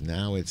times.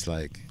 Now it's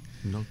like...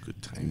 No good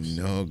times.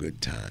 No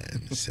good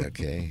times,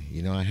 okay?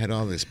 You know, I had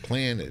all this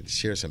plan to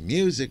share some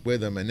music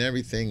with them and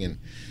everything, and...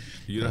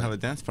 You don't have a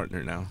dance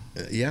partner now.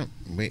 Yeah,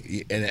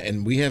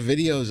 and we have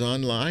videos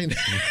online.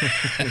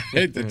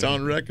 It's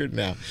on record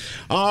now.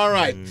 All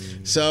right.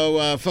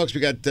 So, folks, we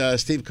got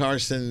Steve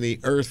Carson, the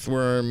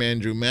Earthworm,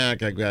 Andrew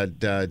Mack. I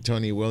got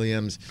Tony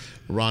Williams,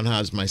 Ron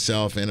Haas,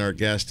 myself, and our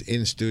guest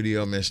in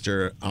studio,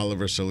 Mr.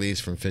 Oliver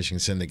Solis from Fishing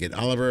Syndicate.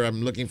 Oliver,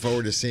 I'm looking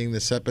forward to seeing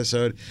this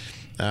episode.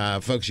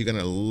 Folks, you're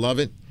going to love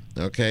it.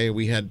 Okay,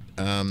 we had,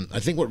 I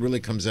think what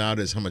really comes out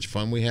is how much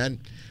fun we had.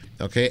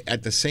 Okay,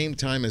 at the same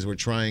time as we're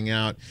trying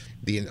out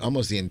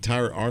almost the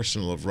entire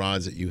arsenal of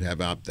rods that you have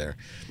out there.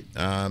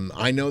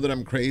 I know that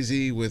I'm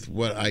crazy with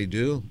what I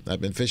do. I've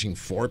been fishing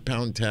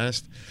 4-pound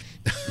test.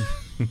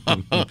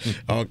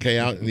 Okay,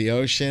 out in the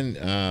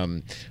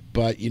ocean.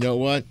 But you know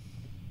what?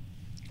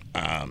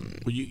 Well,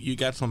 you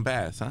got some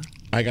bass, huh?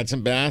 I got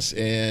some bass,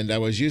 and I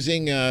was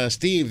using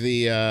Steve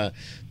the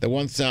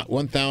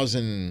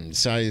 1,000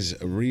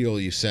 size reel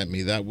you sent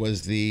me. That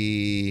was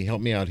the,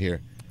 help me out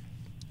here.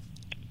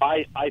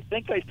 I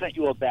think I sent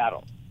you a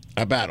battle.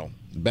 A battle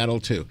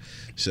 2.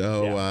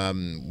 So yeah.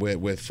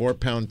 With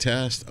 4-pound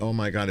test, oh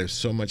my God, it was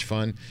so much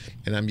fun.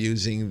 And I'm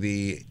using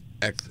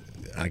I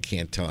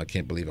can't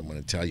believe I'm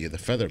going to tell you, the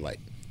Featherlight,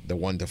 the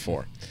 1 to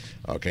 4.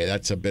 Okay,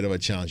 that's a bit of a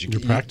challenge. You're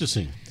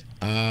practicing.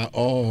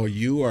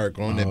 You are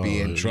going to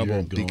be in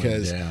trouble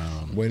because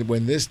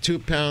when this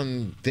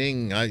 2-pound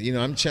thing,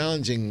 I'm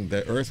challenging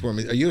the earthworm.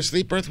 Are you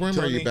asleep, earthworm,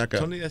 or are you back up?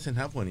 Tony doesn't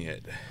have one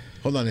yet.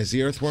 Hold on, is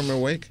the earthworm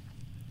awake?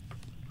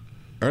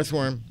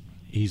 Earthworm.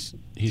 He's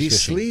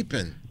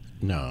sleeping.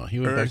 No, he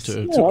went back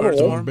to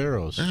Earthworm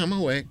barrels. I'm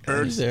awake.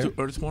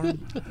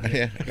 Earthworm?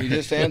 Yeah. He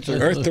just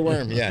answered. Earth the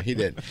worm. Yeah, he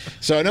did.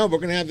 So, no, we're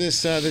going to have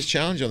this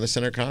challenge on the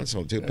center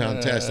console,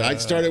 2-pound test. I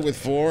started with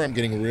 4. I'm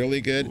getting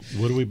really good.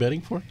 What are we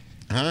betting for?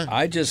 Huh?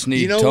 I just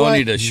need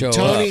Tony to show up.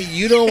 Tony,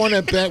 you don't want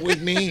to bet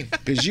with me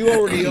because you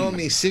already owe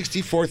me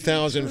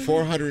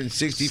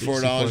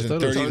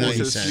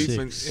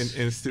 $64,464.39.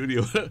 In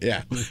studio.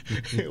 Yeah.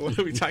 What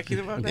are we talking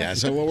about now? Yeah,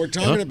 so what we're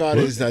talking about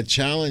is the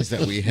challenge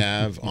that we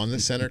have on the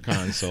center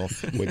console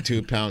with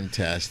 2-pound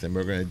test, and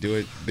we're going to do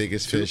it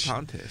biggest fish.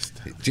 2-pound test.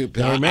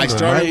 2-pound. Remember, I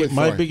started with 4.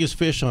 My biggest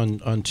fish on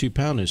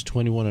 2-pound is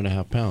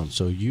 21.5 pounds,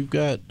 so you've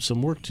got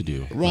some work to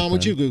do. Ron,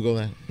 would you Google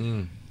that?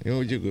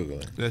 Would you Google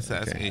it? Let's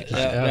ask okay.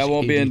 That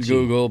won't be in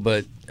Google,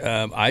 but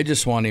I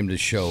just want him to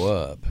show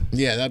up.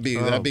 Yeah, that'd be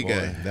good. That'd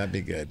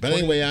be good. But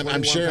anyway,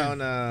 I'm sure.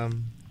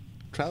 21-pound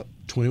trout.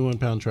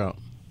 21-pound trout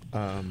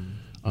on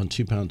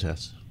 2-pound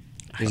test.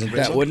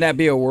 Wouldn't that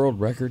be a world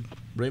record?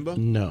 Rainbow?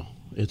 No,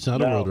 it's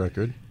not a world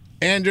record.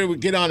 Andrew,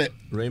 get on it.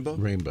 Rainbow?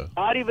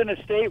 Not even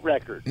a state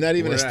record. Not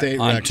even a state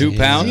on record. 2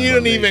 pounds? You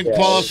don't even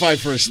qualify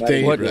for a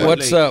state record.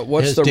 What's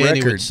the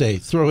Danny record? Would say,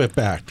 throw it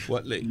back.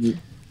 What lake?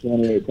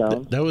 28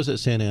 pounds. That was at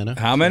Santa Ana.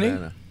 How many?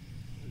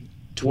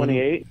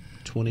 28.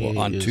 28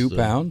 on 2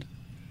 pound.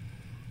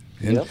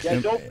 Yeah,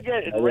 don't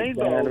forget, in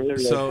Rainbow,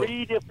 there's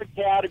 3 different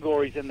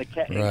categories in the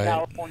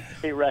California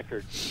state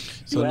record.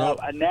 You have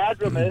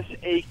anadromous,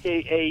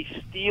 a.k.a.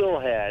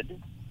 steelhead,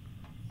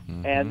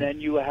 and then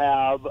you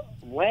have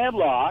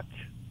landlocked,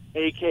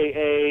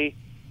 a.k.a.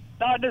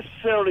 not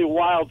necessarily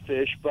wild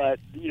fish, but,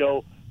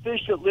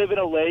 fish that live in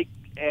a lake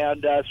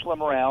and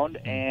swim around,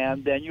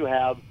 and then you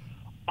have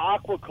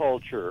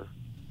aquaculture,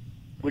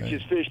 which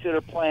is fish that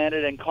are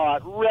planted and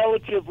caught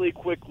relatively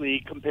quickly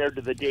compared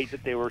to the date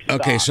that they were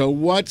stocked. Okay, so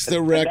what's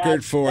the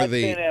record for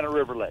the Santa Ana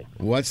River Lake?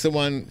 What's the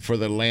one for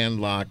the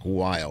landlocked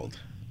wild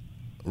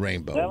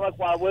rainbow? Landlocked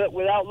wild,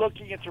 without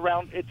looking, it's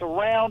around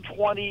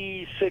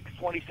 26,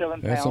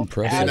 27 That's pounds.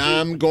 impressive. And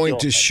I'm going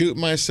to shoot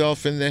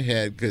myself in the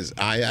head because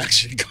I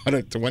actually got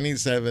a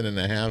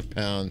 27.5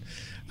 pound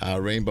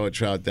rainbow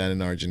trout down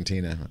in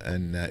Argentina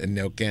and in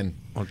Neuquén.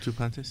 On 2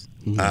 pound test?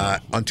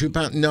 On 2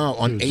 pound? No,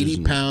 on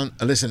 80 pound.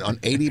 Listen, on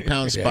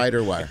 80-pound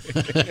spider wire.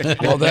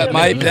 Well, that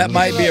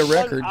might be a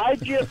record.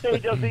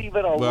 IGFA doesn't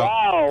even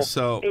allow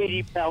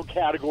 80-pound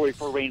category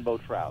for rainbow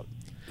trout.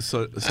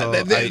 So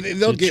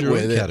they'll get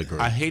with it.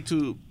 I hate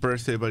to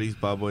burst everybody's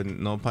bubble, and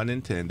no pun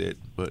intended,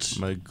 but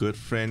my good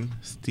friend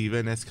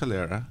Steven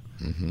Escalera,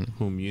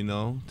 whom you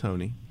know,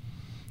 Tony,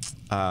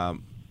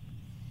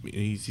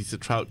 he's a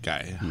trout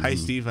guy. Hi,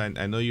 Steve.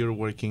 I know you're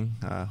working.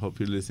 I hope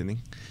you're listening.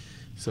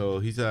 So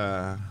he's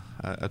a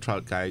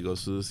trout guy,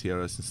 goes to the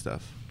Sierras and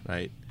stuff,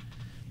 right?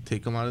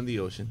 Take him out in the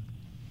ocean,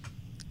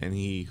 and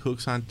he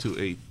hooks onto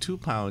a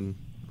 2-pound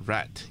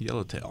rat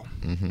yellowtail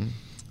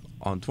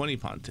on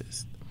 20-pound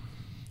test.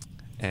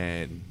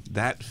 And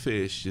that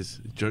fish just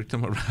jerked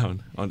him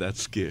around on that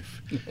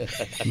skiff.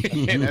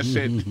 And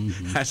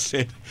I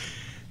said,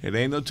 it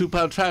ain't no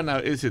 2-pound trout now,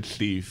 is it,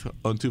 Steve,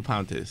 on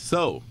 2-pound test?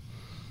 So,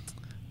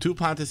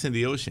 2-pound test in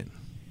the ocean.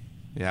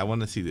 Yeah, I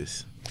want to see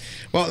this.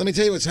 Well, let me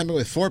tell you what's happening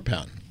with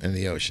 4-pound in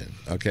the ocean.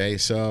 Okay,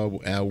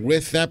 so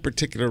with that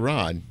particular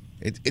rod,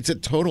 it's a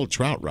total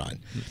trout rod.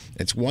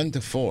 It's 1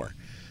 to 4.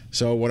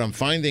 So what I'm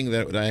finding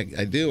that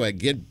I do, I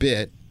get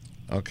bit.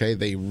 Okay,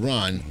 they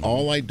run.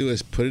 All I do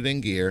is put it in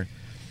gear,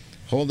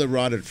 hold the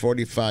rod at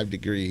 45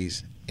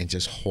 degrees, and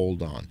just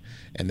hold on.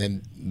 And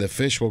then the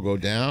fish will go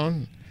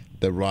down.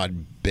 The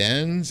rod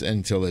bends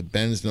until it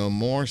bends no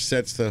more,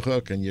 sets the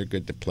hook, and you're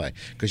good to play.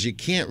 Because you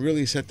can't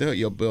really set the hook.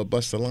 You'll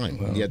bust the line.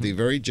 Well, you have to be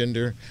very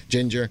ginger.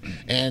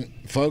 And,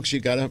 folks, you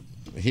got to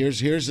 –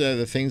 here's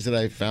the things that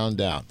I found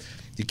out.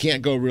 You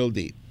can't go real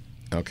deep,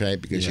 okay,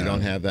 because you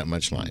don't have that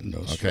much line.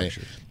 No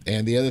structure.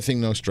 And the other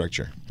thing, no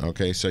structure.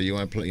 Okay, so you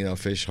want to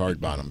fish hard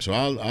bottom. So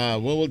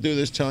we'll do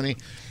this, Tony.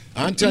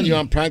 I'm telling you,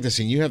 I'm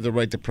practicing. You have the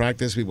right to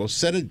practice. We will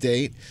set a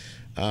date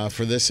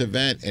for this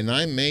event, and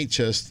I may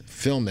just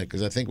film it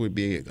because I think it would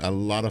be a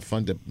lot of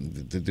fun to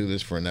do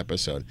this for an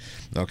episode.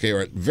 Okay, or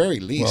at very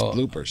least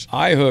bloopers.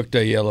 I hooked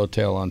a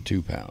yellowtail on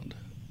 2-pound,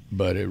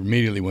 but it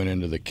immediately went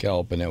into the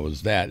kelp, and that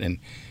was that. And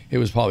it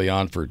was probably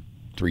on for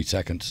 3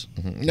 seconds.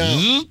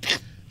 No.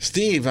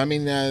 Steve, I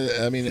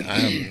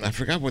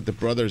forgot what the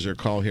brothers are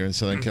called here in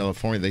Southern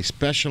California. They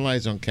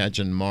specialize on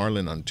catching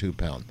marlin on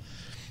 2-pound.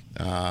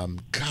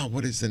 God,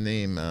 what is the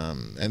name?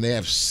 And they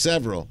have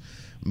several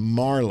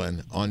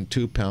marlin on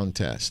 2-pound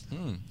test.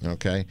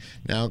 Okay.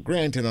 Now,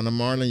 granted, on a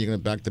marlin, you're going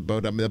to back the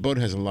boat up. The boat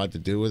has a lot to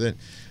do with it.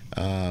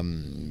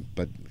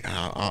 But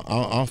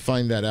I'll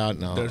find that out.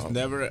 There's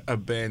never a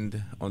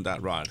bend on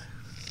that rod.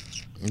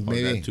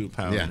 Maybe. On that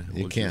 2-pound. Yeah,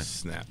 you can't.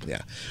 Snap.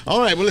 Yeah. All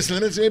right. Well,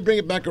 listen, let me bring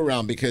it back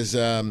around because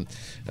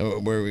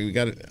where we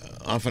got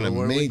off on a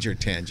major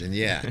tangent.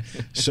 Yeah.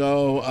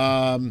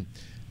 So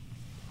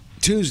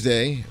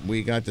Tuesday,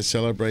 we got to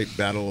celebrate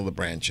Battle of the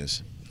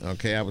Branches.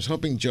 Okay. I was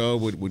hoping Joe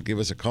would give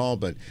us a call,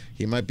 but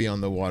he might be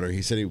on the water.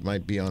 He said he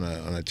might be on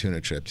a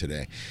tuna trip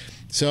today.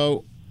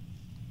 So,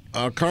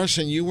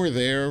 Carson, you were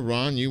there.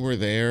 Ron, you were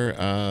there.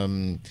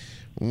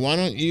 Why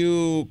don't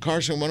you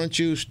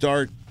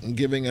start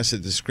giving us a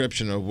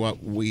description of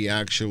what we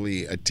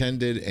actually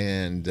attended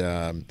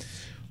and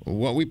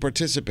what we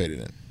participated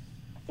in?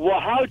 Well,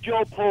 how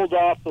Joe pulled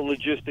off the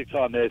logistics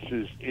on this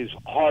is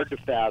hard to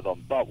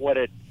fathom. But what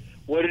it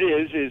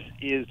is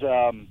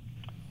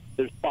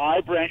there's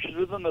 5 branches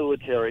of the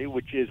military,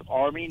 which is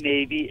Army,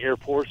 Navy, Air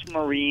Force,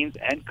 Marines,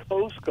 and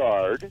Coast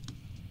Guard.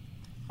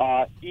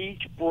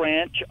 Each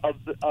branch of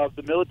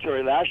the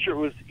military, last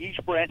year each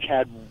branch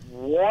had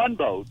 1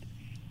 boat.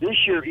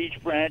 This year,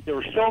 each branch, there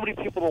were so many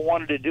people that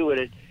wanted to do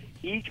it,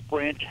 each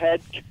branch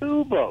had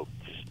 2 boats.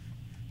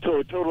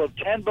 So a total of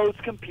 10 boats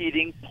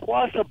competing,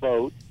 plus a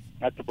boat,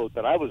 that's the boat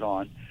that I was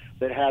on,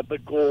 that had the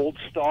Gold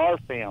Star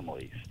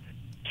families.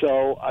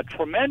 So a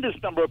tremendous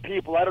number of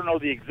people, I don't know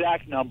the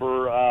exact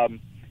number,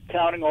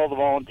 counting all the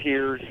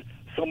volunteers,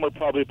 somewhere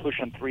probably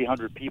pushing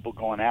 300 people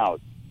going out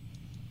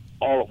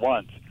all at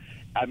once.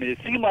 I mean, it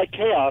seemed like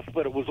chaos,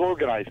 but it was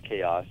organized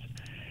chaos.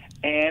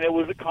 And it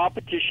was a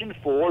competition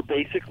for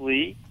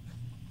basically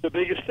the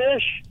biggest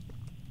fish.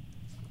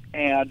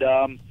 And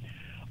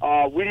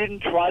we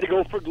didn't try to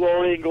go for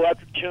glory and go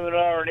after tuna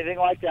or anything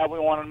like that. We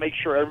wanted to make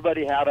sure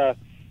everybody had a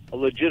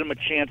legitimate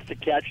chance to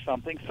catch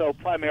something. So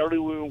primarily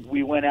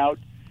we went out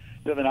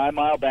to the 9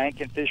 Mile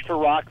Bank and fished for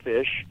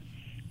rockfish.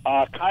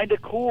 Kind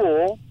of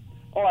cool.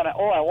 I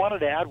wanted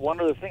to add one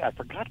other thing. I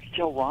forgot to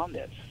tell Ron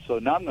this, so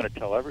now I'm going to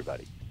tell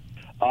everybody.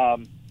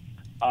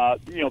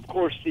 Of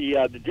course,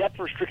 the depth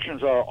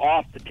restrictions are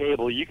off the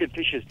table. You can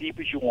fish as deep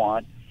as you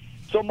want.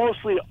 So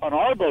mostly on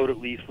our boat, at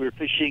least, we were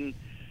fishing,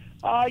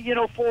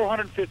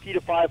 450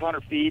 to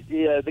 500 feet.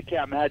 The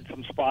captain had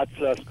some spots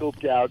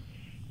scoped out.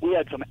 We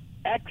had some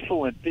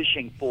excellent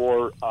fishing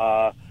for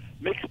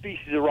mixed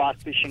species of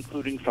rockfish,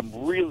 including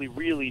some really,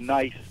 really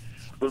nice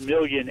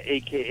vermilion,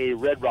 a.k.a.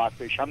 red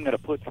rockfish. I'm going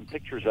to put some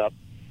pictures up.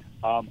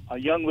 A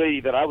young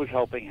lady that I was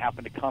helping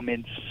happened to come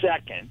in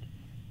second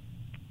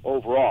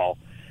overall.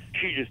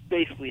 She just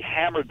basically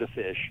hammered the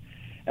fish.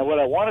 And what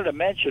I wanted to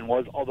mention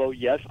was, although,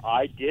 yes,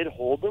 I did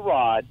hold the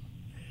rod,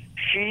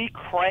 she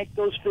cranked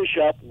those fish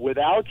up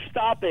without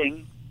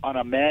stopping on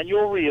a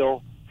manual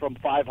reel from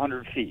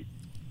 500 feet.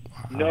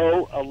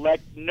 No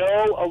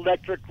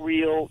electric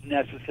reel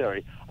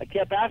necessary. I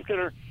kept asking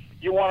her,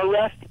 "You want to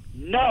rest?"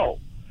 "No,"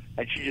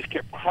 and she just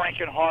kept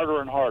cranking harder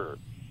and harder.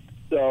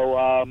 So,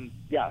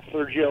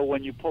 Sergio,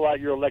 when you pull out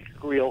your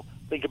electric reel,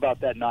 think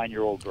about that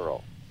 9-year-old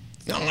girl.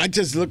 No, I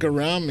just look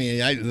around me.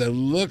 The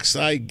looks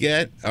I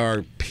get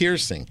are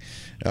piercing.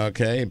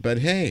 Okay, but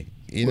hey,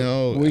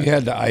 we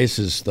had to ice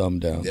his thumb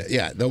down.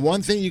 Yeah, the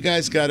one thing you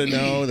guys got to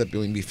know that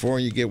before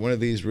you get one of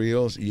these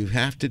reels, you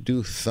have to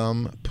do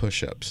thumb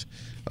push-ups.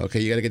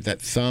 Okay, you got to get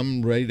that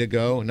thumb ready to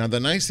go. Now,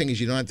 the nice thing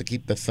is you don't have to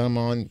keep the thumb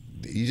on.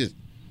 You just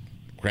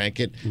crank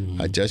it,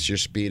 adjust your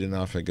speed, and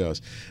off it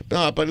goes.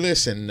 But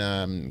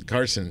listen,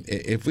 Carson,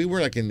 if we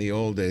were like in the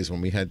old days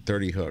when we had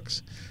 30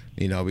 hooks,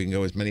 we can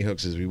go as many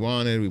hooks as we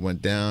wanted. We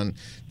went down,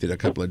 did a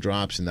couple of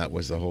drops, and that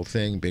was the whole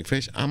thing. Big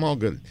fish, I'm all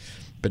good.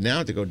 But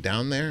now to go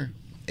down there,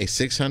 a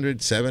 600,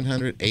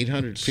 700,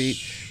 800 feet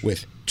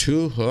with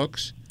 2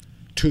 hooks,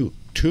 two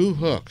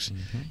hooks.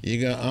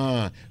 You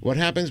go, what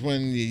happens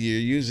when you're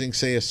using,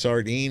 say, a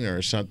sardine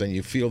or something?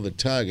 You feel the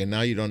tug, and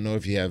now you don't know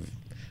if you have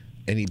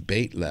any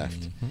bait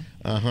left.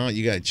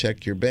 You got to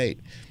check your bait.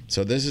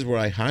 So this is where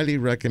I highly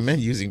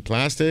recommend using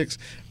plastics.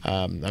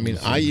 I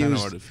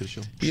used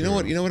artificial. You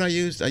know what I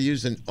used? I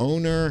used an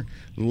Owner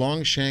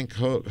long shank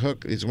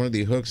hook. It's one of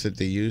the hooks that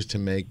they use to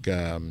make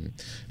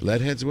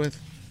lead heads with.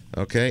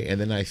 Okay, and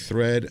then I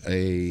thread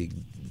a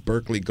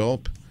Berkeley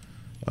Gulp.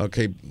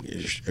 Okay,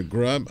 a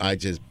grub. I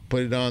just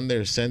put it on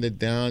there, send it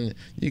down.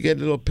 You get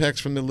little pecks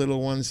from the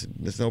little ones.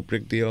 It's no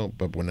big deal.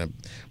 But when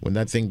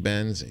that thing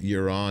bends,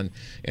 you're on.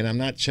 And I'm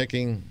not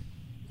checking.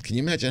 Can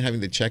you imagine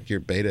having to check your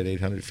bait at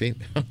 800 feet?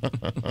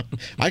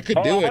 I could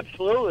do it.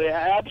 Absolutely.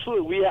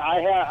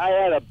 I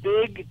had a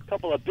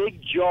couple of big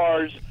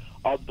jars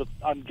of the.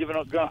 I'm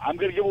going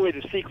to give away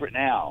the secret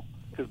now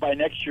because by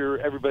next year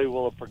everybody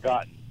will have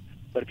forgotten.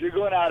 But if you're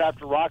going out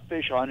after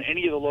rockfish on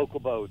any of the local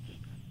boats,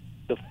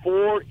 the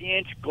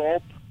 4-inch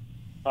Gulp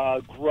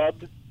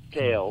grub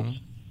tails,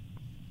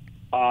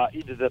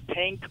 either the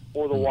pink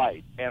or the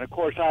white. And, of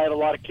course, I had a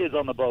lot of kids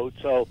on the boat,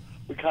 so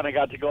we kind of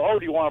got to go,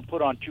 do you want to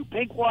put on 2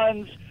 pink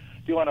ones?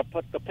 Do you want to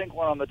put the pink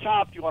one on the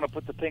top? Do you want to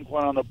put the pink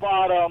one on the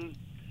bottom?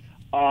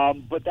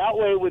 But that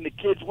way, when the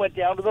kids went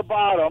down to the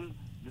bottom,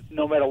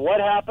 no matter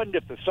what happened,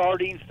 if the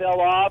sardines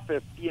fell off,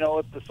 if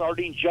the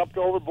sardine jumped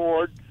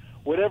overboard,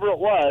 whatever it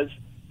was,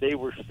 they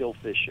were still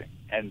fishing,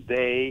 and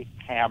they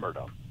hammered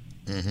them.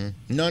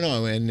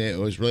 No, and it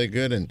was really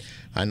good, and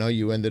I know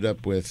you ended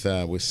up with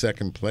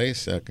second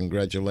place.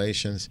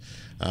 Congratulations.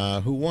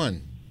 Who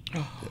won?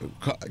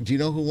 Do you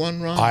know who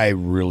won, Ron? I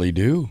really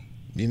do.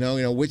 You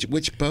know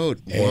which boat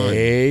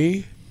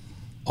won?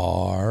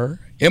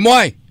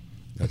 ARMY.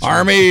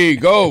 Army,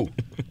 go.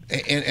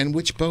 And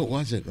which boat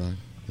was it, Ron?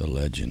 The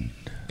Legend.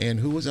 And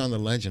who was on the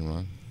Legend,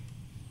 Ron?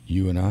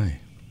 You and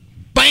I.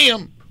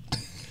 Bam!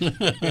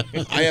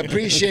 I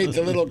appreciate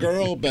the little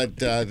girl, but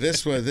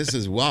this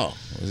is wow.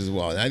 This is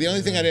wow. Now, the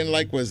only thing I didn't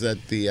like was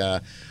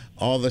that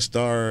all the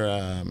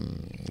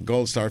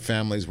Gold Star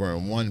families were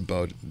in one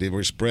boat. They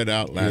were spread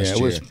out last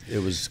year. It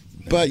was.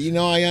 But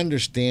I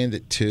understand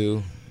it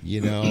too.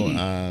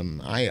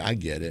 I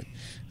get it.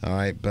 All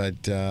right,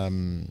 but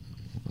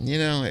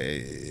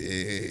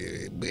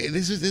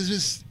this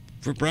is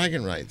for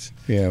bragging rights.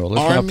 Yeah, well,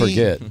 let's not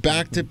forget.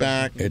 Back to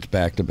back. It's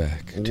back to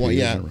back. Well,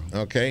 yeah.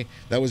 Okay,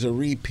 that was a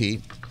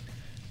repeat.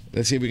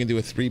 Let's see if we can do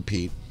a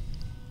 3-peat.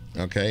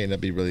 Okay, and that'd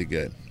be really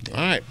good. All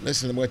right,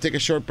 listen, we'll take a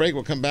short break.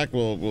 We'll come back.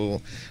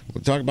 We'll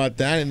talk about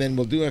that, and then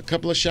we'll do a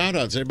couple of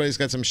shout-outs. Everybody's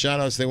got some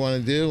shout-outs they want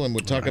to do, and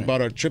we'll talk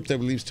about our trip that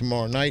leaves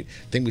tomorrow night.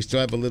 I think we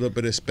still have a little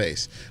bit of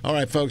space. All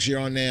right, folks,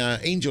 you're on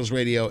Angels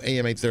Radio,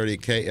 AM 830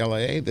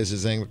 KLAA. This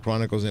is Angler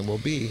Chronicles, and we'll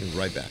be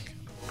right back.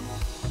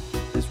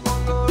 This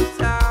one goes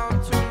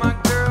out to my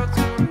girl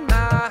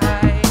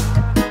tonight.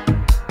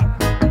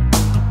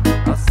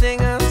 I'll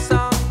sing a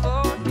song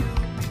for you.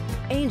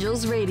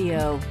 Angels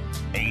Radio.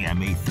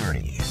 AM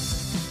 830.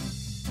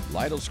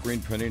 Lytle Screen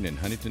Printing in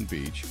Huntington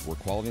Beach, where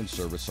quality and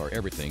service are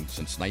everything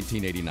since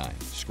 1989.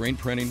 Screen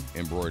printing,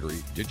 embroidery,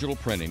 digital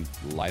printing,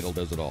 Lytle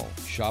does it all.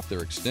 Shop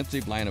their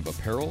extensive line of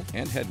apparel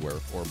and headwear,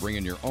 or bring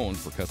in your own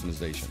for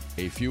customization.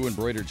 A few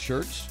embroidered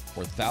shirts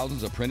or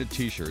thousands of printed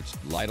t-shirts,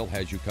 Lytle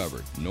has you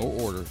covered. No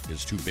order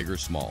is too big or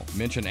small.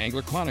 Mention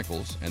Angler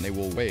Chronicles and they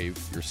will waive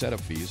your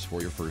setup fees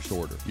for your first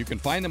order. You can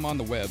find them on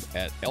the web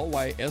at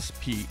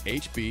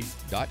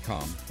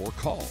lyspHB.com or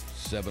call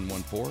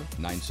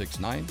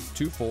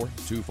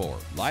 714-969-2424.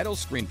 Lytle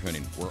Screen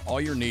Printing, where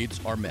all your needs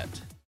are met.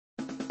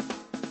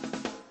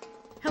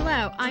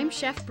 Hello, I'm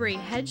Chef Brie,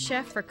 head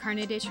chef for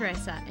Carne de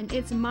Teresa, and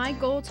it's my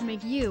goal to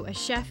make you a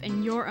chef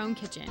in your own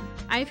kitchen.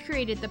 I've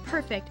created the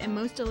perfect and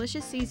most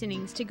delicious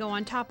seasonings to go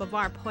on top of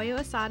our pollo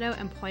asado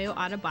and pollo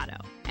adobado.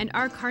 And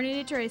our Carne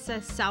de Teresa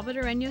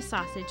salvadoreño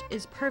sausage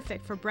is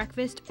perfect for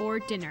breakfast or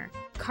dinner.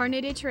 Carne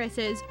de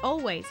Teresa is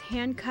always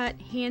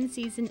hand-cut,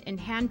 hand-seasoned,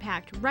 and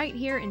hand-packed right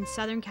here in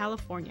Southern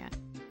California.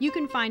 You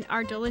can find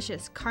our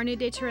delicious Carne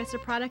de Teresa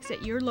products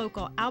at your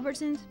local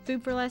Albertsons,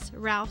 Food for Less,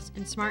 Ralph's,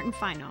 and Smart &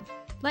 Final.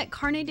 Let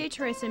Carne de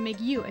Teresa make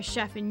you a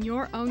chef in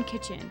your own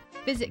kitchen.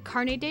 Visit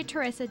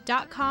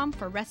carnedeteresa.com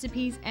for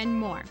recipes and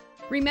more.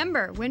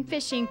 Remember, when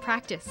fishing,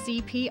 practice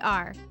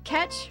CPR.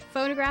 Catch,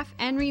 photograph,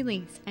 and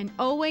release, and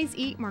always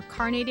eat more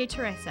Carne de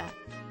Teresa.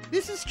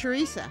 This is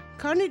Teresa.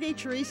 Carne de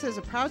Teresa is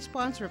a proud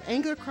sponsor of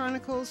Angler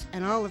Chronicles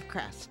and Olive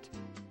Crest.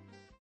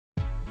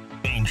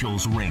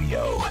 Angels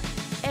Radio.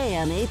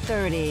 AM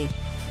 830.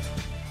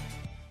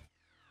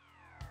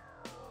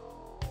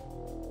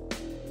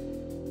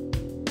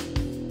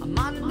 A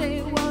modern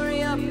day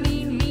warrior,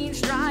 mean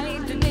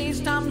stride.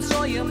 Today's Tom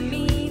Sawyer,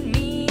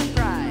 mean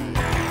pride.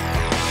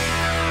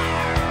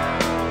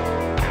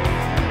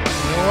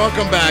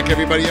 Welcome back,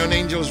 everybody, on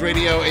Angels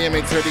Radio, AM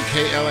 830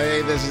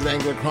 KLAA. This is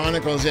Angler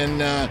Chronicles, and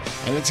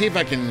let's see if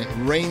I can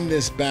rein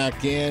this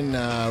back in.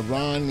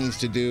 Ron needs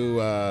to do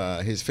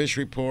his fish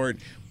report.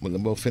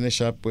 We'll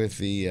finish up with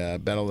the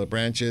Battle of the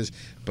Branches,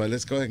 but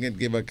let's go ahead and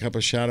give a couple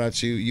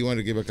shout-outs. You want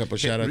to give a couple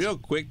shout-outs? Real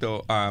quick,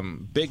 though,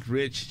 Big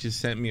Rich just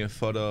sent me a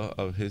photo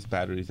of his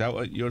battery. Is that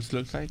what yours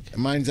looks like?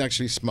 Mine's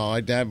actually small.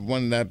 I have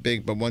one that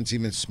big, but one's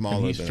even smaller.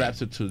 And he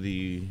straps it to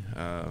the...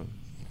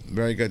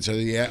 Very good. So,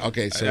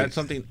 okay. So that's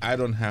something I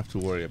don't have to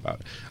worry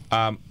about.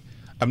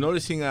 I'm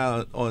noticing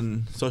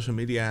on social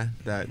media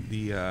that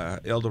the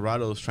El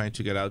Dorado is trying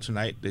to get out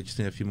tonight. They just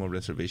need a few more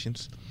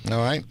reservations. All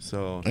right.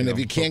 So, and if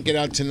you can't get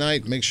out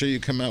tonight, make sure you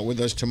come out with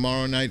us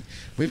tomorrow night.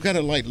 We've got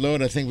a light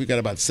load. I think we've got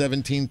about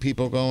 17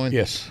 people going.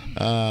 Yes.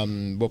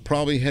 We'll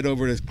probably head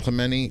over to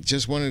Clementi.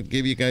 Just want to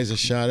give you guys a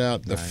shout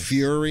out. The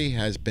Fury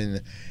has been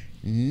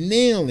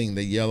nailing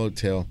the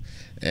yellowtail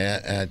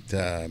at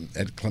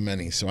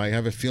Clementi. So I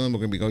have a feeling we're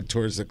going to go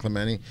towards the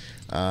Clementi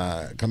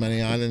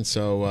Island.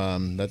 So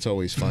that's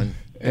always fun.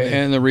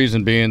 And the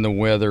reason being, the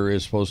weather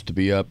is supposed to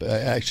be up.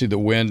 Actually, the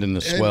wind and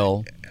the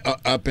swell.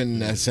 Up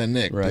in San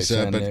Nick. Right,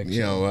 San but Nick,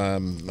 you know,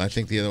 I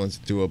think the other one's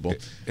doable.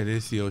 It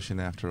is the ocean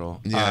after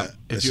all. Yeah.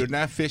 If you're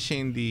not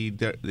fishing the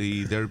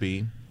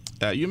Derby,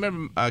 you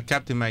remember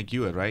Captain Mike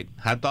Hewitt, right?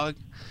 Hot Dog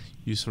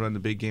used to run the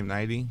Big Game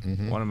 90.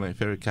 Mm-hmm. One of my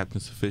favorite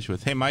captains to fish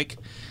with. Hey, Mike,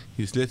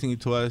 he's listening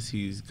to us.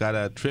 He's got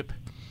a trip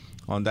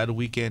on that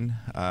weekend.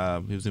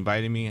 He was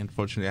inviting me.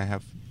 Unfortunately, I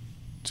have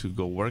to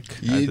go work.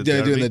 You're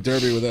doing the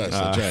Derby with us.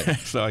 That's right.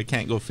 So I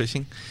can't go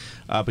fishing.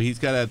 But he's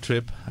got a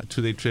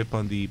 2-day trip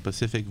on the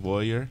Pacific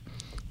Voyager.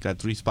 Got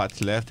 3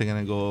 spots left. They're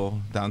going to go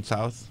down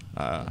south.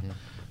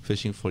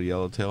 Fishing for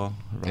yellowtail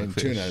and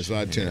rockfish. tuna. There's a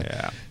lot of tuna.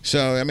 Yeah.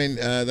 So I mean,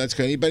 that's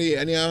good.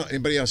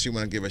 Anybody else you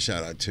want to give a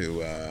shout out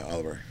to,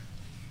 Oliver?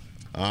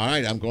 All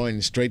right, I'm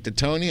going straight to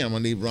Tony. I'm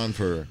going to leave Ron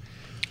for.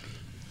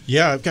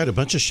 Yeah, I've got a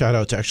bunch of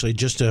shout-outs, actually.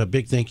 Just a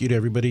big thank you to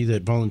everybody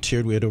that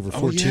volunteered. We had over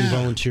 14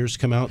 volunteers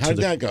come out. How did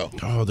that go?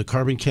 Oh, the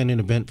Carbon Canyon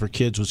event for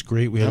kids was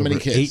great. We had How many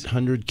over kids?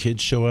 800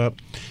 kids show up.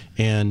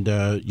 And,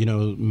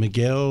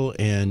 Miguel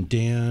and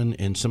Dan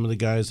and some of the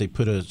guys, they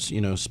put a,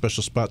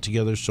 special spot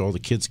together, so all the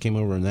kids came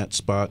over in that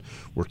spot.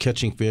 We're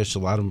catching fish, a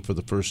lot of them for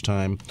the first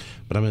time.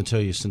 But I'm going to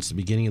tell you, since the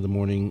beginning of the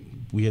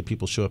morning, we had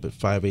people show up at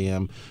 5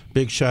 a.m.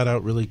 Big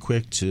shout-out really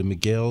quick to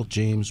Miguel,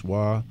 James,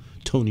 Wah,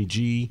 Tony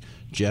G.,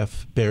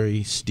 Jeff,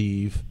 Barry,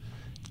 Steve,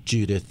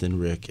 Judith, and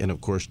Rick, and, of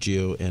course,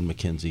 Gio and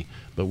Mackenzie.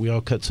 But we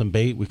all cut some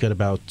bait. We cut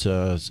about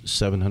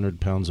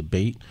 700 pounds of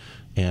bait,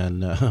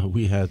 and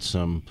we had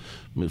some –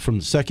 from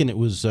the second it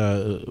was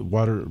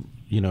water –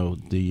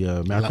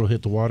 the mackerel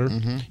hit the water,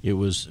 it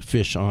was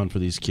fish on for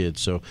these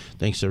kids. So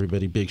thanks,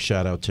 everybody. Big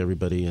shout-out to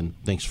everybody, and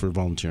thanks for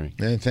volunteering.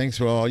 And thanks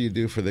for all you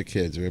do for the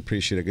kids. We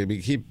appreciate it.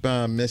 We keep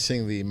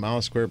missing the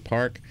Mile Square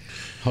Park.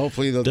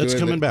 Hopefully they'll do it. That's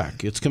coming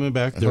back. It's coming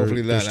back.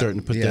 They're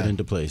starting to put that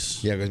into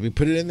place. Yeah, because we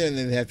put it in there and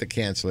then they have to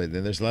cancel it.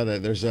 And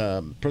there's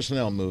a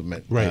personnel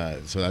movement. Right.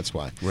 So that's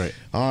why. Right.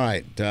 All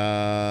right.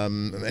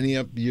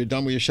 You're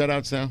done with your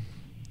shout-outs now?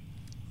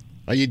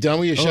 Are you done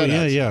with your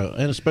shout-outs? Yeah.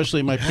 And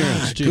especially my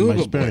parents, too.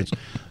 Google My parents. boy.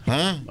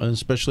 Huh? And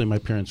especially my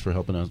parents for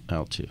helping us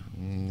out, too.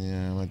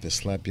 Yeah, I want to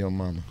slap your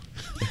mama.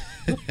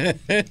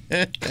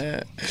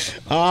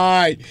 All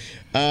right.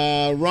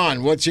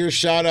 Ron, what's your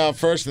shout-out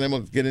first, and then we'll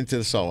get into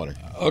the saltwater.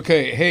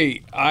 Okay.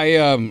 Hey,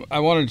 I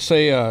wanted to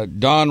say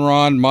Don,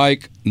 Ron,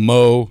 Mike,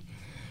 Mo,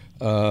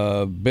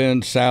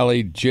 Ben,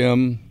 Sally,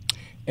 Jim,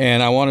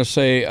 and I want to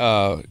say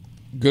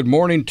good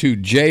morning to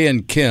Jay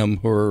and Kim,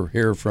 who are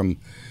here from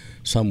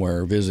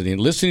somewhere visiting,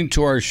 listening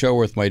to our show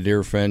with my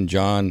dear friend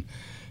John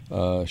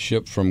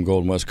Ship from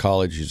Golden West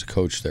College. He's a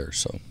coach there.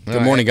 So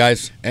good morning,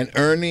 guys. And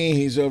Ernie,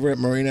 he's over at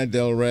Marina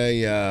Del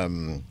Rey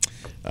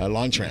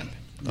launch ramp.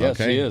 Yes,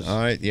 okay? he is. All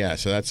right, yeah,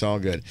 so that's all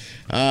good.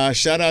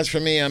 Shout-outs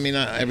for me. I mean,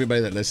 everybody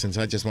that listens,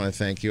 I just want to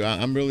thank you.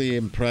 I'm really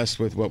impressed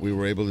with what we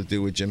were able to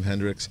do with Jim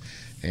Hendricks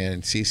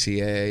and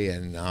CCA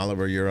and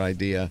Oliver, your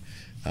idea.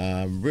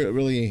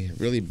 Really,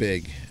 really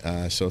big.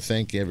 So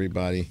thank you,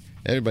 everybody.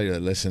 Everybody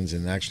that listens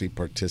and actually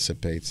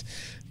participates,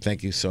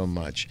 thank you so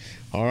much.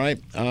 All right,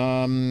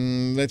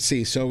 let's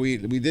see. So we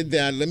did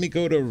that. Let me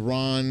go to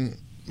Ron.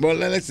 Well,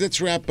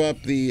 let's wrap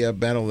up the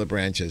Battle of the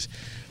Branches.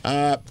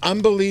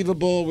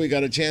 Unbelievable. We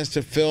got a chance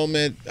to film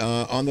it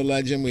on the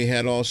Legend. We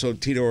had also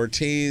Tito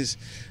Ortiz.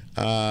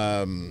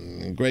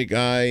 Great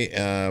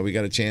guy. We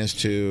got a chance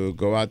to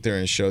go out there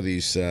and show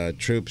these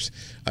troops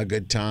a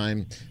good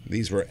time.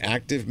 These were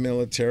active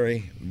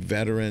military,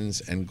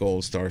 veterans, and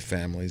Gold Star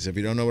families. If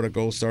you don't know what a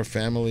Gold Star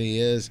family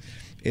is,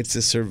 it's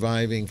a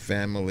surviving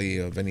family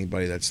of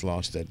anybody that's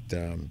lost at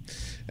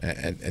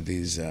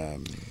these, I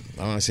don't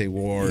want to say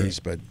wars,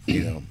 but,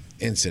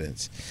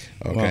 incidents.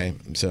 Okay,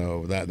 well,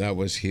 so that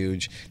was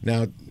huge.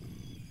 Now,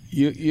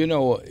 you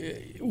know,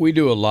 we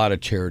do a lot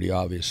of charity,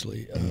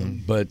 obviously,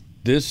 but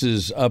this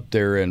is up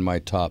there in my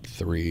top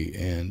 3.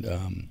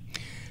 And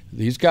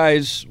these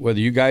guys, whether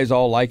you guys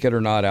all like it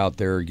or not out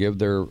there, give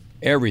their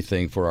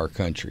everything for our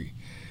country.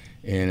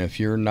 And if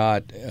you're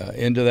not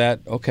into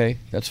that, okay,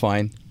 that's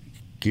fine.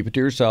 Keep it to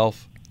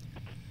yourself.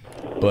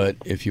 But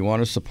if you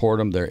want to support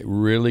them, they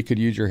really could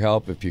use your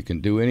help. If you can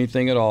do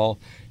anything at all,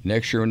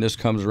 next year when this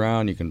comes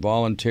around, you can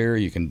volunteer,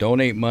 you can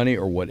donate money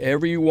or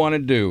whatever you want to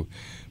do.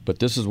 But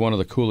this is one of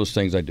the coolest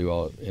things I do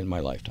all in my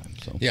lifetime.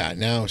 So yeah.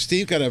 Now,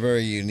 Steve got a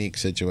very unique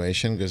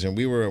situation because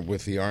we were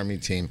with the Army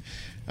team,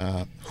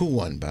 who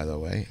won, by the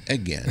way,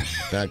 again,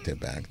 back to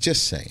back.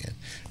 Just saying.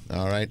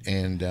 All right,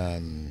 and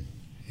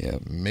yeah,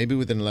 maybe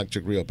with an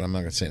electric reel, but I'm not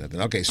going to say nothing.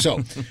 Okay,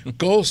 so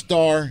Gold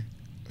Star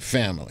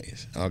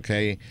families.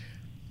 Okay,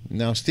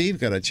 now Steve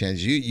got a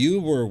chance. You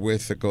were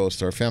with the Gold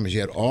Star families. You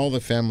had all the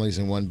families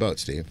in one boat,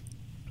 Steve.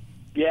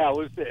 Yeah,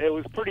 it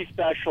was pretty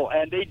special,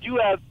 and they do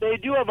have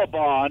a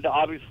bond.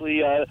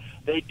 Obviously,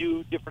 they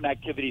do different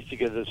activities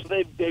together, so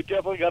they've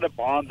definitely got a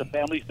bond. The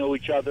families know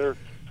each other.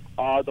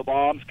 The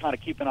moms kind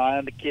of keep an eye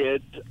on the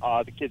kids.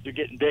 The kids are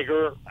getting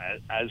bigger,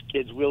 as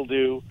kids will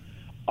do.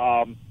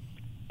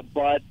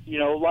 But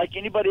like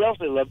anybody else,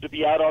 they love to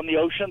be out on the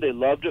ocean. They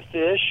love to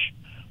fish.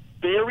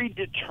 Very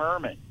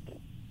determined.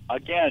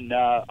 Again,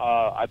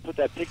 I put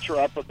that picture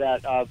up of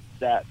the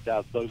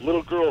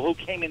little girl who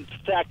came in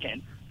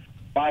second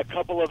by a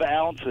couple of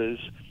ounces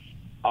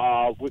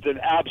with an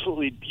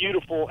absolutely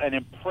beautiful and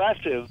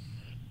impressive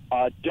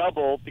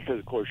double, because,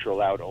 of course, you're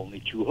allowed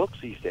only 2 hooks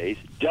these days,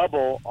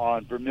 double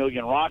on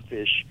vermilion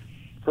rockfish.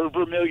 Her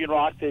vermilion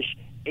rockfish,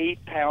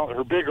 8 pounds,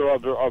 her bigger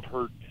of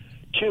her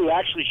 2,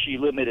 actually she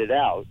limited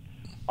out,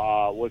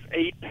 was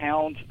 8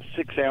 pounds,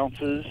 6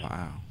 ounces.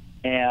 Wow.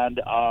 And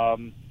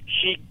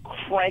she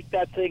cranked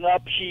that thing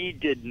up. She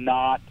did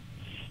not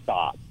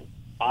stop.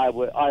 I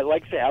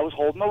like to say, I was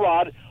holding the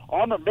rod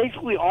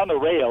basically on the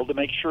rail to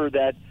make sure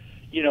that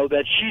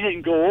that she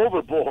didn't go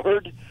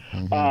overboard.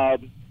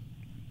 Mm-hmm.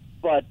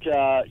 But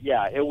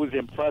it was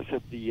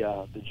impressive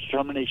the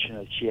determination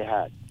that she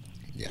had.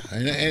 Yeah,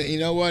 and you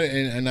know what?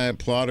 And I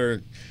applaud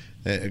her.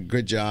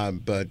 Good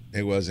job, but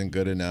it wasn't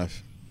good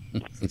enough.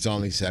 It's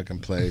only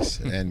second place.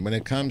 And when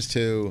it comes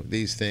to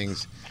these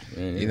things,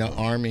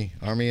 Army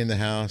in the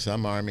house.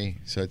 I'm Army,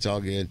 so it's all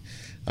good.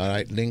 All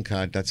right,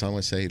 Lingcod. That's all I'm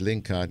going to say.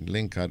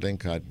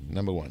 Lingcod,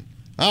 number 1.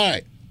 All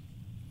right.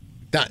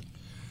 Done.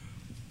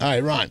 All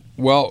right, Ron.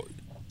 Well,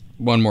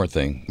 one more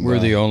thing. We're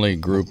the only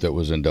group that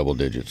was in double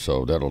digits,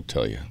 so that'll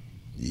tell you.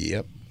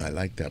 Yep, I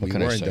like that. What we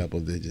were in double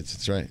digits.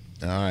 That's right.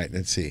 All right,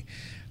 let's see.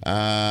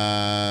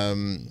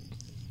 My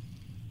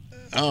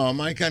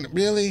God,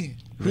 really?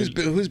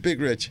 Who's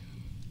Big Rich?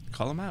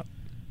 Call him out.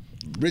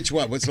 Rich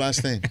what? What's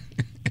last name?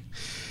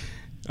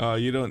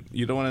 You don't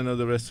want to know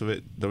the rest of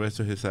it. The rest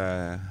of his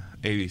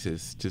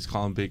aliases. Just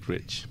call him Big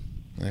Rich.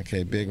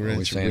 Okay, Big Rich. Are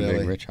we saying really?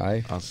 Big Rich?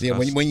 Hi.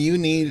 When you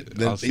need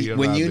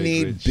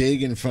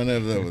big in front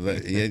of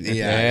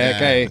yeah.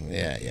 Okay.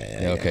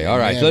 Yeah. Okay. All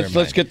right.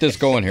 Let's get this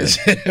going here.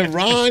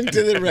 Ron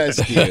to the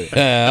rescue.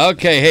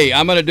 Okay. Hey,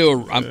 I'm gonna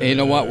do you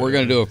know what? We're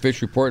gonna do a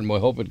fish report, and we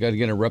hope it doesn't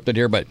get interrupted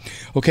here. But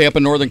okay, up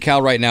in Northern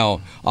Cal right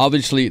now,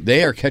 obviously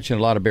they are catching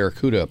a lot of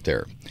barracuda up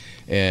there,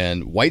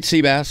 and white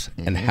sea bass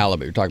and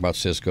halibut. You're talking about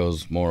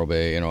Cisco's, Morro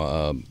Bay.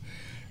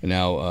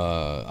 Now,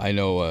 I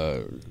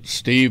know,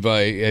 Steve,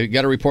 I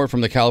got a report from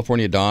the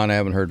California Dawn. I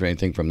haven't heard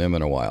anything from them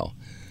in a while.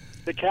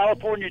 The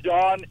California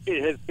Dawn,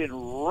 it has been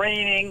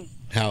raining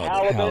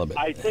halibut.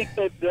 I think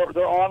that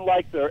they're on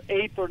like their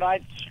 8th or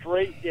 9th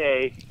straight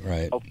day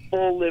of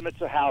full limits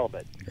of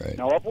halibut. Right.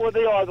 Now, up where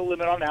they are, the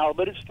limit on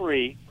halibut is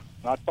 3,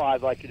 not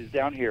 5 like it is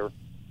down here.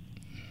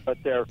 But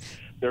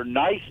they're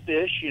nice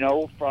fish,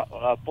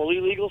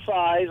 fully legal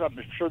size. I'm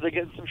sure they're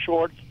getting some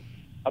shorts.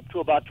 Up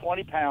to about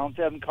 20 pounds.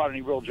 They haven't caught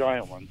any real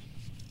giant ones.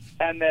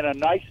 And then a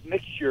nice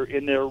mixture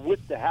in there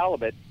with the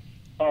halibut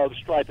of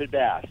striped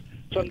bass.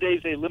 Some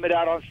days they limit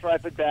out on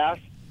striped bass.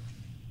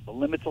 The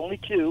limit's only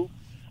 2.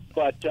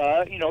 But,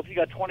 if you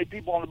got 20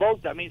 people on the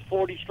boat, that means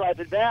 40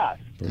 striped bass.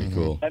 Pretty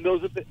cool. And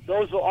those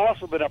have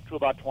also been up to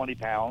about 20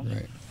 pounds.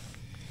 Right.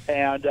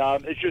 And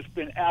it's just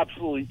been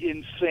absolutely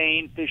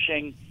insane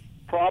fishing.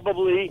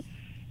 Probably,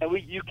 and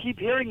you keep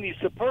hearing these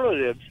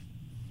superlatives,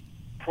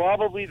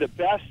 probably the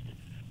best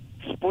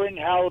spring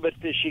halibut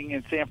fishing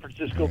in San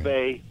Francisco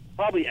Bay,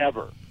 probably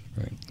ever.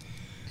 Right.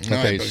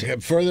 Okay.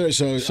 Further,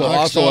 so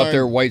also up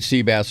there, white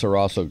sea bass are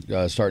also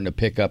starting to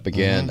pick up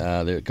again.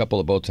 A couple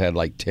of boats had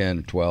like 10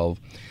 or 12.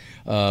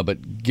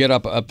 But get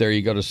up there.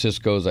 You go to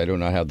Cisco's. I do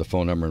not have the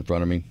phone number in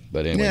front of me,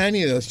 but anyway. Yeah,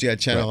 any of those. You got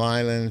Channel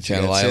Islands,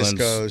 Channel Islands,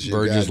 Cisco's,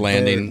 Burgess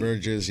Landing,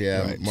 Burgess,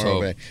 Right.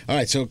 Morro Bay. All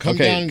right, so come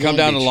down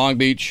Long to Long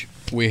Beach.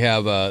 We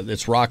have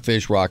it's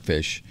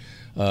Rockfish.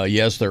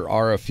 Yes, there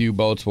are a few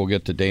boats. We'll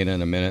get to Dana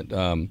in a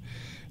minute.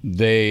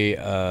 They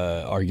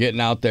are getting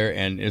out there,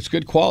 and it's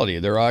good quality.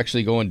 They're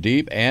actually going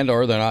deep,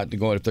 or they're not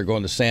going. If they're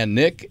going to San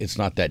Nick, it's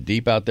not that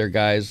deep out there,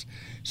 guys.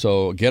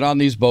 So get on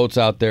these boats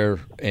out there,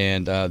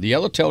 and the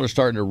yellowtail are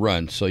starting to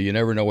run, so you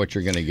never know what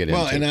you're going to get into.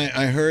 Well, and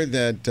I heard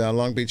that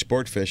Long Beach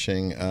Sport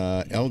Fishing,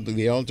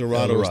 the El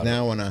Dorado is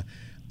now on a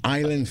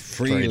island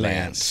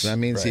freelance. That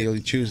means he'll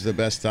choose the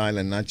best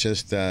island, not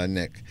just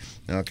Nick.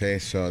 Okay,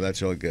 so that's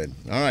really good.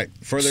 All right,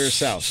 further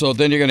south. So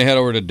then you're going to head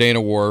over to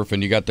Dana Wharf,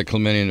 and you got the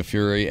Clemente and the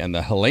Fury and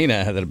the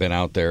Helena that have been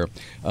out there.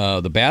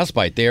 The bass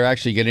bite, they are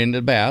actually getting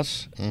into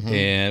bass,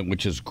 and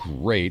which is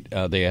great.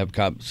 They have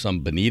got some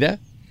bonita,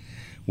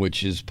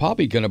 which is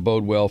probably going to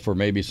bode well for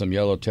maybe some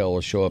yellowtail will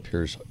show up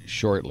here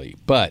shortly.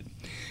 But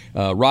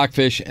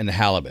rockfish and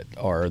halibut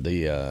are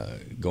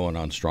the going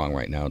on strong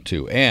right now,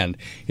 too. And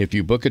if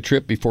you book a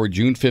trip before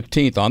June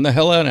 15th on the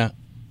Helena,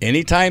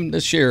 anytime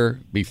this year,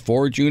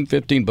 before June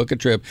 15th, book a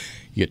trip,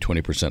 you get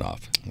 20%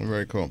 off.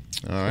 Very cool.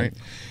 All right.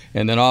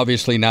 And then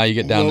obviously now you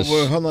get down to...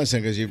 Well, hold on a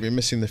second, because you're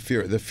missing the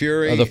Fury. The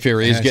Fury,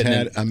 is has getting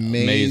had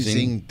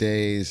amazing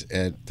days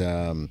at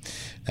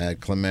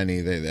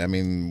Clemente. I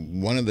mean,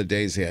 one of the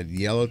days they had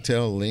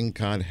yellowtail,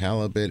 lingcod,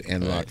 halibut,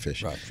 and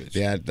rockfish.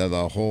 They had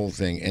the whole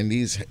thing. And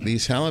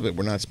these halibut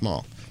were not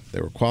small.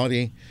 They were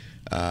quality.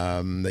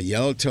 The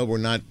yellowtail were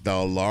not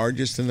the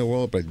largest in the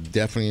world, but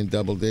definitely in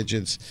double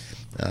digits.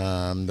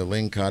 The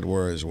lingcod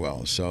were as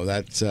well. So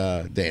that's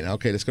Dana.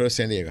 Okay, let's go to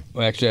San Diego.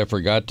 Well, actually, I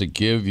forgot to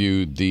give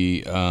you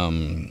the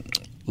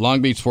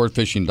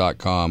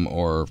longbeachsportfishing.com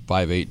or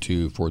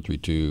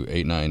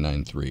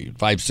 582-432-8993.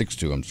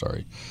 562, I'm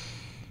sorry.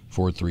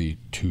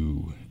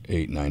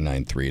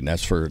 432-8993, and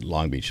that's for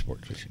Long Beach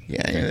Sport Fishing.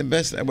 Yeah, the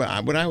best. What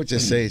I would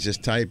just say is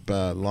just type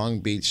Long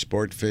Beach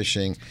Sport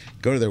Fishing.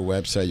 Go to their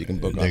website. You can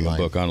book online. They can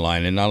book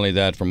online, and not only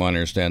that, from what I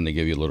understand, they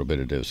give you a little bit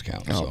of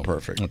discount. Oh, so.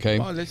 Perfect. Okay.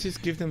 Well, let's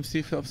just give them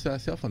Steve Phelps'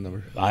 cell phone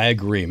number. I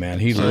agree, man.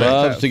 He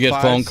loves to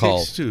get phone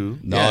calls. Steve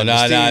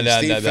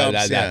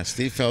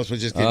Phelps would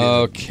just give you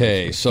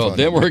Okay, so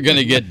then we're going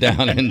to get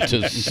down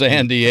into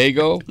San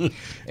Diego,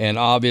 and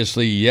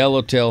obviously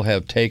yellowtail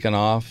have taken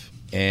off.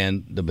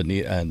 And the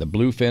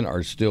bluefin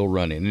are still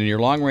running. And your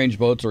long-range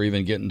boats are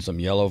even getting some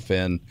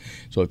yellowfin.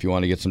 So if you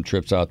want to get some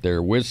trips out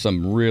there with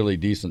some really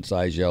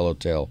decent-sized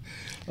yellowtail,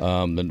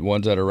 the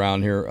ones that are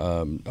around here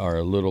are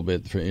a little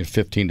bit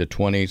 15 to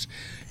 20s,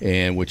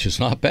 and which is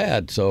not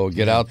bad. So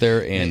get out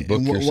there and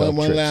book yourself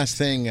One trips. last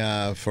thing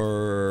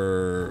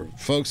for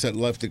folks that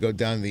love to go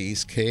down the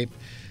East Cape,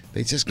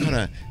 they just kind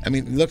of, I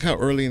mean, look how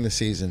early in the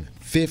season,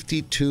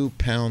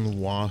 52-pound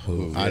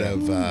wahoo out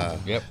of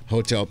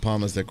Hotel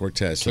Palmas de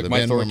Cortez. Took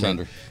my Thor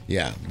tender.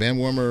 Yeah, Van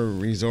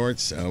Wormer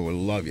Resorts will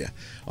love you.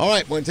 All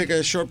right, we're going to take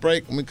a short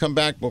break. When we come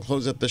back, we'll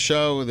close up the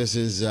show. This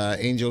is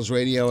Angels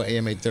Radio,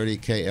 AM 830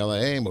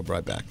 KLAA, and we'll be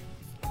right back.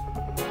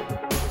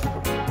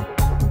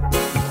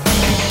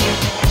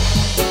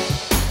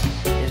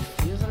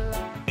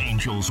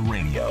 Angels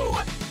Radio.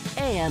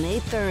 AM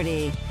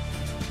 830.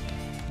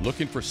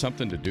 Looking for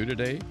something to do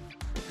today?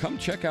 Come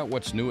check out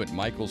what's new at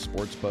Michael's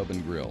Sports Pub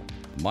and Grill.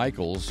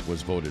 Michael's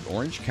was voted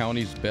Orange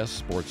County's best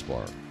sports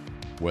bar.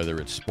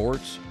 Whether it's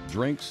sports,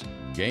 drinks,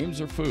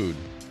 games, or food,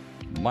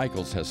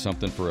 Michael's has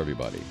something for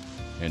everybody.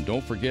 And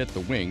don't forget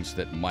the wings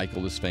that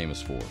Michael is famous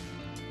for.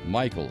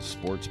 Michael's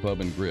Sports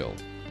Pub and Grill,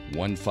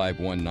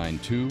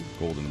 15192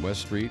 Golden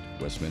West Street,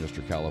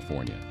 Westminster,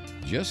 California,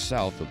 just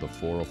south of the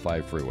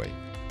 405 freeway.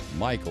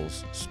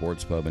 Michael's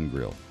Sports Pub and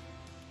Grill.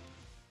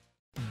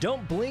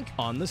 Don't blink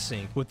on the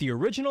sink with the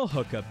original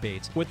hookup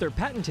baits. With their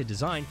patented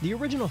design, the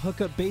original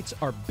hookup baits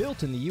are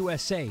built in the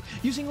USA,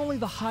 using only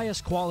the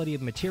highest quality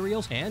of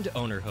materials and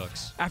owner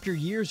hooks. After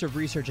years of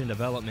research and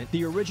development,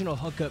 the original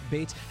hookup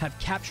baits have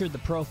captured the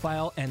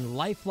profile and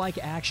lifelike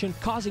action,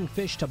 causing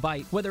fish to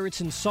bite, whether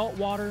it's in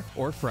saltwater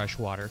or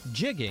freshwater,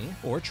 jigging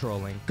or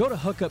trolling. Go to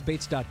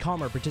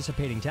hookupbaits.com or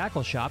participating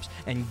tackle shops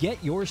and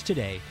get yours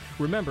today.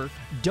 Remember,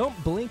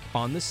 don't blink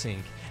on the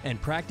sink, and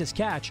practice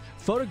catch,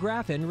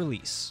 photograph, and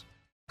release.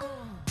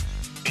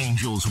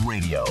 Angels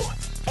Radio.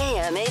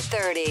 AM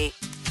 830.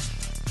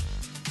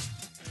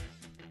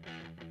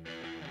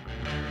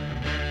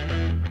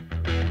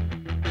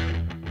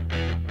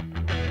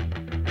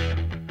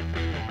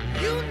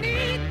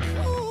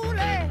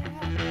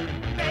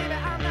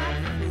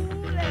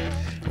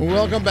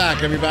 Welcome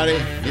back, everybody.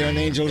 You're on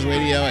Angels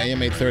Radio,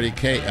 AM 830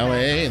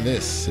 KLAA, and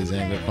this is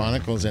Angler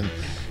Chronicles. And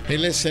hey,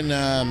 listen,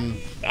 I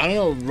don't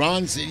know,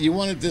 Ron, you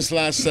wanted this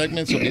last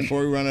segment, so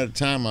before we run out of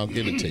time, I'll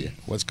give it to you.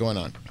 What's going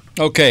on?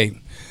 Okay.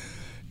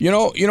 You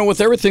know,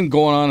 with everything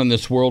going on in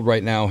this world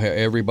right now,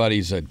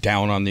 everybody's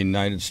down on the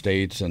United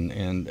States, and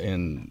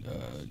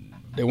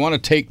they want to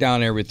take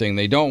down everything.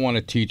 They don't want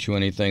to teach you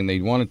anything. They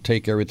want to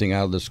take everything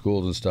out of the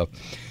schools and stuff.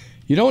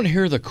 You don't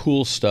hear the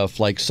cool stuff,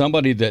 like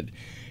somebody that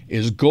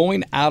is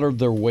going out of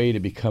their way to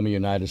become a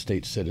United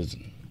States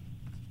citizen.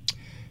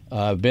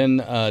 I've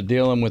been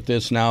dealing with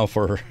this now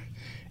for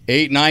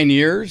 8-9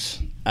 years.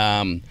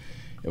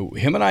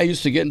 Him and I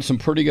used to get in some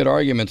pretty good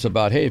arguments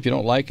about, hey, if you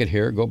don't like it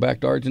here, go back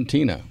to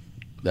Argentina.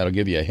 That'll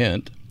give you a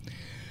hint.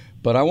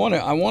 But I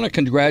want to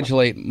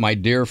congratulate my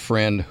dear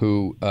friend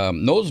who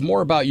knows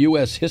more about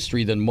U.S.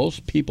 history than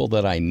most people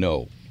that I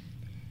know.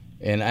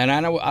 And I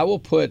know I will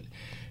put,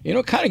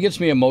 it kind of gets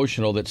me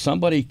emotional that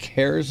somebody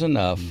cares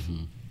enough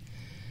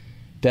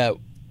that,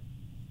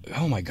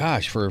 oh my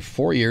gosh, for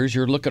 4 years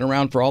you're looking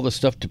around for all this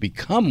stuff to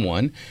become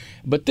one.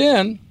 But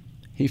then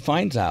he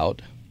finds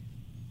out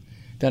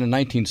that in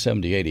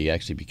 1978 he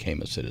actually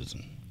became a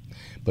citizen.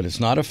 But it's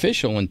not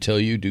official until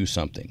you do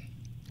something.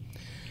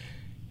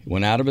 He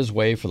went out of his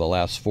way for the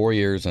last 4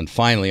 years, and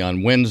finally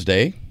on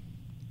Wednesday,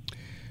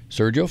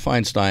 Sergio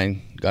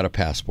Feinstein got a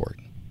passport.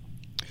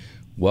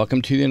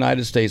 Welcome to the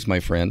United States,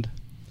 my friend.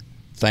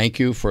 Thank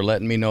you for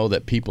letting me know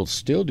that people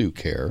still do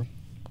care.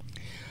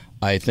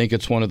 I think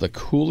it's one of the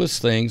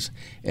coolest things.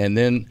 And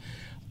then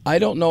I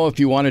don't know if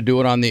you want to do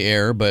it on the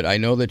air, but I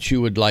know that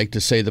you would like to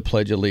say the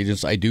Pledge of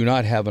Allegiance. I do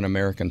not have an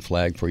American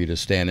flag for you to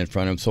stand in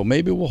front of, so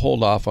maybe we'll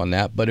hold off on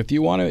that. But if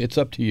you want to, it's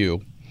up to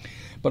you.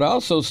 But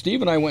also,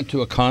 Steve and I went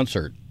to a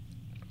concert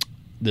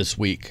this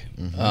week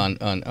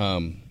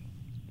on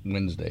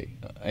Wednesday,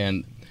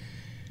 and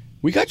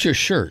we got your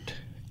shirt,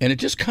 and it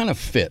just kind of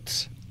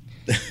fits.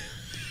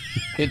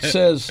 It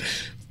says,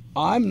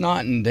 "I'm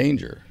not in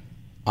danger.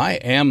 I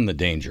am the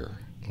danger."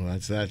 Well,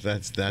 that's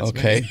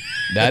okay. Me.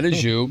 That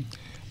is you.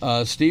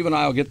 Steve and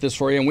I will get this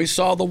for you, and we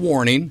saw the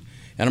warning.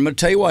 And I'm going to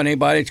tell you what,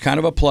 anybody, it's kind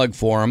of a plug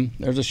for him.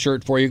 There's a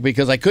shirt for you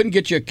because I couldn't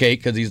get you a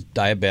cake because he's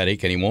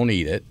diabetic and he won't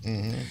eat it.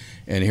 Mm-hmm.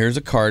 And here's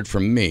a card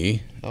from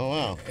me. Oh,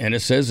 wow. And it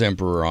says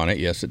Emperor on it.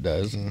 Yes, it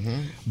does.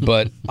 Mm-hmm.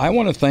 But I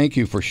want to thank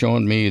you for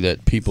showing me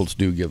that people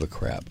do give a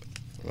crap.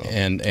 Well.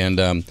 And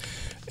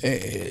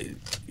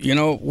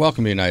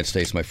welcome to the United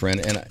States, my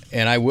friend.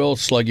 And I will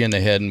slug you in the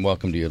head and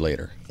welcome to you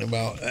later.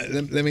 Well,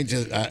 let me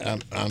just...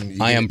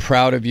 I am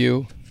proud of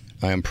you.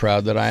 I am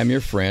proud that I am your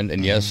friend.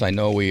 And yes, I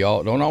know we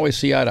all don't always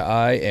see eye to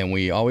eye, and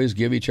we always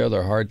give each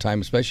other a hard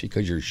time, especially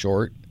because you're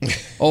short.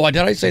 Oh,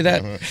 did I say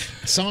that?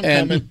 Song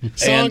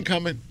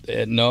coming.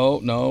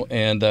 No.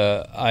 And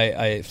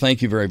I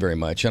thank you very, very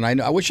much. And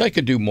I wish I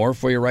could do more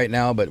for you right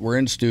now, but we're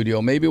in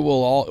studio. Maybe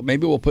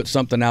we'll put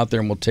something out there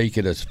and we'll take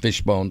it as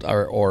Fishbone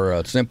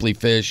or Simply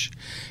Fish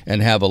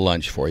and have a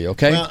lunch for you.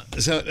 Okay? Well,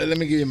 so let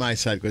me give you my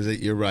side because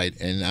you're right.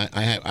 And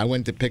I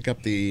went to pick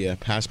up the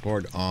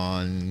passport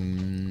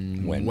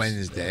on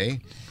Wednesday.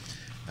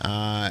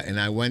 And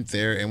I went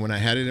there, and when I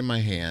had it in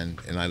my hand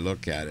and I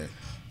look at it,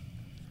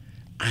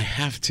 I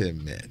have to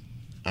admit,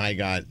 I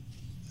got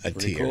a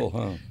Pretty tear. Cool,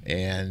 huh?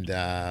 And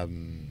the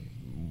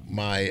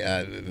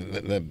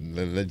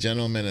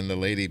gentleman and the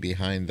lady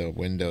behind the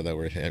window that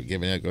were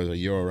giving it goes, "Are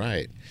you all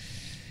right?"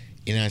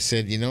 And I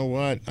said, "You know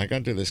what? I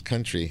got to this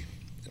country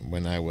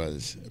when I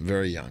was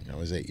very young. I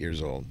was 8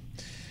 years old.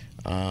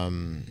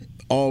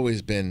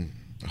 Always been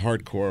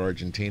hardcore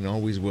Argentine,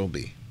 always will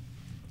be.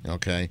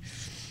 Okay?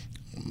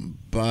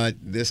 But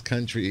this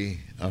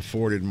country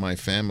afforded my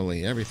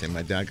family everything.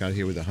 My dad got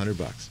here with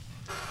 $100.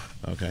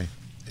 Okay,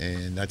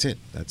 and that's it.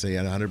 He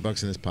had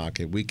 $100 in his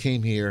pocket. We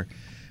came here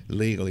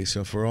legally.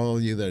 So for all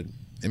of you that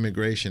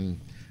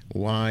immigration,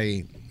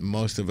 why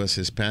most of us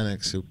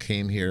Hispanics who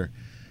came here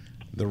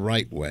the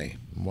right way,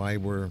 why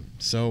we're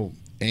so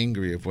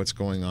angry of what's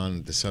going on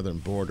at the southern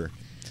border.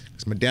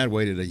 Because my dad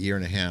waited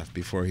 1.5 years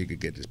before he could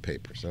get his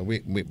paper. So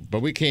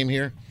we came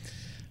here.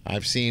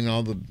 I've seen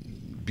all the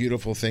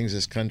beautiful things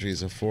this country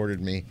has afforded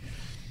me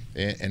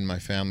and my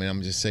family.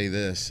 I'm just say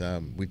this: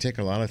 we take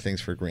a lot of things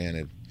for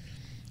granted.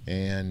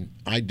 And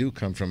I do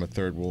come from a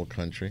third world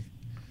country,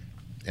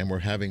 and we're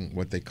having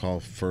what they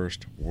call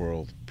first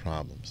world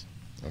problems,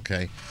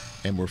 okay?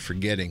 And we're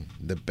forgetting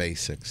the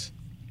basics.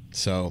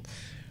 So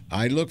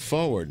I look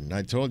forward, and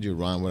I told you,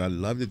 Ron, what I'd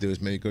love to do is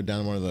maybe go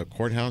down to one of the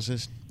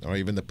courthouses or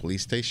even the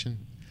police station,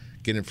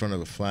 get in front of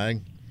a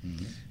flag,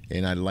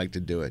 and I'd like to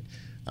do it.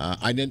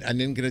 I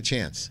didn't get a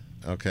chance,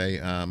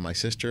 okay? My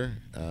sister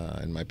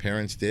and my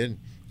parents did.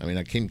 I mean,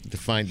 I came to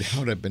find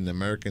out I've been an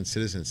American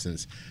citizen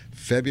since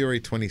February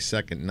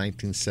 22nd,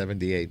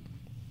 1978.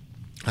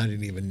 I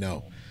didn't even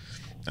know.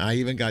 I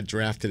even got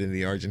drafted in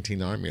the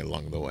Argentine Army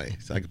along the way.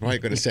 So I probably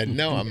could have said,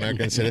 no, I'm an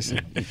American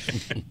citizen.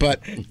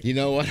 But you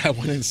know what? I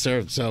went and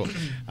served. So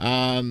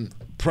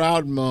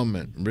proud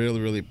moment,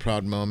 really, really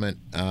proud moment.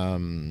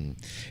 And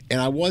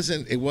it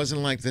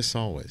wasn't like this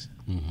always.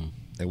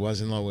 It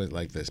wasn't always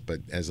like this.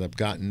 But as I've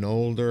gotten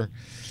older,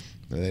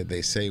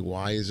 they say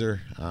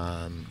wiser.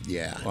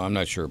 Yeah. Well, I'm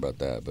not sure about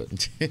that,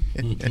 but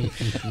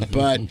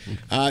but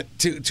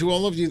to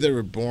all of you that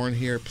were born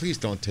here, please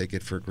don't take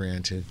it for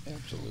granted.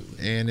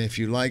 Absolutely. And if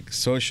you like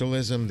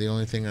socialism, the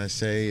only thing I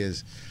say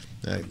is,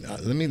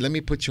 let me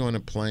put you on a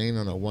plane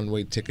on a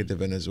one-way ticket to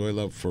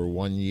Venezuela for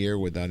 1 year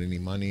without any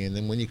money, and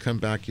then when you come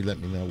back, you let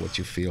me know what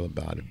you feel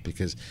about it,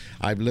 because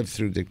I've lived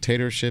through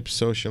dictatorship,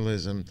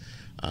 socialism,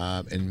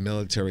 and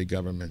military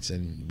governments,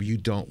 and you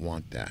don't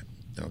want that.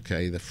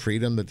 Okay, the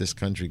freedom that this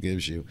country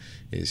gives you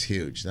is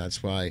huge.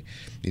 That's why,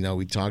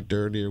 we talked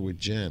earlier with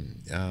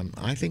Jim.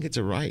 I think it's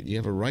a right. You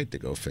have a right to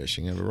go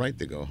fishing. You have a right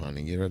to go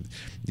hunting. You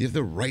have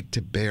the right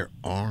to bear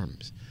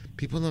arms.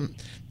 People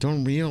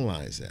don't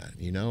realize that,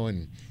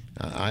 And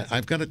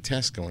I've got a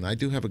test going. I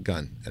do have a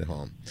gun at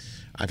home.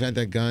 I've had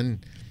that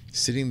gun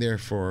sitting there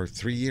for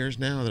 3 years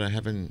now that I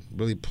haven't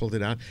really pulled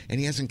it out, and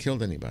he hasn't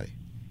killed anybody.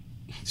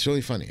 It's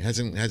really funny.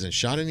 Hasn't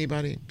shot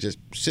anybody. Just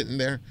sitting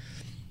there.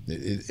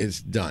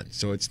 It's done.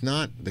 So it's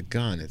not the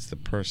gun, it's the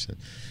person.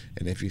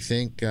 And if you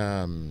think,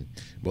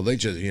 they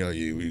just,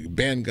 you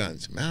ban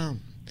guns. Well,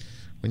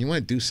 when you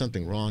want to do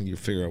something wrong, you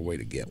figure a way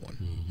to get one.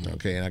 Mm-hmm.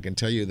 Okay, and I can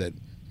tell you that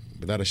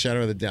without a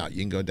shadow of a doubt,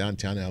 you can go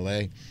downtown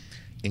L.A.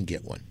 and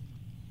get one.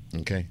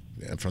 Okay,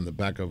 from the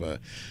back of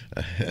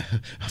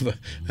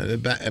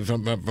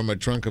from a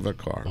trunk of a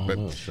car.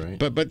 Almost, right.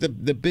 But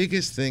the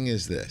biggest thing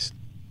is this.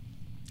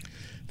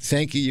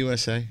 Thank you,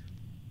 USA.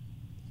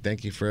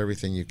 Thank you for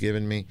everything you've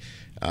given me.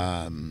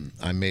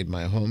 I made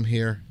my home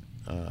here,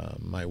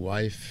 my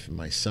wife,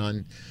 my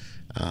son,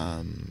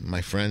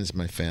 my friends,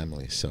 my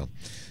family. So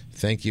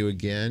thank you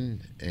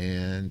again.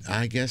 And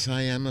I guess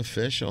I am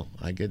official.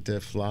 I get to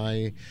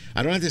fly.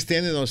 I don't have to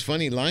stand in those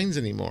funny lines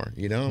anymore.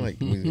 Like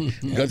we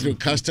go through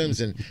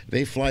customs and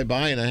they fly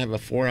by and I have a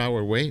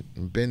 4-hour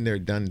wait. Been there,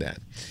 done that.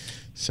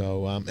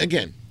 So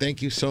again,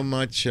 thank you so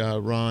much,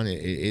 Ron.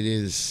 It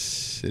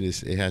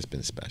has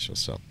been special.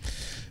 So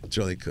it's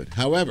really good.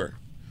 However,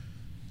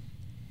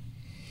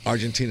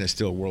 Argentina is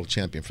still world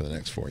champion for the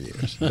next 4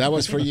 years. That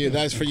was for you.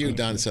 That's for you,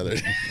 Don Southern.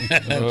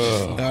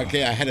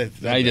 Okay, I had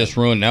it. I just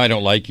ruined. Now I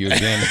don't like you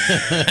again.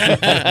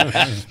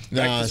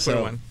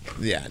 So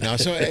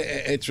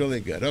it's really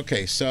good.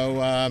 Okay,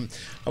 so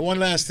one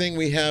last thing.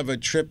 We have a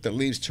trip that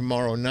leaves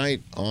tomorrow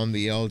night on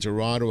the El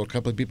Dorado. A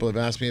couple of people have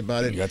asked me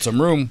about it. You got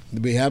some room.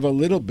 We have a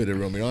little bit of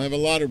room. We don't have a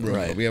lot of room,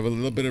 right. But we have a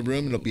little bit of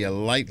room. It'll be a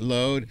light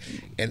load.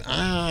 And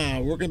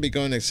we're going to be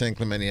going to San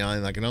Clemente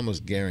Island. I can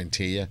almost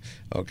guarantee you.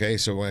 Okay,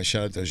 so we're going to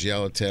shout out those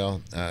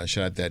Yellowtail.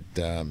 Shout out that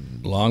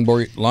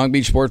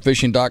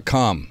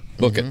LongBeachSportFishing.com.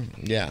 Book it.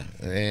 Yeah,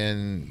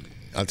 and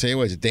I'll tell you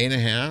what, it's a day and a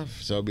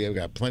half, so we've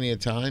got plenty of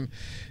time.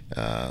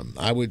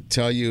 I would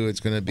tell you it's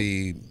going to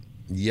be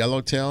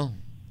yellowtail,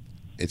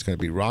 it's going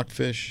to be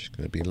rockfish, it's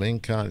going to be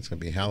lingcod, it's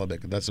going to be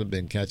halibut. That's what I've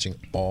been catching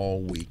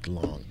all week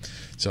long.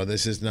 So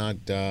this is not...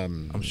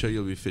 I'm sure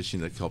you'll be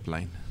fishing the kelp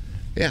line.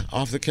 Yeah,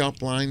 off the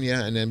kelp line,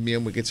 yeah, and then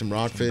we get some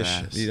rockfish,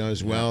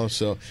 as well.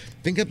 So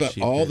think about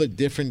all the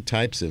different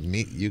types of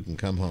meat you can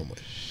come home with.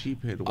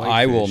 Sheephead, whitefish.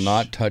 I will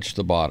not touch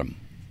the bottom.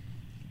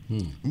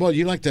 Well,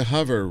 you like to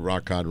hover,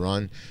 Rock Cod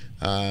Ron.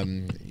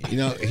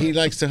 He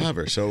likes to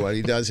hover. So what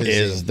he does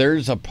is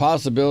there's a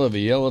possibility of a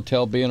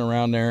yellowtail being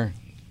around there.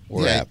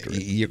 We're after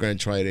it. You're going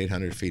to try at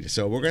 800 feet.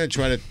 So we're going to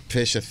try to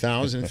fish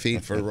 1,000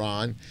 feet for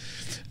Ron.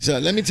 So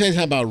let me tell you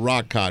something about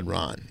Rock Cod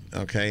Ron.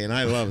 Okay, and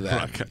I love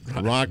that.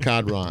 Rock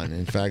Cod Ron.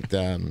 In fact,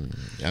 I'm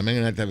going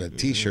to have a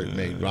T-shirt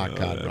made, Rock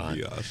Cod Ron. That'd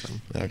be awesome.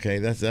 Okay,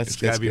 that's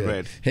gotta be good.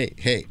 red.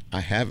 Hey,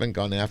 I haven't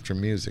gone after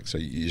music, so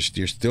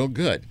you're still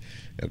good.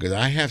 Because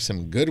I have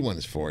some good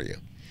ones for you.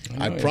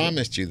 I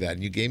promised you that,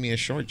 and you gave me a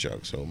short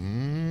joke. So,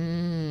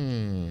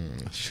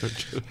 short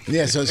joke.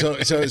 Yeah. So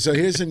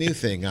here's a new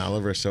thing,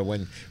 Oliver. So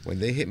when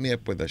they hit me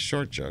up with a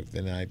short joke,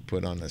 then I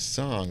put on a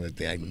song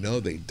that I know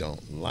they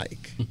don't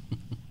like.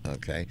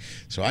 Okay.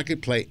 So I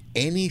could play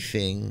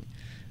anything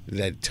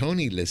that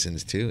Tony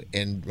listens to,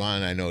 and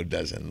Ron I know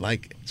doesn't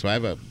like it. So I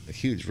have a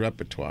huge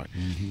repertoire.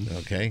 Mm-hmm.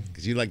 Okay,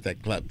 because you like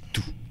that clap.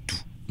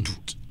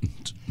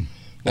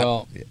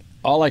 Well.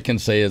 All I can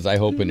say is I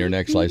hope in your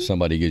next life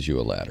somebody gives you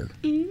a ladder.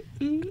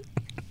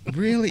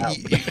 Really?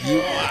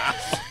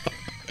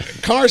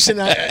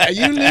 Carson, are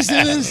you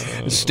listening to this?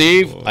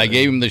 Steve, I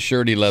gave him the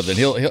shirt he loves, and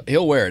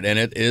he'll wear it, and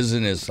it is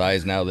in his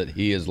size now that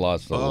he has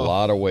lost a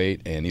lot of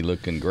weight, and he's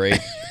looking great.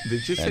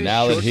 Did you say and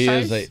now short that he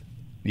size? is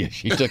yes,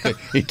 he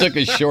took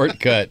a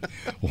shortcut.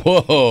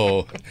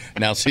 Whoa!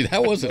 Now see,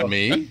 that wasn't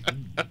me.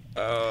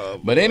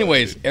 But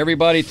anyways,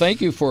 everybody,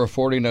 thank you for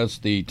affording us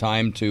the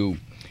time to.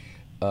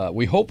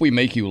 We hope we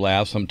make you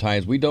laugh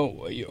sometimes. We don't.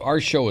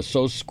 Our show is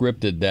so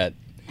scripted that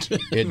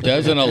it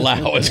doesn't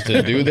allow us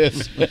to do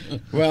this.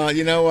 Well,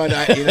 you know what?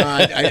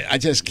 I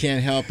just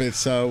can't help it.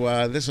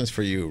 So this one's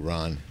for you,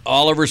 Ron.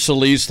 Oliver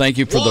Solis, thank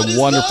you for the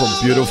wonderful,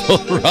 beautiful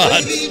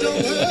Ron.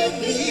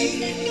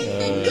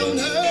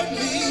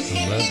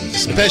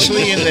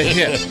 Especially in the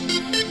hip.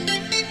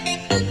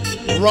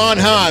 Ron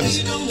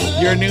Hobbs,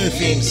 your new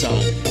theme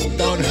song.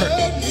 Don't hurt.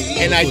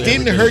 And I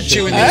didn't hurt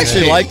you in the I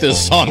actually like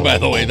this song, by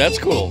the way. That's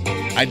cool.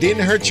 I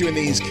didn't hurt you in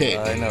the East Cape.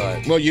 I know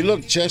it. Well, you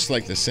look just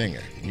like the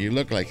singer. You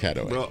look like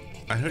Hathaway. Well,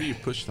 I heard you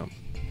pushed him.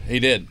 He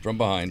did, from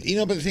behind.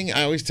 But the thing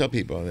I always tell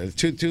people, there's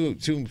two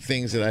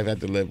things that I've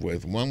had to live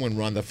with. One when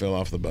Rhonda fell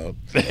off the boat.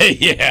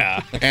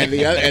 Yeah. And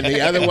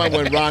the other one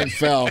when Ron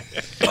fell.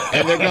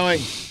 And they're going,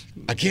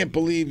 I can't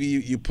believe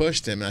you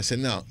pushed him. And I said,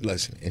 no,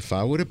 listen, if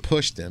I would have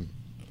pushed him,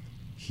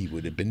 he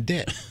would have been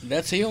dead.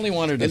 He only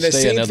wanted to and the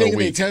stay same another thing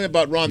week. they tell me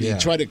about Ron, you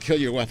try to kill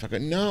your wife. I go,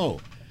 no.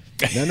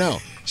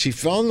 She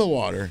fell in the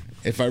water.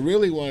 If I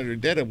really wanted her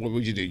dead, what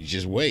would you do? You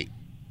just wait.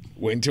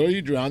 Wait until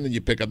you drown, then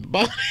you pick up the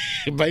body.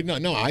 But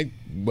no, I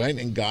went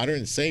and got her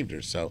and saved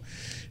her. So,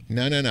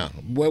 no.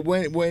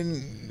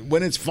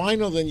 When it's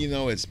final, then you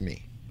know it's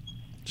me.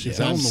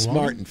 I'm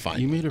smart and final.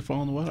 You made her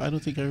fall in the water? I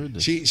don't think I heard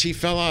this. She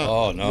fell out.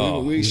 Oh,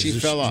 no. She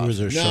fell off. Was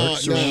there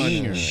sharks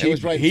surrounding her? It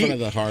was right in front of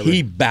the harbor.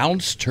 He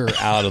bounced her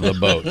out of the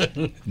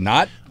boat.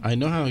 Not. I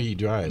know how he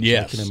drives.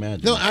 Yes. I can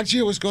imagine. No,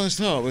 actually, it was going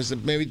slow. It was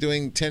maybe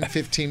doing 10,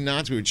 15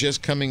 knots. We were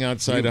just coming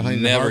outside of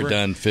Huntington Harbor. Never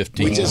done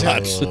 15 we just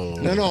knots.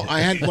 No. I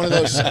had one of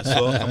those.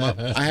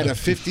 I had a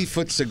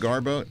 50-foot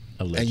cigar boat,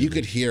 and you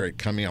could hear it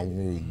coming out. I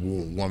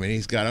mean,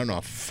 he's got, I don't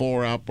know,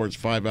 4 outboards,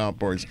 5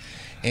 outboards,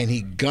 and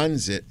he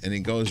guns it, and he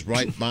goes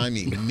right by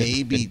me,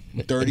 maybe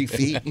 30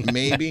 feet,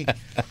 maybe.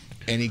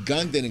 And he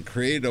gunned it and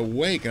created a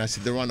wake, and I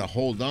said, "They're on to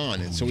hold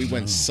on." And so we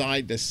went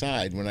side to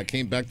side. When I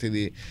came back to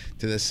the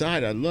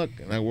side, I look,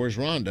 and where's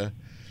Rhonda?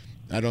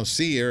 I don't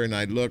see her, and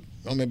I look.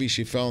 Oh, maybe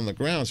she fell on the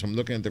ground. So I'm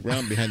looking at the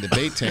ground behind the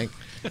bait tank.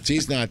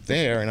 She's not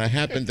there, and I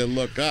happen to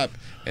look up,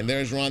 and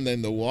there's Rhonda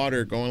in the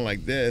water going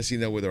like this,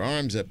 with her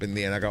arms up in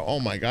the air. And I go, "Oh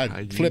my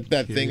God!" Flip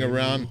that thing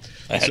around.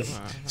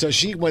 So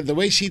she went the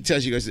way she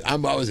tells you, goes, I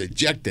was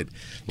ejected.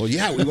 Well,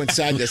 yeah, we went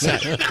side to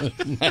side,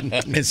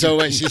 and so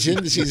when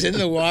she's in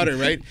the water,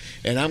 right?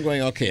 And I'm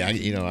going, okay,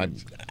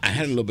 I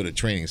had a little bit of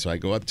training, so I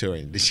go up to her,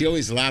 and she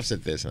always laughs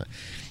at this.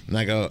 And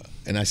I go,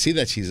 and I see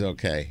that she's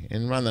okay.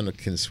 And Rhonda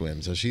can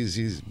swim, so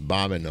she's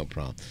bobbing, no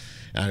problem.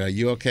 And I go,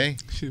 "You okay?"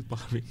 She's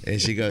bobbing.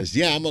 And she goes,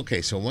 "Yeah, I'm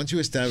okay." So once you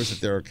establish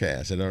that they're okay,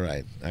 I said, "All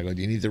right." I go,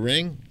 "Do you need the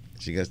ring?"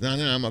 She goes, No,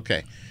 I'm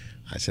okay.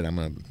 I said, "I'm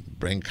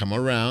gonna come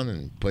around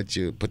and put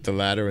the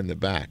ladder in the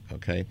back,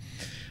 okay?"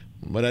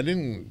 But I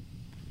didn't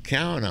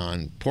count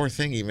on, poor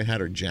thing even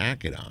had her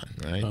jacket on,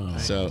 right?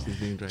 So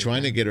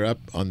trying to get her up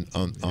on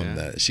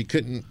the, she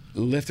couldn't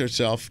lift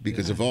herself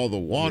because of all the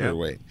water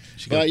weight.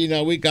 But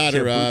we got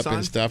her up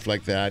and stuff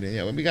like that.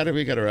 And we got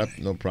her up,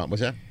 no problem.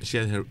 What's that? She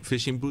had her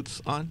fishing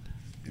boots on.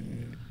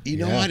 I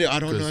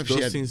don't know if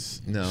she had.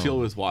 Things no.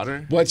 filled with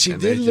water. What she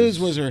did lose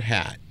was her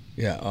hat.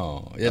 Yeah.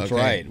 Oh, that's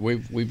right.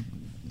 We've.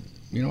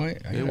 I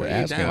gotta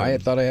ask him. I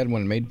thought I had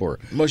one made for her.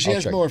 Well, she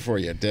has more for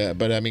you,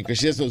 but I mean, because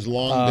she has those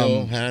long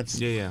bill hats.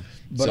 Yeah.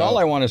 But all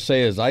I want to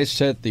say is I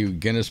set the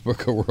Guinness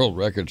Book of World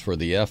Records for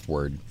the F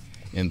word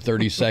in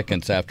 30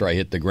 seconds after I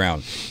hit the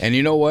ground. And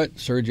you know what?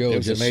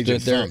 Sergio just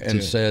stood there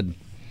and said,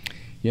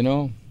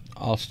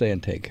 I'll stay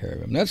and take care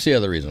of him. That's the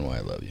other reason why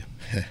I love you.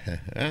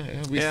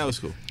 Yeah, it was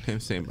cool. Him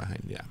staying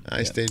behind, yeah.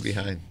 I stayed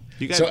behind.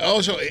 So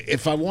also,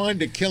 if I wanted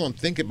to kill him,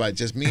 think about it,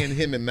 just me and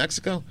him in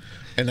Mexico,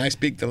 and I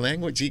speak the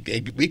language,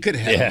 we could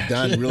have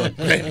done real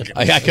quick.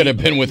 I could have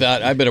been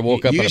without, I better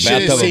woke up in a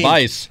bathtub of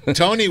ice.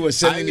 Tony was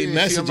sending me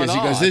messages. He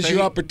goes, "This is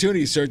your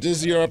opportunity, sir. This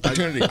is your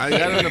opportunity." I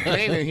got on the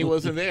plane and he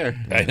wasn't there.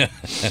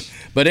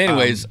 But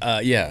anyways,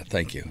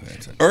 thank you.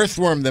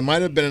 Earthworm, there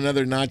might have been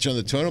another notch on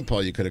the totem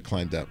pole you could have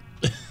climbed up.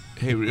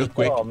 Hey, real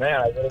quick. Oh, man,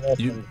 I would have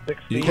been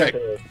 6 feet.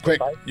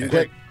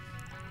 Quick.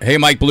 Hey,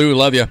 Mike Blue,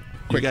 love you.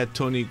 We got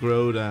Tony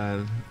Grode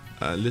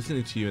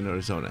listening to you in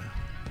Arizona.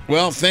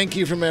 Well, thank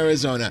you from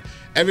Arizona.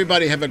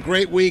 Everybody have a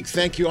great week.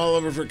 Thank you all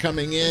over for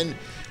coming in.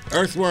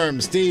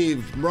 Earthworm,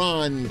 Steve,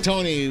 Ron,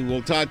 Tony,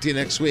 we'll talk to you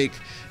next week.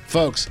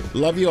 Folks,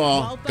 love you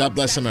all. Well, God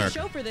bless that's America. The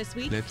show for this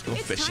week. Let's go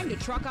fishing. It's time to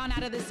truck on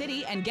out of the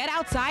city and get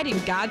outside in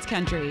God's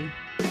country.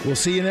 We'll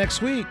see you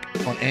next week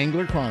on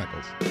Angler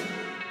Chronicles.